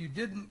you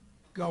didn't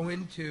go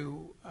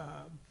into,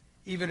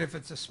 even if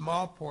it's a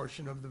small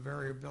portion of the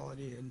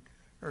variability in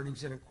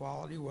earnings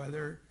inequality,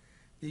 whether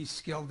these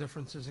skill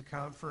differences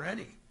account for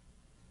any.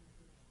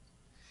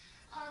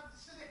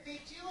 So that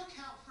they do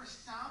account for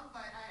some,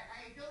 but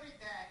I noted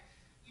that,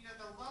 you know,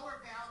 the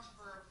lower bound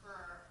for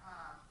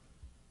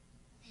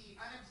the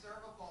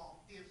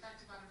unobservable, the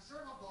effective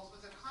unobservables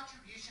was a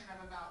contribution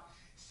of about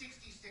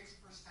 66%.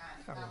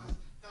 That was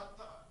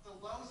the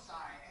low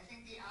side. I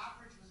think the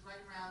average was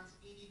right around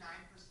 89%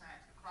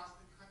 across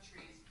the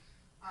countries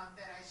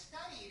that I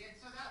studied, and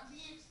so that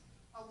leaves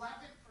 11%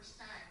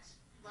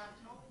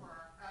 left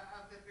over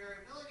of the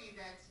variability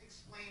that's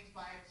explained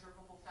by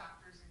observable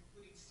factors,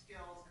 including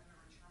skills and the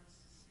returns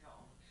to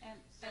skill.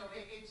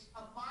 It's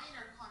a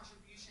minor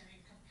contribution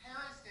in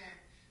comparison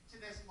to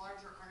this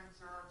larger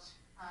unobserved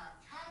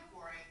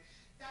category.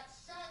 That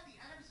said, the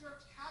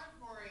unobserved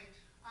category,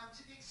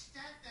 to the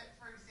extent that,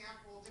 for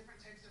example, different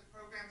types of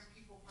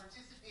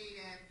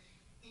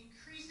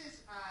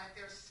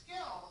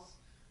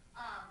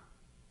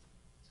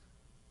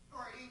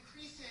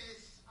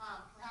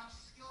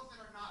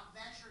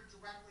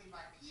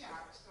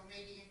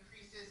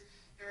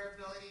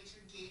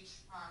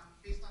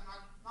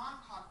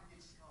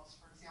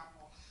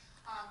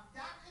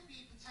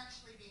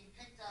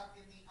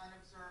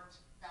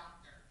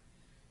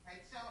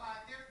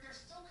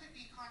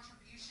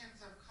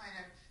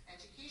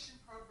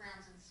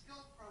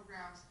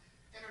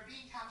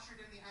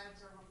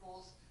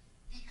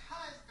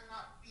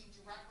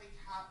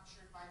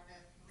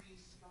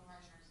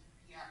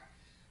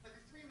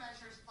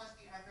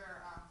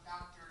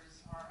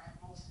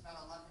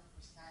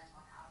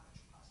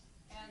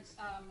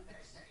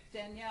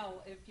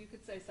Danielle, if you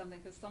could say something,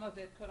 because some of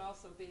it could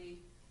also be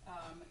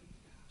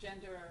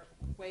gender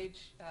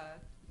wage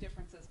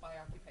differences by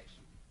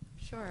occupation.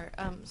 Sure.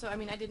 So, I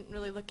mean, I didn't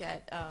really look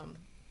at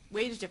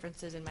wage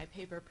differences in my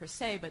paper per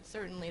se, but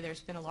certainly there's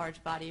been a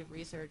large body of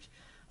research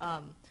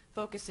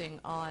focusing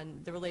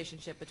on the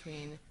relationship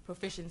between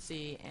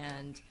proficiency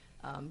and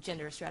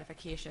gender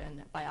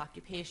stratification by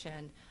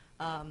occupation.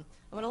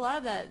 What a lot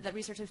of that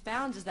research has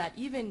found is that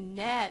even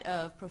net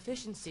of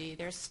proficiency,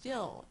 there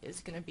still is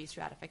going to be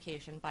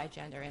stratification by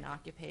gender and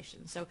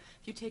occupation. So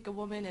if you take a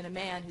woman and a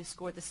man who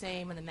scored the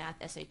same in the math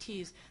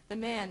SATs, the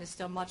man is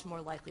still much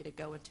more likely to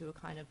go into a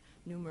kind of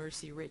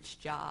numeracy-rich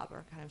job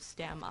or kind of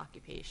STEM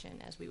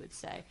occupation, as we would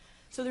say.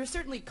 So there's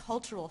certainly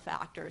cultural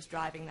factors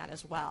driving that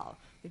as well.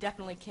 We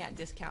definitely can't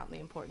discount the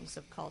importance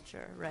of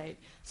culture, right?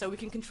 So we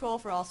can control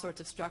for all sorts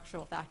of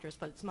structural factors,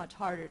 but it's much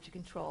harder to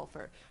control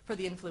for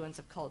the influence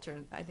of culture.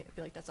 And I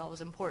feel like that's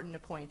always important to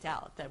point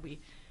out, that we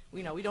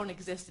don't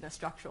exist in a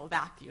structural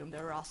vacuum.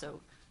 There are also,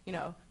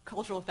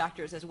 cultural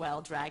factors as well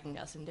dragging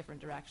us in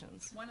different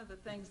directions. One of the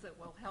things that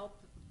will help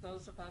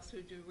those of us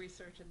who do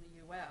research in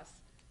the U.S.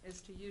 is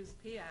to use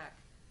PIAAC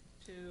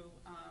to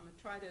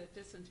try to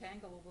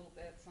disentangle a little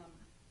bit some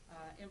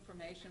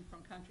information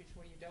from countries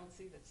where you don't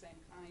see the same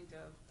kind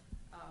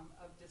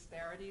of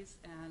disparities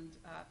and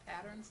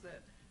patterns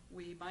that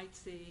we might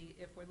see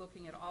if we're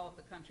looking at all of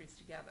the countries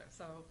together.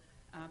 So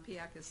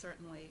PIAAC is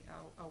certainly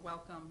a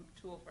welcome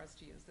tool for us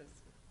to use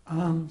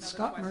this.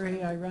 Scott question.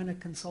 Murray, I run a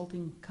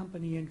consulting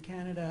company in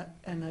Canada,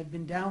 and I've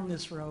been down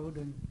this road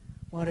and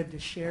wanted to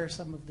share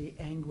some of the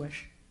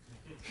anguish.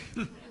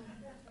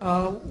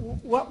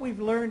 What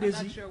we've learned is...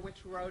 I'm not sure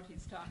which road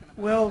he's talking about.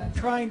 Well,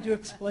 trying to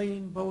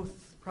explain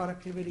both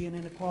productivity and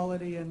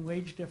inequality and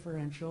wage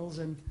differentials,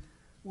 and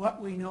what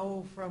we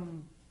know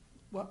from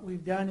what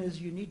we've done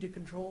is you need to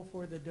control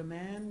for the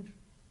demand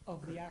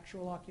of the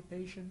actual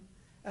occupation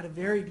at a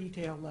very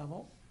detailed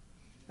level.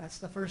 That's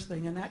the first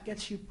thing, and that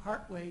gets you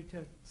partway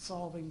to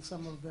solving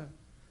some of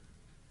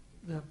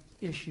the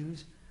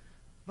issues.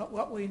 But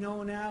what we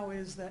know now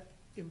is that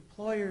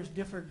employers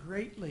differ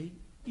greatly,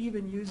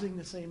 even using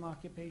the same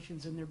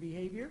occupations in their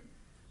behavior.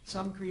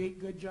 Some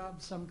create good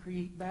jobs, some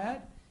create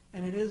bad.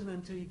 And it isn't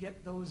until you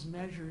get those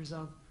measures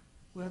of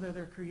whether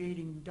they're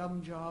creating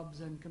dumb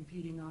jobs and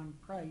competing on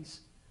price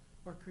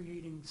or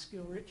creating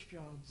skill-rich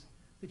jobs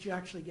that you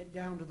actually get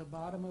down to the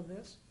bottom of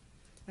this.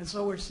 And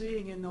so we're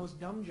seeing in those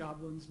dumb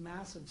job ones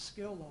massive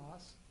skill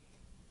loss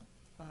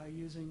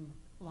using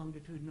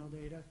longitudinal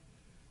data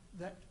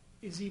that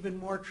is even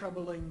more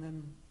troubling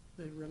than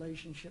the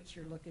relationships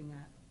you're looking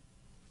at.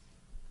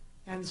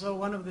 And so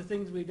one of the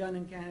things we've done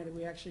in Canada,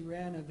 we actually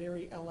ran a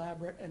very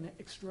elaborate and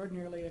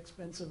extraordinarily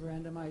expensive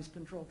randomized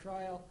control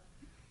trial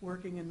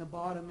working in the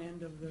bottom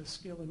end of the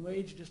skill and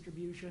wage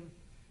distribution,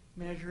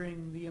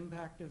 measuring the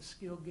impact of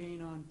skill gain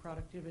on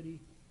productivity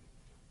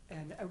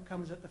and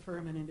outcomes at the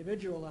firm and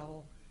individual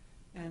level.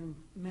 And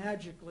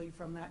magically,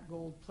 from that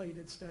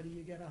gold-plated study,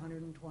 you get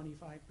 125%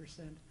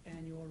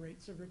 annual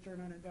rates of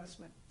return on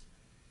investment.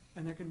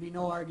 And there can be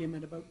no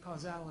argument about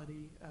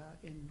causality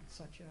in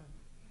such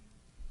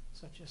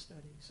a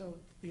study. So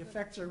the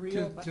effects are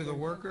real. To the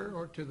worker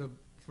or to the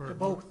firm? To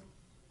both.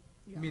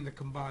 You mean the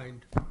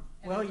combined?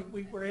 Well,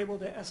 we were able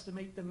to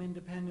estimate them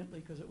independently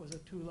because it was a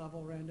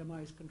two-level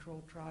randomized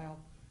controlled trial.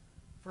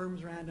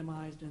 Firms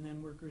randomized and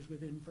then workers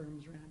within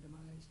firms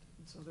randomized.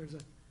 And so there's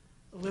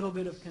a little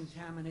bit of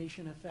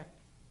contamination effect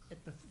at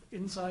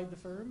inside the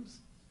firms.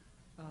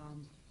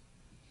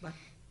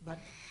 But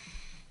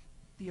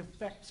the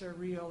effects are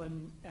real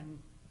and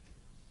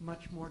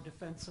much more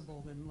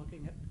defensible than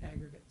looking at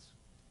aggregates.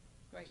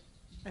 Great.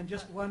 And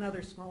just one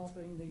other small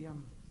thing,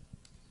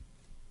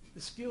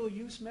 the skill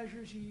use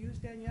measures you use,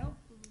 Danielle,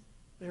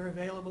 they're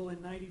available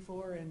in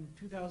 94 and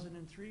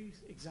 2003,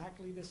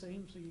 exactly the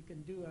same, so you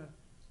can do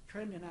a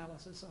trend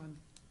analysis on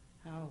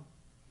how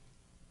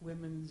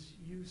women's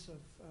use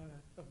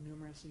of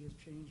numeracy has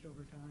changed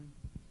over time.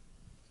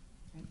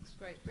 Thanks.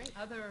 Great.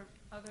 Other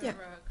Yeah.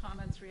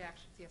 comments,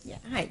 reactions? Yes. Yeah,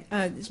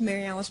 hi. This is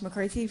Mary Alice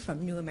McCarthy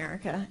from New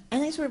America.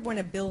 And I sort of want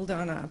to build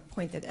on a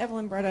point that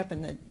Evelyn brought up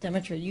and that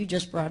Demetra, you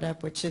just brought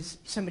up, which is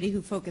somebody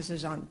who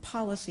focuses on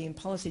policy and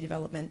policy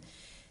development.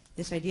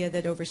 This idea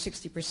that over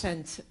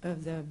 60%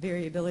 of the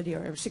variability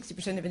or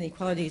 60% of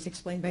inequality is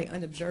explained by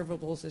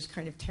unobservables is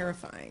kind of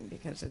terrifying,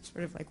 because it's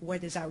sort of like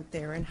what is out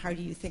there and how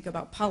do you think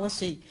about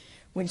policy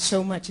when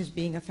so much is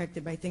being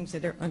affected by things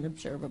that are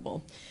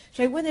unobservable.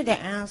 So I wanted to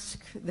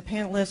ask the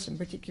panelists, and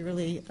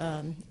particularly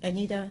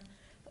Anita,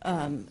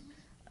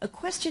 a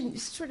question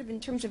sort of in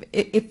terms of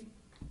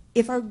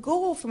if our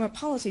goal from a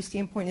policy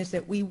standpoint is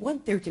that we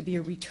want there to be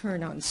a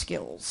return on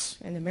skills,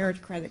 in a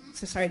meritocratic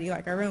society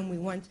like our own, we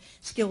want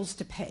skills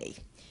to pay.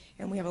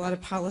 And we have a lot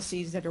of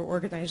policies that are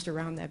organized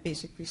around that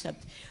basic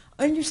precept.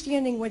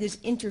 Understanding what is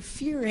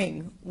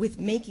interfering with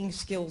making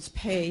skills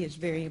pay is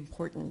very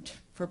important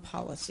for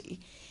policy.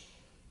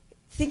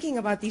 Thinking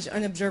about these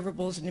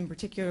unobservables, and in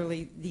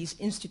particularly these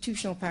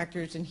institutional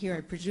factors, and here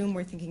I presume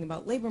we're thinking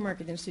about labor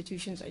market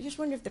institutions, I just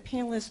wonder if the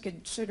panelists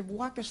could sort of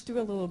walk us through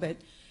a little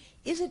bit.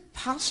 is it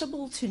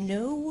possible to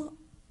know,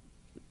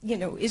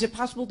 is it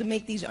possible to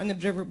make these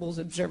unobservables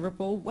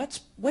observable?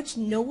 What's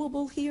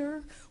knowable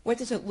here? What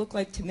does it look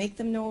like to make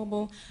them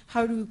knowable?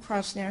 How do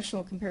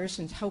cross-national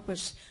comparisons help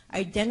us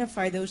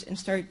identify those and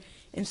start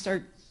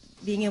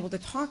being able to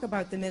talk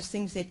about them as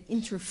things that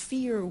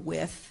interfere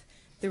with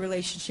the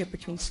relationship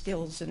between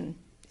skills and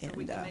So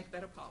we can make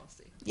better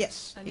policy.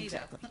 Yes, Anita,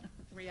 exactly.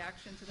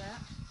 reaction to that?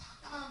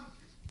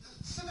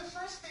 So the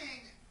first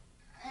thing,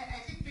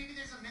 I think maybe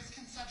there's a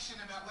misconception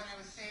about what I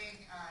was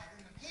saying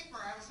in the paper.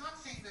 I was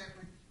not saying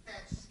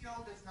that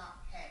skill does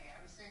not pay. I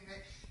was saying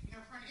that,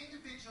 for an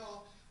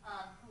individual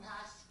who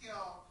has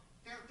skill,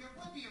 there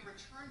would be a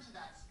return to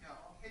that skill.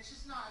 It's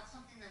just not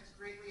something that's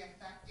greatly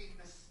affecting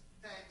the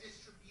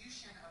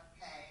distribution of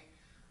pay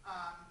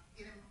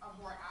in a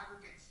more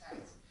aggregate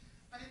sense.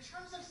 But in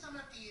terms of some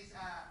of these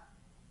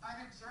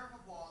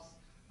unobservables,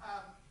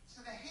 so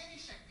the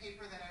Hanishek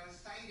paper that I was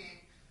citing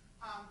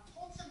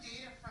pulled some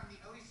data from the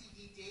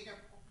OECD data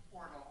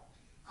portal,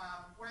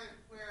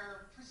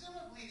 where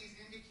presumably these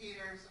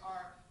indicators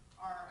are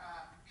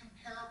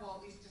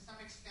comparable, at least to some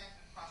extent,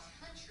 across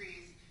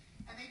countries.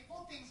 And they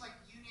pulled things like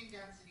union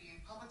density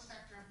and public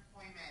sector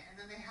employment, and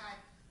then they had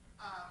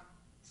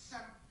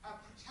a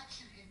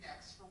protection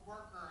index for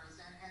workers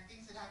and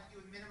things that have to do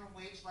with minimum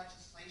wage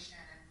legislation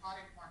and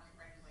product market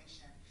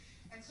regulation.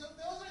 And so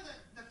those are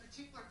the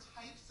particular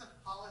types of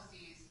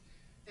policies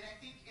that I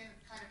think in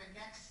kind of a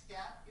next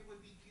step, it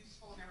would be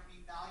useful and there would be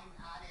value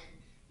added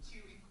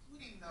to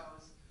including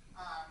those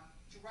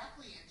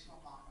directly into a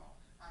model,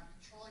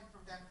 controlling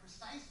from them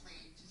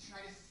precisely to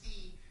try to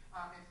see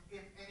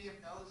if any of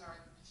those are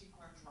the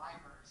particular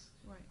drivers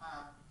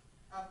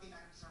of the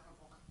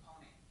unobservable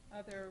component.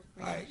 Other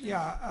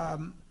Yeah,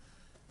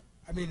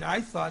 I mean,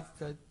 I thought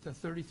that the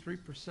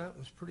 33%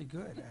 was pretty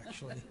good,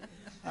 actually.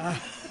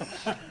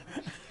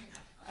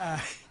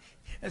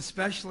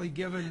 Especially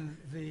given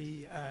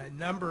the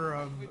number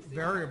of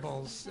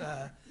variables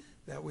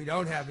that we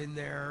don't have in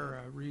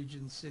there,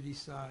 region, city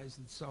size,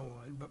 and so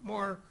on. But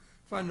more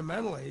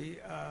fundamentally,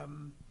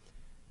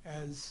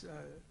 as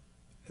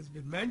has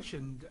been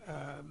mentioned,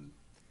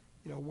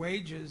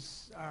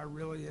 wages are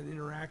really an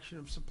interaction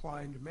of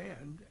supply and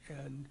demand.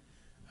 And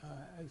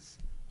as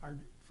our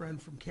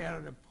friend from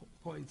Canada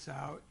points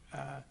out,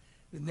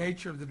 the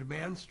nature of the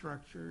demand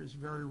structure is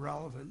very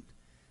relevant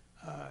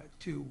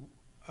to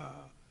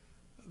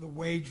the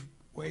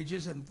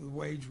wages and the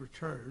wage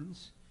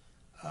returns,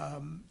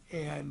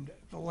 and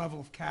the level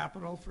of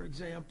capital, for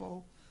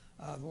example,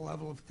 the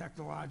level of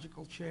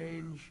technological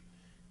change.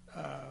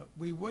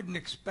 We wouldn't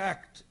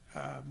expect,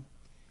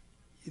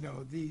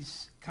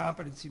 these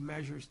competency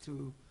measures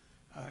to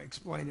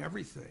explain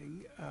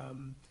everything.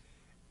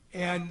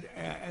 And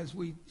as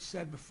we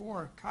said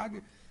before,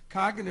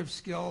 cognitive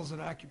skills and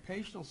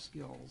occupational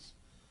skills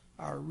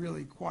are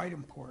really quite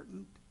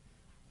important.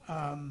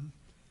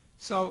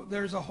 So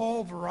there's a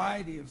whole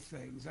variety of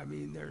things. I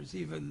mean, there's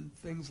even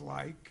things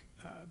like,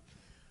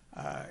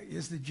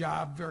 is the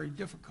job very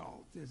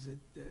difficult? Is it,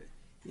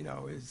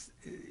 is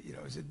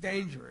it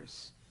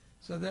dangerous?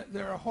 So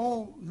there are a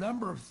whole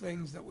number of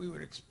things that we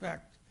would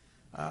expect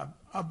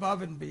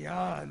above and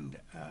beyond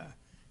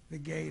the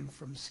gain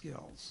from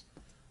skills.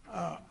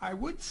 I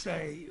would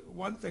say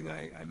one thing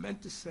I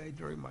meant to say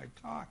during my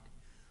talk.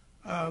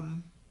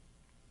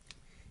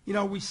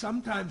 We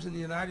sometimes in the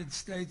United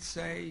States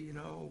say,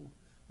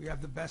 we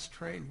have the best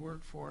trained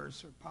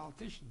workforce, or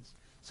politicians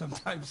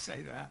sometimes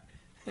say that.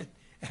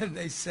 And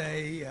they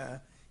say,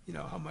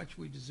 how much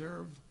we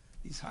deserve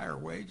these higher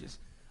wages.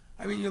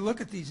 I mean, you look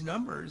at these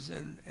numbers,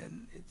 and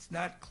it's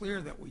not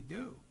clear that we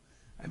do.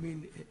 I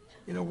mean,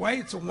 in a way,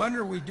 it's a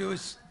wonder we do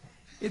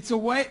it's a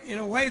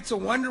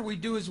wonder we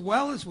do as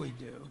well as we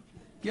do,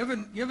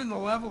 given the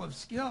level of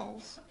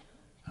skills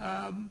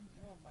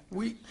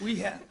we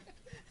have.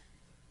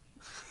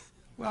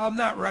 Well, I'm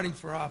not running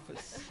for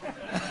office.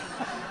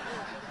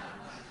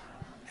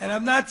 And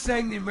I'm not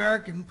saying the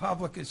American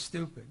public is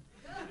stupid.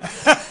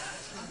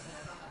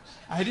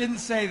 I didn't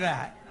say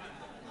that.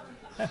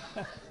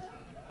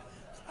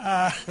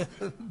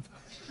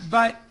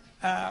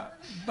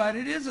 But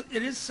it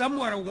is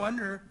somewhat a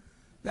wonder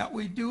that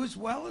we do as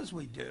well as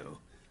we do,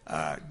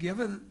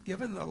 given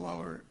the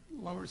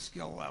lower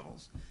skill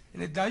levels.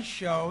 And it does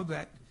show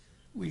that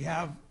we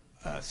have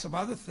some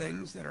other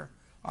things that are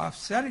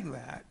offsetting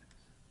that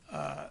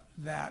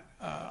that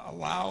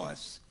allow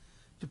us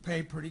to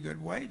pay pretty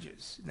good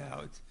wages.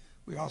 Now,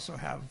 we also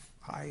have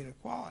high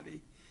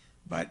inequality,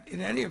 but in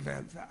any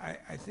event,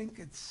 I think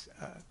it's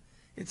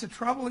a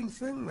troubling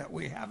thing that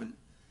we haven't,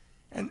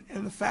 and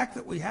the fact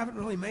that we haven't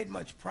really made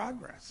much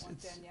progress.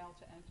 Want Danielle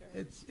to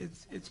enter.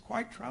 It's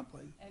quite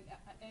troubling.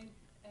 And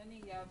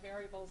any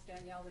variables,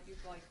 Danielle, that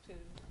you'd like to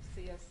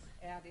see us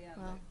add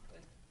in? Well,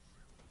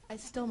 I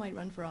still might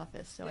run for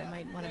office, so I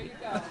might want to. There you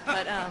go.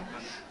 But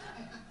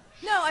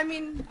no, I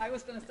mean, I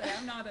was going to say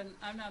I'm not an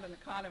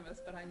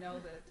economist, but I know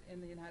that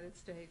in the United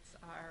States,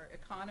 our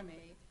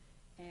economy,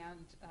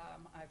 and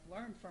I've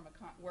learned from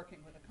working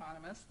with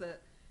economists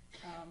that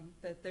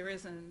there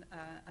is a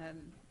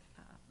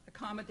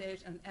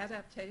accommodation, an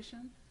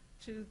adaptation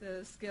to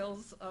the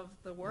skills of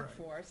the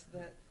workforce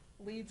that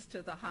leads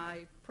to the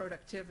high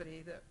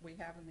productivity that we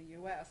have in the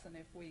U.S. And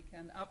if we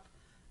can up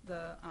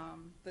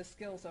the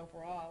skills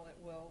overall, it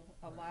will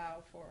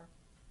allow for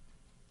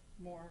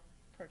more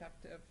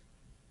productive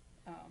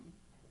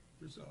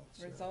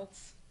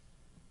results.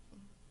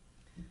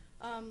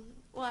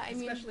 Well, I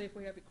mean, especially if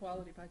we have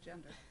equality by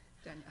gender,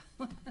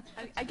 Danielle.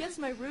 I guess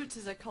my roots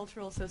as a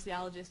cultural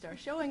sociologist are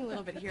showing a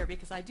little bit here,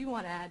 because I do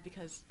want to add,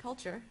 because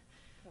culture,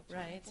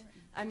 right?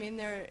 I mean,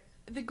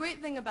 the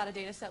great thing about a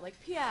data set like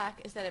PIAAC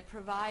is that it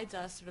provides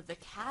us sort of the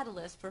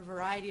catalyst for a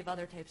variety of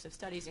other types of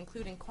studies,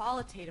 including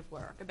qualitative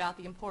work about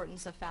the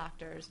importance of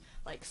factors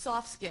like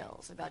soft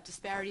skills, about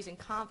disparities in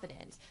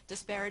confidence,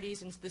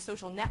 disparities in the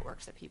social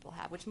networks that people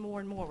have, which more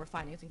and more we're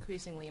finding is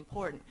increasingly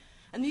important.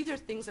 And these are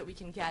things that we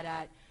can get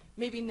at,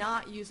 maybe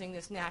not using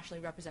this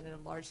nationally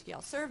representative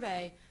large-scale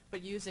survey,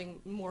 but using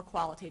more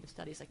qualitative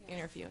studies like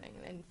interviewing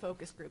and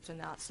focus groups and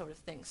that sort of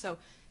thing. So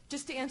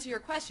just to answer your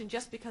question,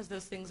 just because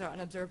those things are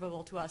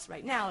unobservable to us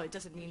right now, it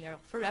doesn't mean they'll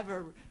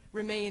forever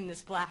remain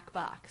this black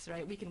box,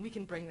 right? We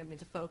can bring them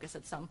into focus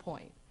at some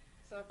point.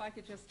 So if I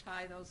could just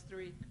tie those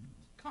three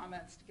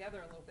comments together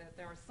a little bit,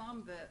 there are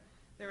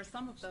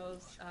some of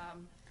those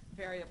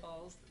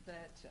variables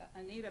that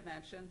Anita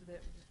mentioned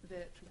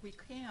that we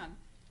can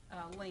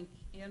link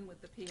in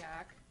with the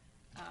PIAAC,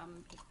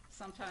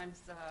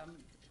 sometimes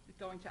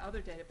going to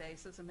other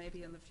databases, and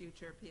maybe in the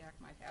future PIAAC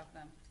might have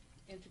them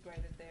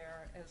integrated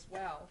there as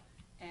well.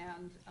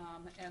 And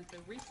the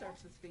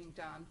research that's being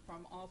done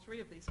from all three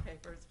of these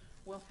papers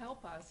will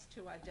help us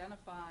to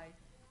identify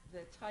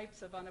the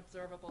types of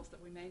unobservables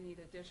that we may need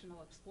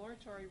additional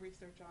exploratory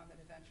research on, that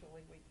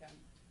eventually we can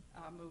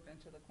move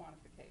into the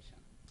quantification.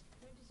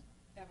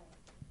 Evelyn.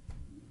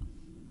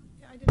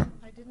 Yeah,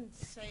 I didn't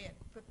say it,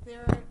 but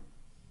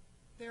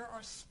there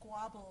are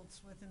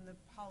squabbles within the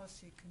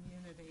policy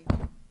community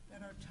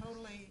that are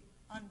totally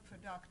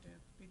unproductive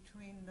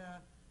between the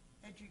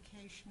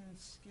education,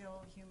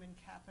 skill, human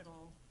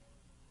capital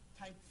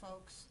type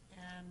folks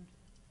and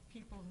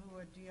people who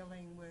are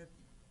dealing with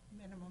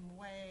minimum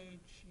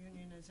wage,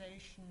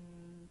 unionization,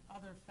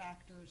 other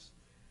factors.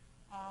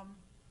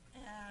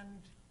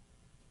 And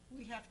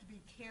we have to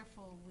be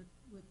careful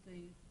with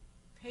the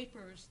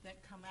papers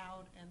that come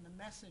out and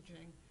the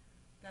messaging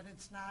that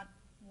it's not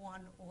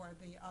one or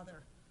the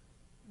other.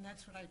 And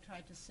that's what I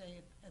tried to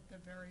say at the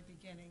very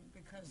beginning,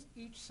 because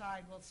each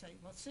side will say,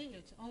 well, see,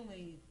 it's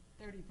only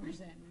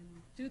 30%,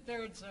 and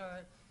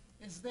 2/3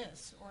 is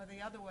this, or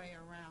the other way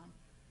around.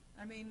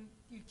 I mean,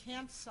 you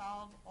can't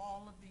solve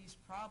all of these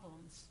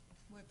problems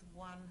with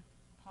one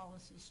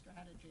policy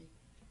strategy,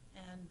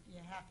 and you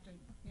have to,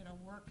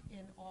 work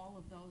in all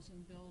of those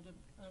and build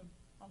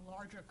a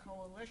larger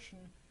coalition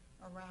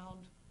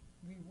around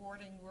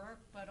rewarding work,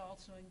 but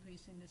also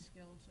increasing the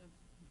skills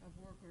of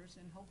workers,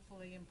 and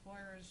hopefully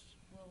employers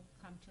will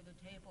come to the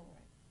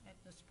table at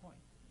this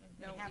point.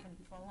 They haven't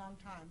for a long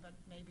time, but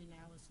maybe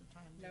now is the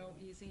time. No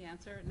easy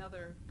answer.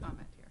 Another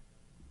comment here.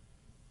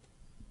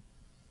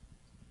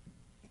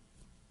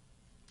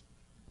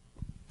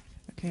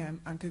 Okay, I'm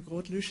Anke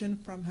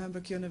Groth-Lüschen from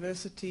Hamburg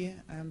University.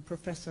 I'm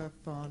professor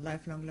for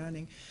lifelong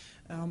learning.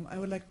 I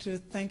would like to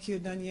thank you,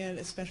 Danielle,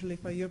 especially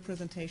for your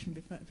presentation,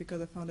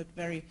 because I found it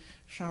very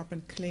sharp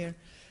and clear.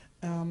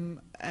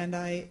 And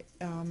I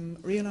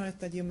realized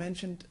that you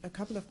mentioned a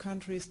couple of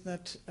countries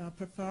that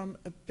perform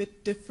a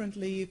bit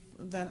differently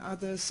than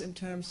others in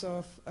terms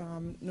of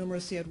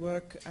numeracy at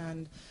work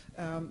and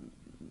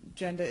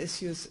gender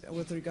issues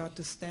with regard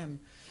to STEM.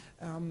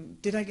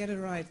 Did I get it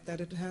right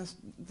that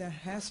there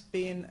has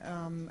been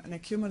an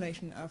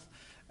accumulation of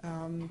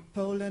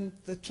Poland,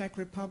 the Czech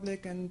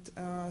Republic, and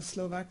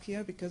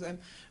Slovakia? Because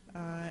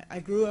I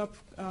grew up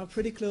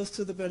pretty close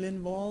to the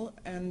Berlin Wall,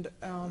 and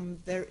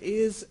there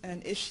is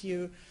an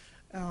issue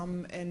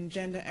in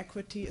gender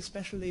equity,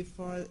 especially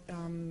for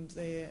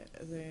the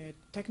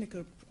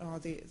technical,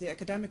 the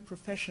academic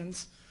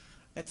professions.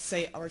 Let's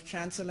say our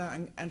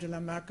Chancellor,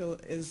 Angela Merkel,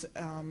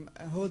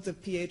 holds a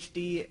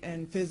PhD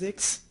in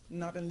physics,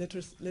 not in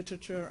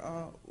literature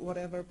or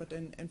whatever, but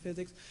in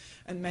physics.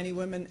 And many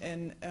women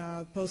in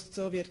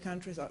post-Soviet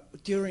countries, or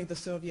during the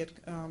Soviet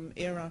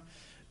era,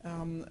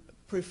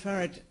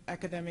 preferred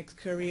academic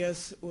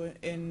careers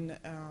in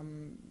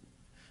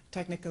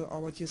technical, or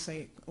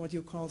what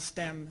you call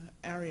STEM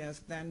areas,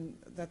 than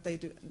that they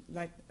do,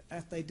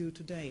 as they do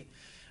today.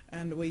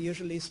 And we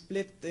usually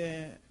split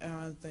the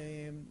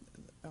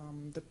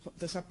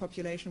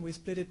subpopulation. We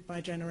split it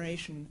by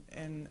generation,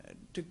 and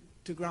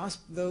to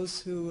grasp those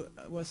who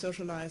were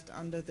socialized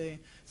under the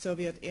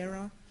Soviet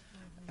era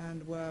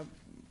and were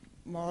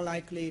more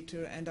likely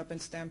to end up in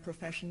STEM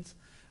professions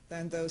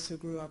than those who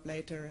grew up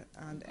later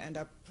and end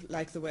up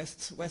like the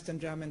Western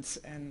Germans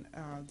in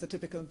the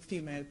typical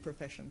female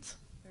professions.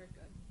 Very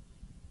good.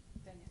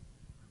 Danielle?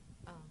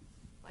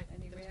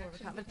 Any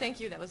reaction? But thank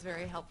you, that was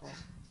very helpful.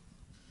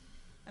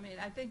 I mean,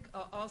 I think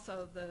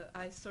also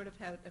I sort of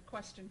had a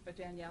question for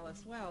Danielle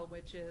as well,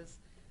 which is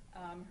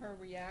her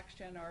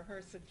reaction or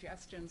her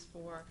suggestions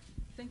for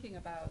thinking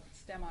about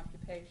STEM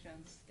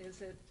occupations.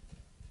 Is it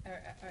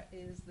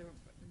is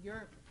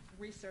your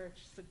research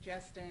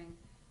suggesting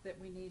that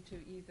we need to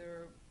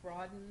either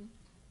broaden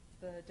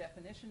the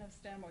definition of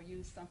STEM or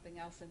use something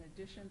else in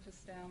addition to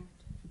STEM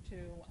to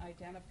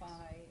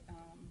identify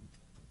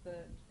the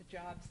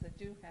jobs that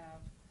do have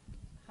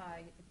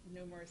high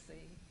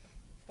numeracy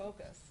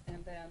focus,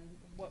 and then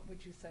what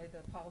would you say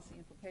the policy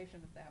implication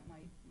of that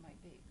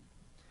might be?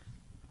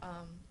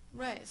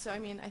 Right, so I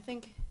mean, I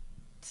think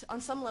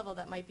on some level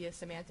that might be a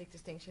semantic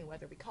distinction,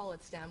 whether we call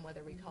it STEM,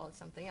 whether we call it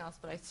something else,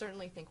 but I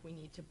certainly think we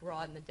need to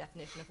broaden the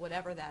definition of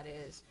whatever that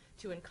is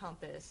to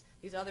encompass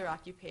these other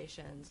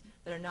occupations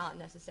that are not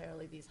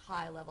necessarily these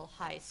high-level,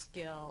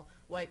 high-skill,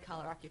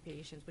 white-collar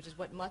occupations, which is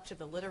what much of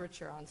the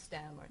literature on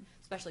STEM, or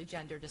especially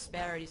gender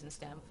disparities in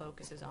STEM,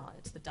 focuses on.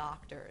 It's the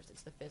doctors,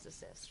 it's the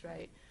physicists,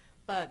 right?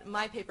 But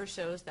my paper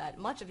shows that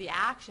much of the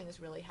action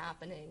is really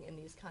happening in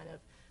these kind of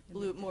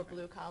more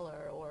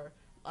blue-collar or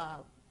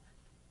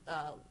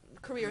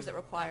careers that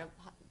require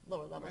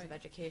lower levels of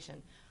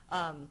education.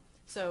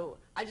 So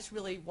I just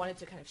really wanted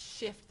to kind of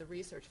shift the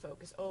research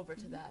focus over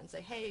to that and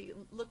say, hey,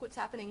 look what's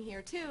happening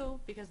here too,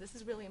 because this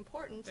is really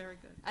important. Very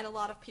good. And a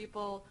lot of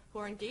people who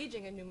are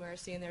engaging in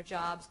numeracy in their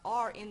jobs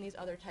are in these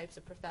other types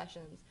of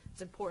professions.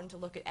 It's important to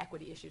look at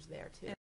equity issues there too.